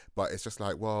good. But it's just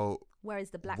like, well, Whereas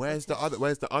the black where's the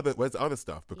British- other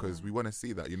stuff? Because we want to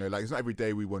see that. Like it's not every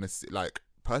day we want to see. Like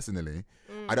personally,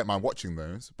 I don't mind watching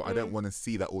those, but I don't want to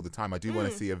see that all the time. I do want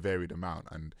to see a varied amount,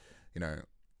 and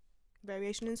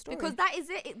Variation in story. because that is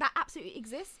it. That absolutely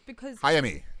exists. Because hire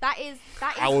me. that is.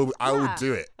 I will yeah.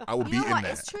 do it. I will You be know in what?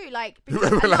 there. It's true. Like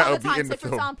because a Like, lot I'll of the be time, in so the for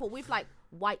film. example, with like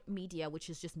white media, which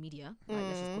is just media, right?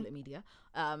 Let's just call it media.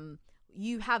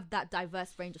 You have that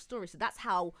diverse range of stories. So that's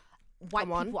how white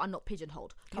Come on. people are not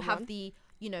pigeonholed. You Come have on. the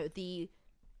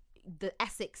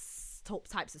Essex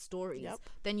types of stories. Yep.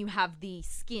 Then you have the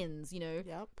Skins,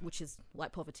 Yep. which is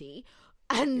white poverty,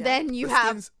 and Yeah. then you But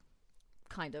have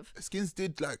kind of Skins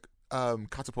did like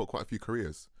catapult quite a few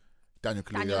careers. Daniel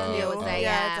Kaluuya. Daniel Kaluuya was there. yeah,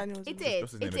 Yeah, Daniel was it in did.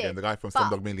 What's his It name did. again? The guy from But-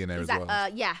 Slumdog Millionaire as well.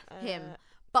 Yeah, him.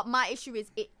 But my issue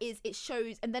is it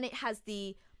shows, and then it has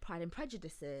the Pride and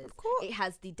Prejudices. Of course. It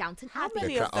has the Downton How Abbey.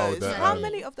 many The of ca- oh, those? the, How um,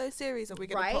 many of those series are we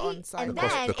going Right, to put on site? and The then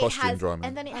costume it has, drama.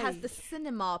 and then it has Aye. the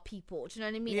cinema people. Do you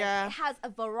know what I mean? Yeah. And it has a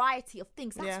variety of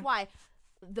things. That's Yeah. why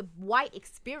the white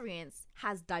experience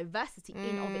has diversity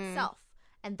in of itself,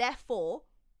 and therefore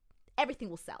everything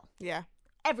will sell. Yeah.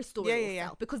 Every story will Yeah.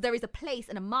 sell because there is a place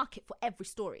and a market for every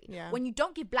story. Yeah. When you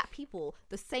don't give black people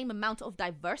the same amount of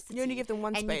diversity, You only give them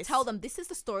one and you space. tell them this is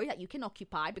the story that you can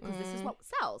occupy because this is what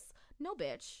sells. No,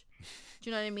 bitch. Do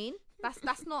you know what I mean?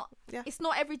 That's not. Yeah. It's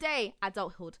not every day.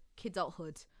 Adulthood,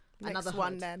 kidulthood, Next another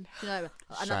one hood. then. Do you know?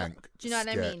 Shank, Do you know what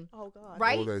I Sket. mean? Oh God.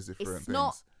 Right? All those different it's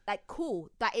not things. like cool.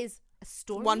 That is a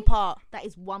story. One part. That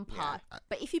is one part.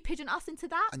 But if you pigeon us into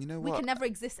that, And you know we what? can never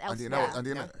exist And elsewhere. you know, and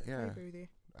you know, I yeah. agree with you.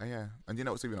 Yeah, and you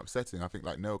know what's even upsetting? I think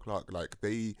like Noel Clarke, like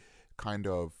they kind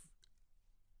of,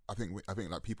 I think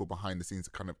like people behind the scenes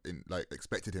kind of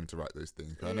expected him to write those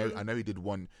things. I know he did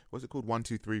one. What's it called? 1,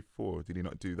 2, 3, 4. Did he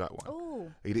not do that one?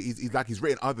 Oh. He's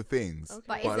written other things,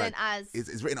 But like, isn't as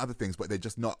it's written other things, but they're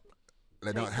just not.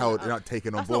 They're not held. They're not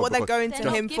taken on That's board. not what they're because going They're to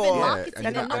not him given for. marketing, and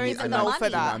they're you know, not and you- given and the you- know money. for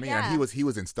that. I mean, Yeah. and he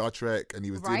was in Star Trek, and he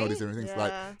was doing all these different things. Yeah.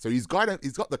 Like, so he's got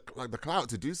the clout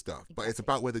to do stuff, but it's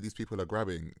about whether these people are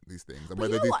grabbing these things, and But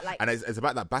whether you know these, what, like- and it's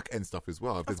about that back end stuff as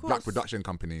well. If there's black course. production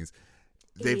companies,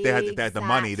 they had the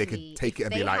money, they could Exactly. take it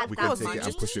and If be they like, had we that can take it money,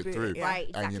 and push it through. Yeah. Right,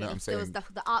 exactly. And you know what I'm If there was saying?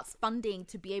 the arts funding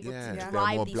to be able Yeah, to if there are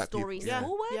drive more these black people- stories Yeah.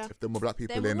 forward, Yeah. If there are more black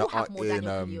people then we in will the have art, more in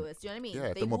Daniel Kaluuyas. Do you know what I mean? yeah, if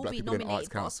They there are more will black be people in nominated Arts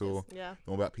for Council, Oscars. Yeah.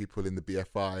 more black people in the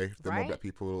BFI, if there are more Right? black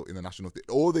people in the National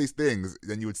all these things,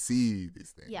 then you would see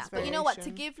these things. Yeah, It's but you know what? To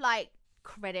variation. give like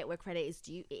credit where credit is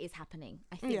due, it is happening.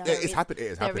 I think Yeah. there It is happening.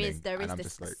 It is happening. There and is I'm this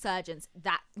just like, resurgence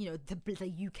that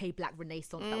the UK Black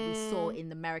Renaissance that we saw in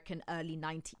the American early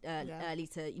 90s, early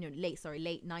to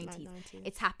late 90s. 90s.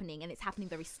 It's happening, and it's happening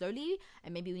very slowly.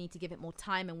 And maybe we need to give it more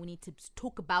time, and we need to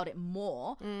talk about it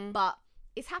more. But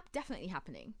it's definitely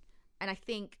happening. And I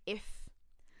think if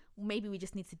maybe we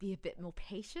just need to be a bit more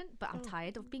patient, but I'm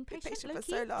tired of being patient. Patient for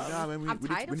low-key. so long. no, I mean, I'm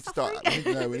tired we of need to start.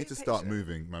 suffering. We need to start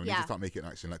moving, man. We need Yeah. to start making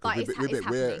action. Like, But 'cause it's we're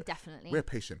happening, definitely. we're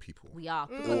patient people. We are.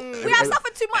 Or- We have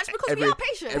suffered too much because we are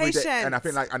patient. every day- Patient. and I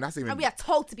feel like, and that's even. And we are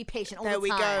told to be patient all There the we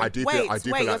time. go. I do feel- wait, I do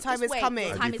feel wait, your like- time Just is wait, coming.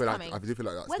 your I time do is feel like coming. I do feel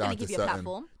like that's We're down gonna to give you a certain.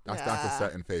 platform. That's down to Yeah.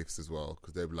 certain faiths as well,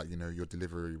 because they're like, your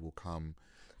delivery will come.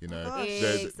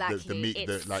 Exactly. The meek,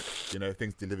 It's-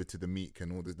 things delivered to the meek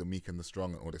and all the meek and the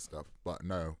strong and all this stuff. But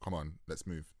no, come on, let's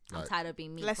move. I'm Like, tired of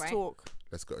being meek, Let's right? talk.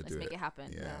 let's go Let's do make it. it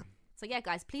happen. Yeah. So yeah,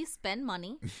 guys, please spend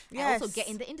money and Yes. also get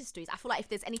in the industries. I feel like if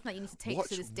there's anything that you need to take Watch-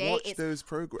 to this day, watch it's those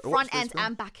programs. front end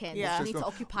and back end. Yeah. You need to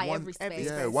occupy every space.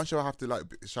 Yeah, one show I have to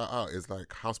shout out is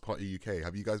like House Party UK.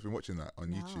 Have you guys been watching that on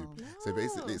YouTube? So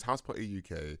basically, it's House Party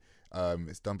UK.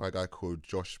 It's done by a guy called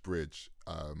Josh Bridge,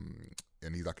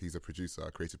 and he's a producer,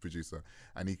 a creative producer,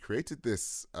 and he created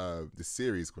this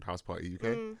series called House Party UK,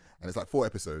 and it's like 4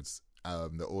 episodes.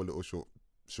 They're all little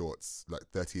shorts, like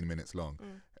 13 minutes long,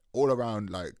 all around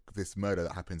like this murder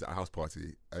that happens at a house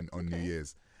party and on New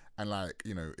Year's. and like,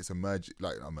 you know, it's not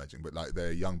emerging, but like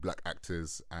they're young black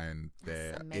actors and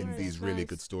they're in these really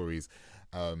good stories.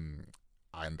 And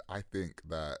I think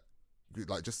that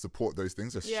like just support those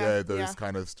things, just share those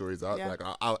kind of stories out. Like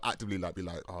I'll actively like be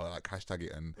like, oh, like hashtag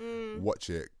it and watch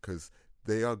it, because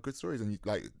they are good stories, and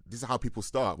like this is how people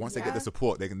start. Once they get the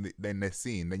support, then they're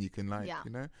seen. Then you can like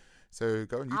you know. So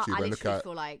go on YouTube and look at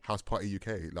House Party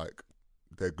UK. Like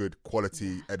they're good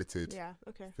quality edited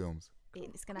films.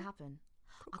 It's gonna happen.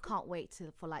 I can't wait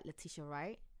for like Letitia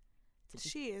Wright.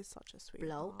 She is such a sweet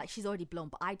blow. Like she's already blown,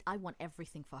 but I want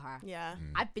everything for her. Yeah.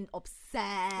 I've been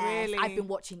obsessed. Really? I've been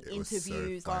watching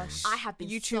interviews. So I have been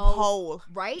YouTube hole.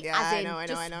 Right? Yeah, as in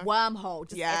I know. wormhole.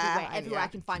 Just everywhere I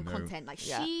can find No. content. Like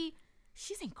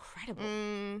she's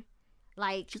incredible.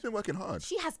 Like She's been working hard.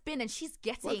 She has been, and she's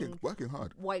getting working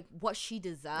hard. What she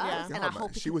deserves. Yeah. And I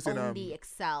hope she was only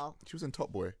excel. She was in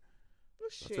Top Boy.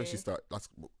 That's where she started. That's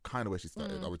kind of where she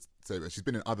started. I would say she's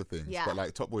been in other things, but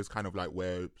like Top Boy is kind of like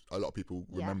where a lot of people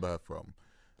remember her from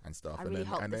and stuff. I really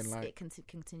hope it can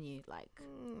continue. Like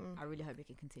I really hope it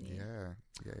can continue.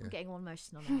 Yeah. I'm getting all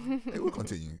emotional now. It will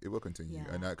continue.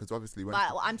 Yeah. And because obviously, when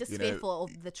I'm just fearful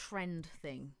of the trend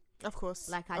thing. Of course.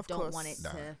 Like I don't want it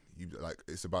to.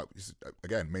 It's about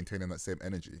again maintaining that same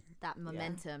energy, that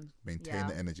momentum. Maintain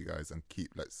the energy, guys, and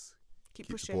keep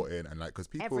pushing, supporting, and like because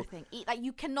people everything. Like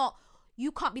you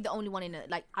can't be the only one in it.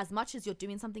 Like as much as you're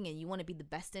doing something and you want to be the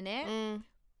best in it,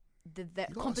 the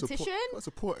competition.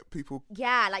 Support people.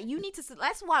 Yeah, like you need to.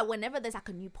 That's why whenever there's like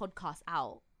a new podcast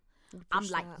out, I'm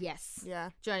like, yes. Yeah.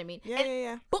 Do you know what I mean?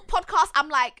 Yeah. Book podcast, I'm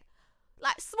like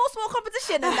small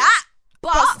competition and that.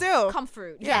 But still, come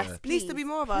through. Yeah, Yes, needs to be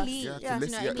more of us. Yeah,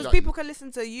 because people can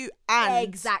listen to you and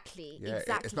exactly.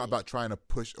 It's not about trying to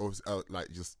push or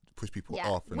like just push people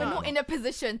off. We're not in a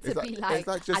position to be like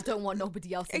just, I don't want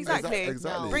nobody else. Exactly.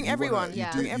 No. Bring everyone. You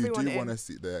do in. want to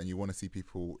sit there and you want to see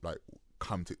people like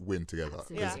come to win together.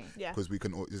 Absolutely. Because we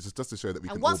can. It's just to show that we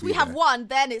can. And once all be we have there. won,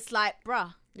 then it's like,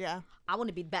 bruh. Yeah. I want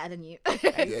to be better than you.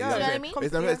 You know what I mean?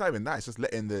 It's not even that. It's just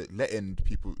letting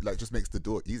people like just makes the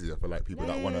door easier for like people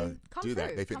that want to do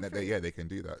that. They think that they can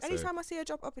do that. Anytime I see a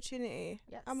job opportunity,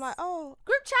 I'm like, oh,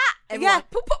 group chat. Everyone.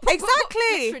 Yeah,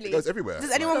 exactly. It goes everywhere.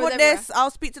 Does anyone want this?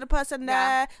 I'll speak to the person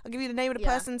there. I'll give you the name of the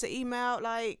person to email.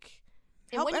 Like.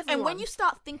 And when you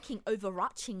start thinking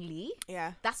overarchingly,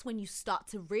 that's when you start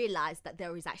to realize that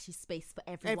there is actually space for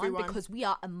everyone. Because we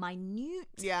are a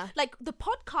minute. Like the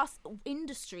podcast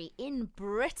industry in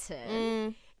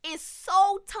Britain is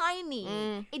so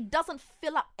tiny. It doesn't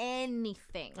fill up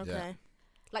anything. Okay.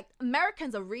 Like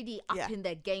Americans are really up in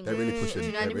their game. They're really pushing. Do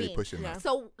you know what I mean? Pushing.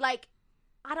 So like,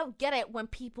 I don't get it when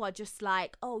people are just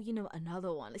like, oh,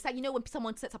 another one. It's like, when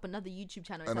someone sets up another YouTube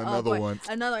channel. It's and like, another one.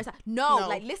 Another one. It's like, no,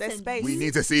 like, listen. We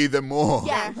need to see them more.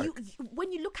 Yeah.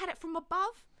 When you look at it from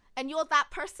above and you're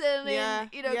that person,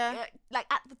 like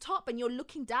at the top, and you're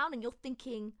looking down and you're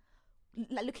thinking,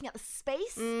 like looking at the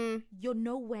space, you're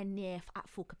nowhere near at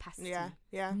full capacity.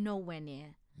 Yeah. Nowhere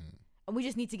near. And we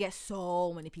just need to get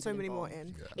so many people more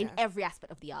in every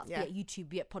aspect of the art, be it YouTube,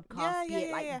 be it podcast, be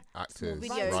it like actors,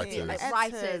 videos, writers,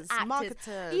 actors,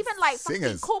 marketers, even like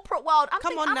singers, corporate world.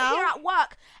 I'm now. here at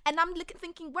work and I'm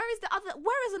thinking, where is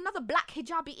another black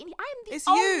hijabi in here? I am the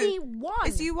only one.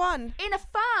 It's you one in a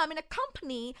firm, in a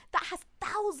company that has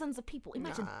thousands of people.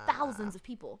 Imagine thousands of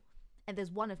people, and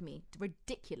there's one of me.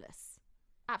 Ridiculous,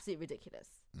 absolutely ridiculous.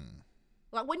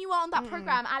 Like when you were on that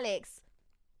program, Alex.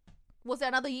 Was there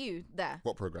another you there?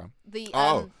 What program?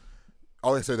 So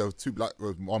there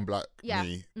was one black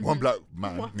me, one black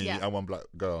man, me, and one black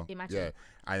girl. Imagine. Yeah,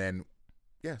 and then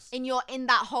in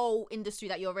that whole industry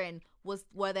that you're in,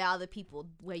 were there other people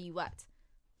where you worked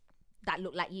that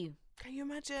looked like you? Can you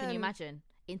imagine?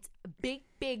 It's a big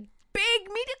media.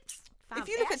 If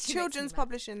you look at children's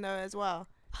publishing though as well,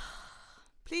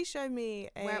 please show me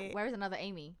where is another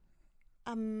Amy?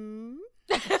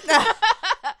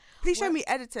 Please show me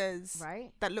editors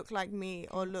that look like me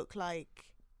or look like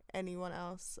anyone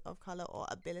else of color or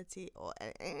ability or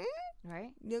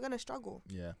You're gonna struggle.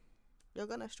 Yeah. You're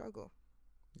gonna struggle.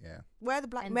 Yeah. Where are the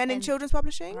black men in children's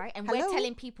publishing? Right. And we're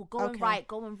telling people go and write.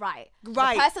 Right. The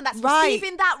person that's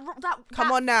receiving that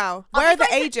come on now. Where are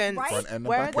the agents?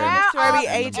 Where are the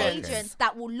agents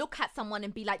that will look at someone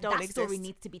and be like, that story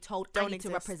needs to be told. I need to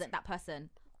represent that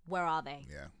person. Where are they?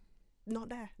 Yeah. Not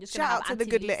there. Shout out to the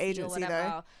Good Lit Agency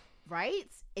though. Right?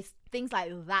 It's things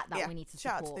like that we need to support.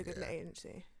 Shout out to the Good Lit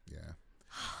Agency. Yeah.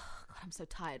 God, I'm so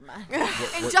tired, man.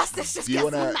 Injustice just gets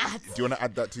me mad. Do you want to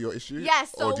add that to your issue? Yeah,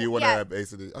 or do you want to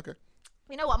basically... Okay.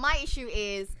 You know what? My issue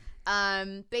is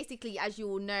Basically, as you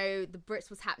all know, the Brits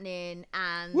was happening,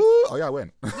 and Woo! Oh yeah, I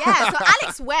went. yeah, so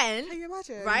Alex went. Can you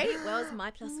imagine? Right? Well, it's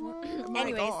my plus one. my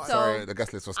Anyway, God. so Sorry, the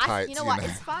guest list was tight. you know what?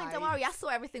 It's fine. Don't worry. I saw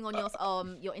everything on your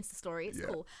Insta story. It's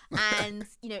cool. And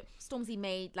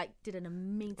Stormzy did an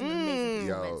amazing performance.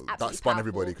 Yo, Absolutely that spun powerful.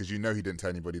 everybody because he didn't tell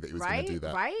anybody that he was going to do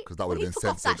that. Right? Because that would When have he been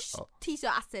took off censored. that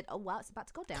t-shirt, I said, "Oh wow, it's about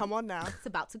to go down." Come on now. It's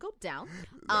about to go down.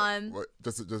 Well,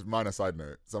 just minor side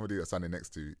note. Somebody that's standing next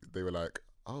to, they were like,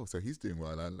 "Oh, so he's doing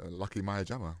well. Lucky Maya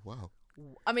Jama. Wow."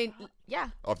 I mean, yeah.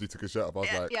 After you took his shirt off, I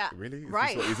was like, yeah. "Really?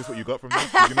 Right. Is this what you got from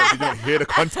this? Did you not hear the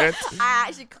content?" I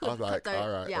actually could. I was like, all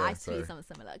right, yeah, yeah, I sorry. tweeted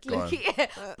something similar. Go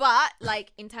on. But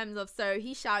in terms of, so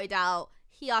he shouted out.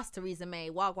 He asked Theresa May,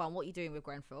 "Wagwan, what are you doing with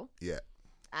Grenfell?" Yeah.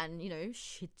 And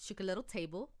she shook a little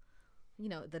table.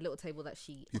 The little table that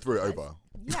she. He threw it occupies. over.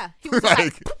 Yeah, he was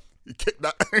like, he kicked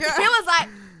that. he was like,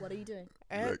 "What are you doing?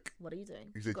 Look, What are you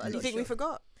doing?" he said, Got a you little think we shook.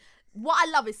 forgot? What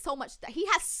I love is so much that he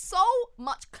has so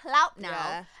much clout now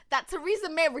Yeah. that Theresa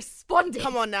May responded.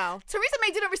 Come on now. Theresa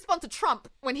May didn't respond to Trump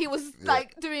when he was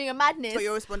doing a madness. But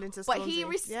you're responding to Stormzy. But he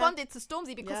responded to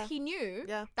Stormzy because he knew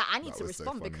that I need That to was so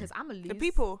respond funny. because I'm gonna lose. The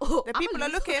people are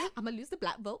looking. I'm gonna lose the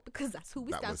black vote because that's who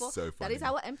we That stand was for. so That is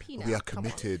funny. our MP now. We are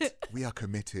committed. We are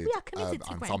committed. We are committed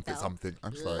to and Grenfell. something.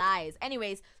 I'm just like, Lies.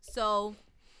 Anyways, so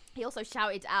he also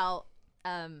shouted out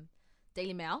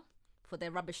Daily Mail for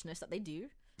their rubbishness that they do.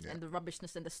 Yeah. And the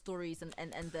rubbishness and the stories and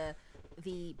the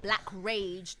black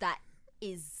rage that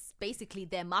is basically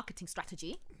their marketing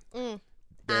strategy.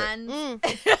 And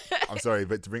I'm sorry,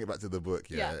 but to bring it back to the book,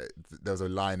 Yeah. there was a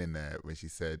line in there when she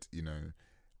said,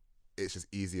 it's just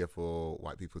easier for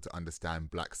white people to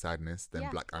understand black sadness than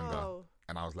black anger. Oh.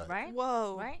 And I was like, right?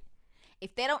 Whoa. Right?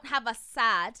 If they don't have us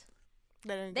sad,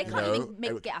 They they don't can't get it.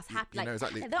 even get us happy. you know,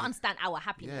 exactly. They don't understand our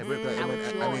happiness. yeah,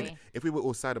 our I mean, joy. if we were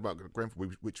all sad about Grenfell,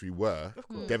 which we were,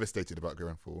 devastated about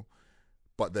Grenfell,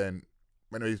 but then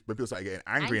when people started getting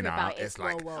angry now, about it, it's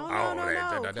like, whoa. Oh,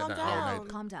 no. Calm down.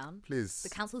 Calm down. please. The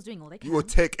council's doing all they can. You will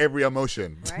take every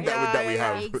emotion Right? that we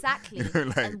have. Exactly.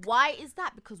 And why is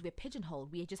that? Because we're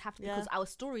pigeonholed. We just have to, because our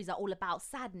stories are all about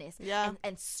sadness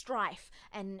and strife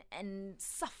and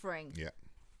suffering. Yeah.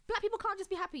 Black people can't just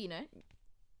be happy,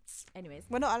 Anyways.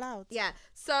 We're not allowed. Yeah.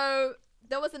 So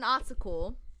there was an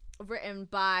article written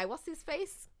by, what's his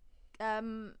face?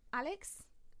 Alex?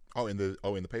 Oh, in the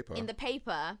paper. In the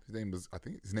paper. I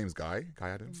think his name's Guy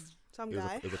Adams. Some It was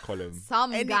guy. a column.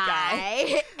 Some Any guy.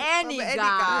 Any Any guy.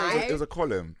 guy. It was a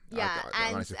column. Yeah,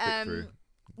 I managed to flick through.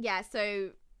 yeah, so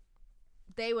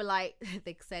they were like,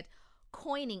 they said,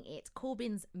 coining it,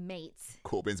 Corbyn's mate.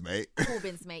 Corbyn's mate.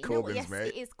 Corbyn's mate. You know what? Corbyn's Yes, mate.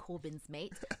 it is Corbyn's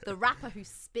mate. The rapper who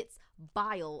spits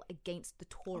bile against the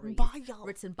Tories. Bile.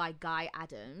 Written by Guy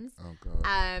Adams. Oh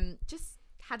god. Just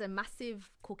had a massive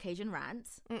Caucasian rant.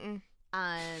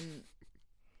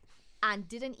 And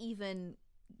didn't even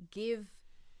give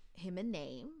him a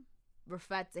name,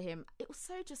 referred to him. It was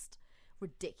so just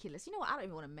ridiculous. You know what? I don't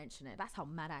even want to mention it. That's how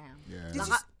mad I am.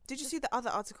 Yeah. Did you see the other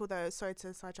article though? Sorry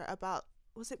to sidetrack, about,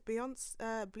 was it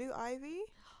Beyonce, Blue Ivy?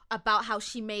 About how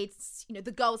she made,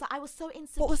 the girls. I was so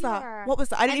insecure. What was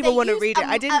that? I didn't And even they want to used read it.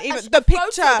 I didn't even the the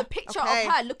picture. The picture of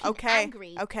her looking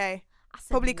angry. Okay. I said,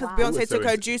 Probably because wow. Beyonce was so took her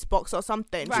insecure. juice box or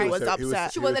something. Right. She He was was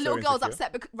upset. She was, the so little girl's insecure.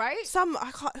 upset,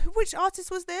 right? Which artist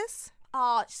was this?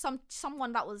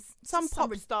 Someone that was Some just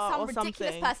pop star some or ridiculous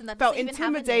something. person that felt doesn't even have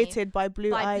a name. intimidated by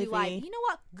Blue Ivy. You know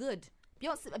what? Good.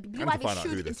 Beyonce, Blue to Ivy find out who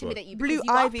should this intimidate you. Blue because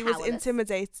you are Ivy was powerless.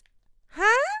 intimidated.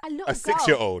 Huh? A little A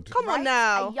 6-year-old. Come on right?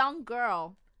 now. A young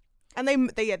girl And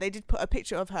they did put a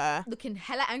picture of her. looking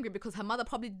hella angry because her mother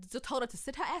probably just told her to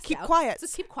sit her ass Keep down. quiet.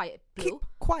 Just keep quiet, Blue. Keep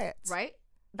quiet. Right?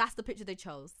 That's the picture they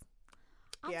chose.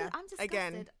 I'm disgusted.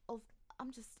 again.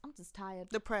 I'm just tired.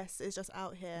 The press is just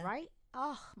out here. Right?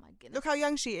 Oh my goodness. Look how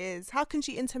young she is. How can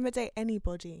she intimidate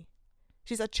anybody?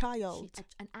 She's a child. She's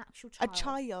an actual A child.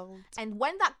 child. And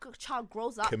when that child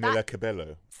grows up, Camila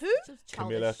Cabello. Who?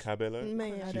 Camila Cabello.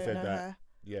 Me, I She don't said know that. her.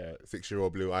 Yeah,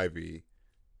 6-year-old Blue Ivy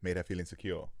made her feel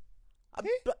insecure.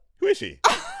 But Who is she?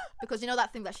 because you know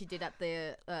that thing that she did at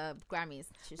the Grammys.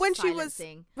 when she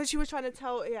silencing. was trying to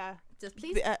tell, Just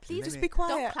please, please just just be quiet.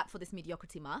 don't clap for this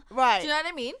mediocrity, ma. Right. Do you know what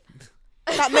I mean?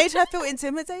 That made her feel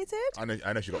intimidated. I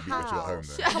know she got beat when she got home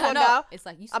though. Come on No, now. It's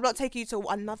like you. I'm not taking you to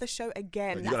another show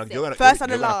again. You're That's gonna, it. First and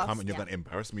you're the gonna last. come and you're gonna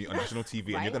embarrass me on national TV, and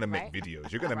you're Right, gonna make right.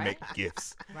 videos. You're gonna Right. make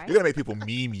gifs. Right. You're gonna make people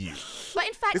meme you. But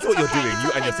in fact, This is what it's you're okay. doing, you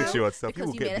It's and your okay, 6-year-old self.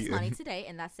 Because People you get made us beaten. money today,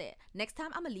 and that's it. Next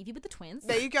time, I'm gonna leave you with the twins.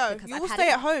 There you go. because You I've will had stay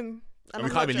it. at home. And we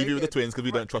can't even leave you with the twins because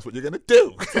we don't trust what you're going to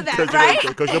do.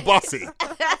 Because you're bossy.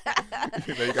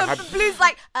 Blue's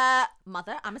like,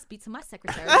 mother, I'm going to speak to my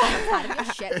secretary. I'm tired of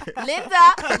your shit.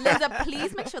 Linda,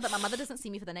 please make sure that my mother doesn't see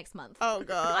me for the next month. Oh,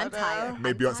 God. I'm tired.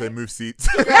 Maybe Beyonce move seats.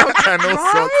 And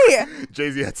also,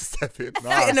 Jay-Z had to step in.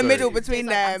 Sit in the middle between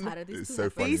like, them. It's so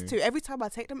funny. These two, every time I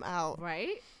take them out.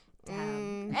 Right?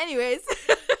 Damn. Anyways,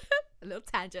 a little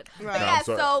tangent. Right. But yeah,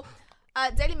 so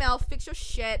Daily Mail, fix your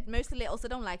shit. Most of the also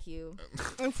don't like you.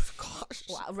 Gosh.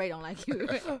 Well, Ray don't like you.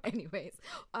 Anyways.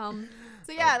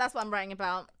 So yeah, that's what I'm writing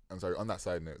about. I'm sorry, on that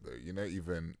side note though, you know,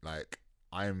 even like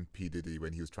I'm P. Diddy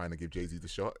when he was trying to give Jay-Z the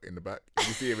shot in the back. Did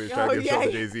you see him? He was trying to give a shot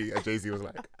to Jay-Z, and Jay-Z was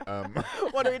like,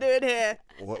 what are we doing here?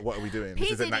 What are we doing? P.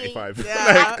 This is at Diddy. 95.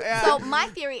 Yeah. So my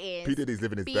theory is P. Diddy's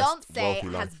living his best wealthy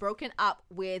Beyonce life. has broken up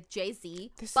with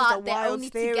Jay-Z, This is but a they're wild only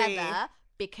theory. together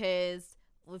because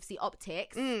obviously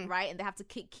optics, right? And they have to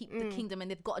keep the kingdom,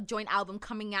 and they've got a joint album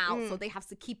coming out, so they have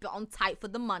to keep it on tight for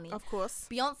the money. Of course.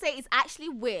 Beyonce is actually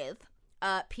with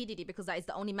P. Diddy because that is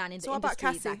the only man in the what about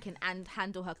industry Cassie? that can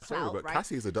handle her Sorry, clout, but right?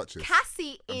 Cassie is a duchess.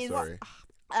 Cassie I'm is sorry.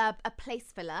 a place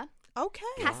filler. Okay.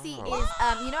 Cassie is,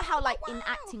 you know how like in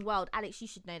acting world, Alex, you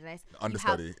should know this. You have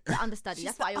Understudy. The understudy.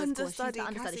 That's what I always call her. She's the understudy.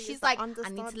 understudy. Cassie She's is the like, I need to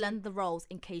understudy. learn the roles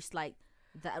in case like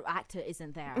the actor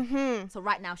isn't there. So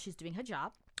right now she's doing her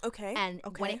job. Okay. And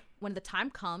when the time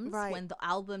comes, Right. when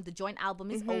the joint album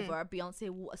is over, Beyonce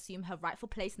will assume her rightful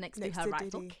place next to her to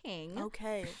rightful Diddy. king.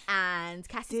 Okay. And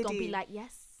Cassie's gonna be Diddy. like,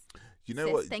 yes. You know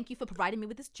sis, what? thank you for providing me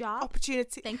with this job.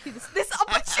 Opportunity. Thank you this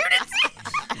opportunity.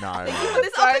 Nah, Thank you for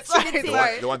this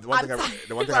opportunity.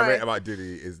 The one thing I rate about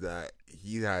Diddy is that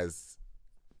he has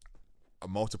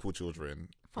multiple children.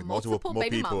 From like multiple more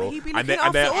baby people, mamas. He be and looking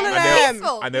after all of they're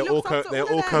them. and they're He all looks after they're all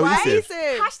all of them.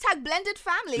 cohesive. Hashtag blended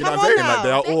family. You know Come what I'm saying? on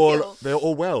Like now. they're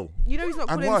all well. You know he's not And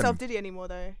calling one. himself Diddy anymore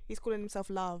though. He's calling himself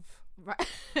Love. Right.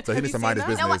 So he Have needs you to mind his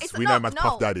seen that? business. No, it's- We know him as no.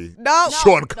 Puff Daddy. No.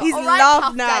 Sean. He's All right, Love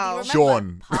Puff now. Daddy, Sean.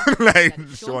 remember? Puff Like,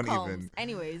 Daddy, Sean Combs. even.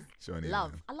 Anyways, Sean even.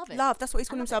 love. I love it. Love. That's what he's I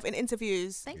calling love himself it. in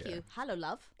interviews. Thank you. Hello,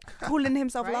 love. Calling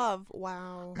himself Right? Love.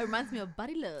 Wow. It reminds me of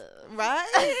Buddy Love.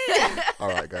 Right? All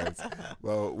right, guys.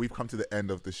 Well, we've come to the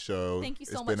end of the show. Thank you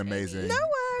so It's much, been amazing. Amy. No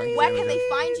Thank you, Where Amy. can they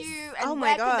find you and Oh my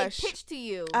where can they gosh. pitch to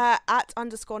you? At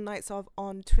 _Nights of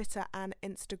on Twitter and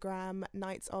Instagram,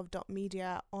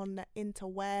 nightsof.media on the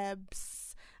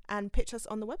interwebs, and pitch us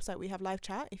on the website. We have live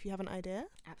chat. If you have an idea,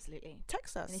 Absolutely.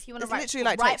 text us. And if you want to It's write, literally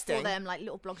like write texting. for them, like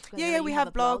little blogs. Yeah, we have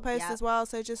a blog posts yeah. as well.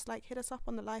 So just like hit us up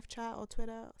on the live chat or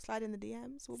Twitter. Slide in the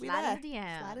DMs. We'll be there. Slide in the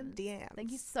DMs. Slide in the DMs.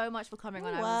 Thank you so much for coming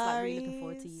on. No I was like really looking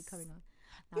forward to you worries. coming on.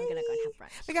 Now we're gonna go and have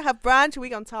brunch. We're gonna have brunch. We're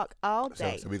gonna talk all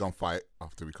day. So we're going to fight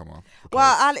after we come off. Well,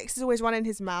 Alex is always running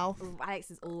his mouth.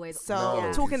 Alex is always So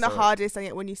No, talking the so- hardest, and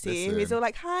yet when you see him, he's Listen. all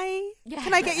like, "Hi, Yeah.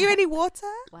 can I get you any water?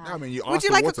 Wow. I mean, you Would asked you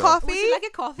for like water. a coffee? Would you like a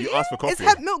coffee? You asked for Is coffee.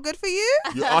 hemp milk good for you?"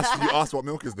 You asked what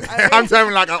milk is there. I'm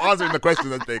telling like I'm answering the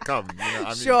questions as they come. You know what I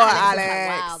mean? Sure, Alex is like,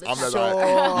 Alex. wow, this I'm is like,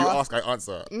 Sure. you ask, I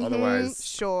answer. Mhm, Otherwise,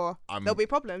 sure, I'm- there'll be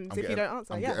problems I'm if you getting- don't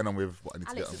answer. I'm Yeah, getting on with what I need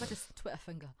to Alex get is on like with. a Twitter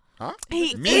finger. Huh?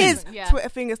 he Me? is. Yeah. Twitter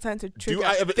fingers turn to trigger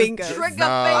I ever fingers. Trigger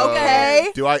No. fingers.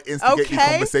 Okay. Do I instigate these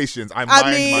Okay. conversations? I I mind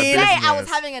my mean- business. Today I was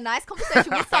having a nice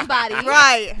conversation with somebody.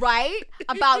 Right.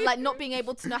 About like not being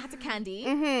able to know how to candy.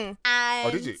 Mm-hmm. And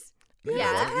Oh, did you? Yeah. You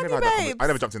never had Candy that babes. I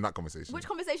never jumped in that conversation. Which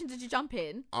conversation did you jump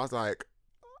in? I was like,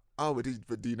 oh, but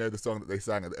do you know the song that they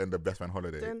sang at the end of Best Man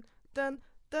Holiday? Dun dun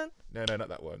dun. No, not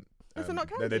that one. Is it not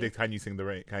No, they Candy? did Can You Sing the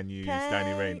Rain? Can You Stand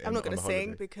in Rain? I'm not going gonna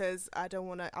sing because I don't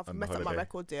want to. I've On the messed up my holiday.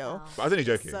 record deal. Oh. But I was only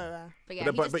joking. So But yeah,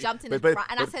 But- he but- just but- jumped in but- his but-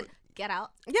 and I but- said, "Get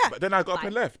out." yeah, But then I got up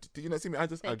and Fine. left. Did you not see me? I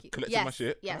Thank you. collected yes, my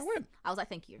shit. Yes. And I went I was like,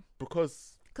 "Thank you,"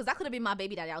 because. because that could have been my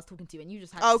baby daddy I was talking to, and you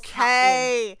just had to tap in.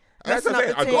 okay. That's Messing what up I'm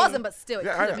the saying. thing. It wasn't, but still, it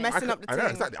Yeah, could have been. Messing up the I know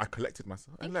thing. exactly. I collected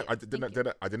myself. Thank Look, you. Thank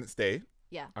you. I didn't stay.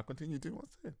 Yeah, I continued doing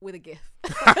what's there. with a gift.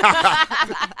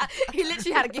 He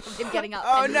literally had a gift of him getting up.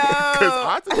 Oh and- no!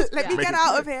 I had to just Let me make get it out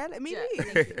clear. of here. Let me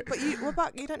Yeah, leave. But what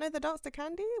about you? Don't know the dance to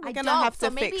Candy? We're I gonna don't. have to so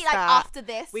maybe fix like that. after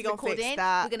this We gonna fix recording,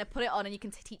 that. we're gonna put it on and you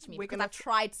can teach me We're because gonna I've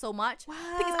tried so much.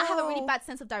 Because I have a really Wow. bad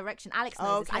sense of direction. Alex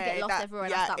knows this. I get lost everywhere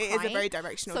and I start it crying. is a very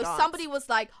directional So dance. somebody was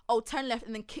like, "Oh, turn left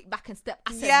and then kick back and step."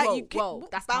 I said, Yeah, "Whoa, you kick- whoa,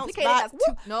 that's bounce complicated. back, That's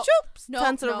too whoop, no, choops, no,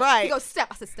 turn to the no." right. He goes, "Step."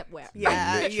 I said, "Step where?"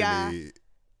 Yeah, Literally yeah.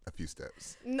 a few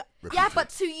steps. No, Yeah, but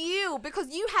to you,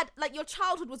 because you had like your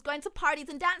childhood was going to parties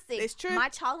and dancing. It's true. My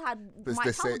childhood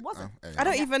wasn't. anyway. I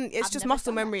don't Yeah. even. It's I've just never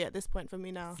muscle done that. memory at this point for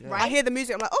me now. Right. I hear the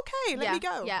music. I'm like, okay, let me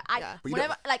go. Yeah, But you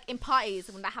whenever like in parties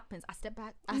when that happens, I step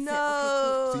back. I say,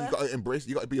 No. okay, So you got to embrace.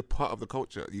 You got to be a part of the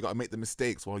culture. You got to make the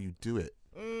mistakes while you do it.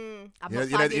 cool. I'm You know- not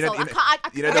you 5 know- years you know- old. you know-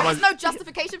 you know the There's ones- no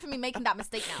justification for me making that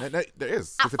mistake now. No, there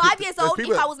is. At There's 5 peop- years there's old,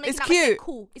 people- if I was making It's that cute. mistake,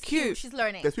 cool. It's Cute. cute. She's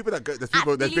learning. There's people that go. There's At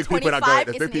people. There's nearly big people that go. 25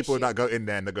 There's is big an people issue. that go in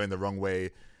there and they're going the wrong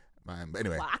way, man. But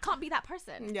anyway. Well, I can't be that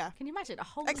person. Yeah. Can you imagine a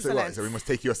whole? So Excellent. what? So we must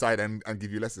take you aside and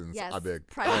give you lessons. Yes. I beg.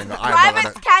 Private- I ain't got- I have not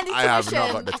private got- candy I have not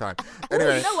tuition. got the time. Ooh,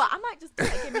 Anyway. you know what? I might just do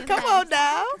that. Give me a Come hand. on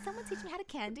now. Can someone teach me how to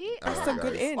candy? That's That's a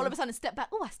good in. All of a sudden, step back.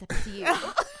 Oh, I step into you.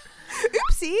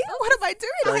 Oopsie, what am I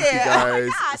doing Thank you here?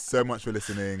 guys so much for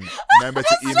listening. Remember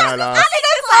to email us.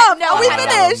 Are we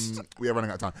finished? We are running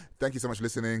out of time. Thank you so much for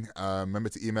listening. Remember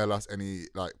to email us any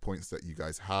points that you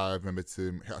guys have. Remember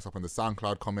to hit us up on the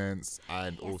SoundCloud comments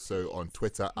and also on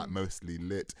Twitter at Mostly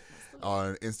Lit,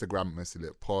 on Instagram Mostly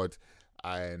Lit Pod,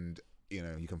 and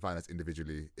you can find us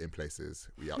individually in places.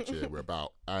 We out here, we're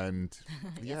about, and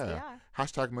yeah, we are.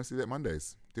 hashtag Mostly Lit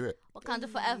Mondays. Do it. Wakanda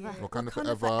forever. Wakanda Kind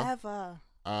of forever. forever.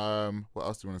 What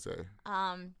else do you want to say?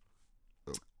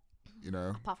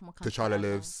 Apart from Wakanda T'Challa forever.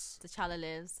 lives. T'Challa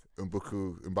lives.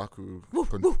 M'Baku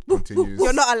continues.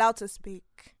 You're not allowed to speak.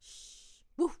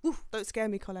 Woof, woof. Don't scare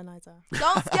me, colonizer.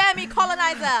 Don't scare me,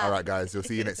 colonizer. All right, guys. We'll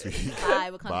see you next week.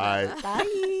 Bye. Wakanda Bye. forever.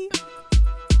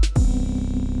 Bye.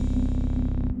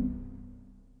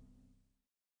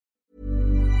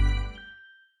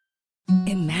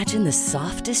 Imagine the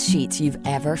softest sheets you've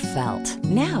ever felt.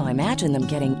 Now imagine them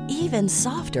getting even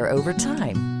softer over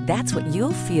time. That's what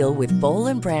you'll feel with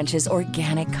Boll & Branch's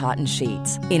organic cotton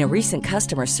sheets. In a recent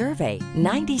customer survey,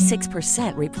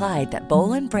 96% replied that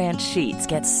Boll & Branch sheets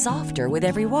get softer with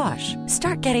every wash.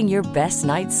 Start getting your best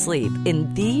night's sleep in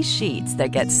these sheets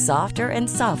that get softer and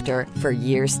softer for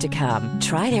years to come.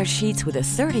 Try their sheets with a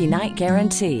 30-night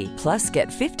guarantee. Plus, get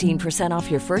 15%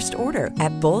 off your first order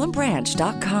at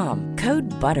bollandbranch.com. Code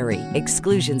BUTTERY.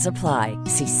 Exclusions apply.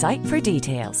 See site for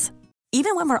details.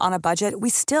 Even when we're on a budget, we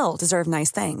still deserve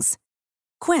nice things.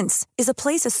 Quince is a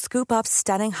place to scoop up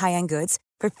stunning high-end goods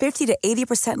for 50 to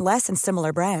 80% less than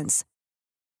similar brands.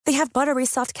 They have buttery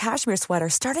soft cashmere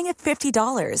sweaters starting at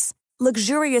 $50,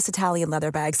 luxurious Italian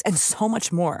leather bags, and so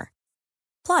much more.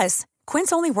 Plus,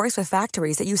 Quince only works with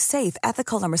factories that use safe,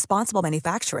 ethical, and responsible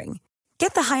manufacturing.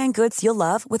 Get the high-end goods you'll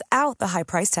love without the high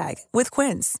price tag with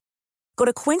Quince. Go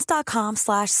to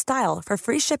quince.com/style for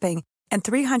free shipping and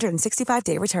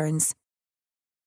 365-day returns.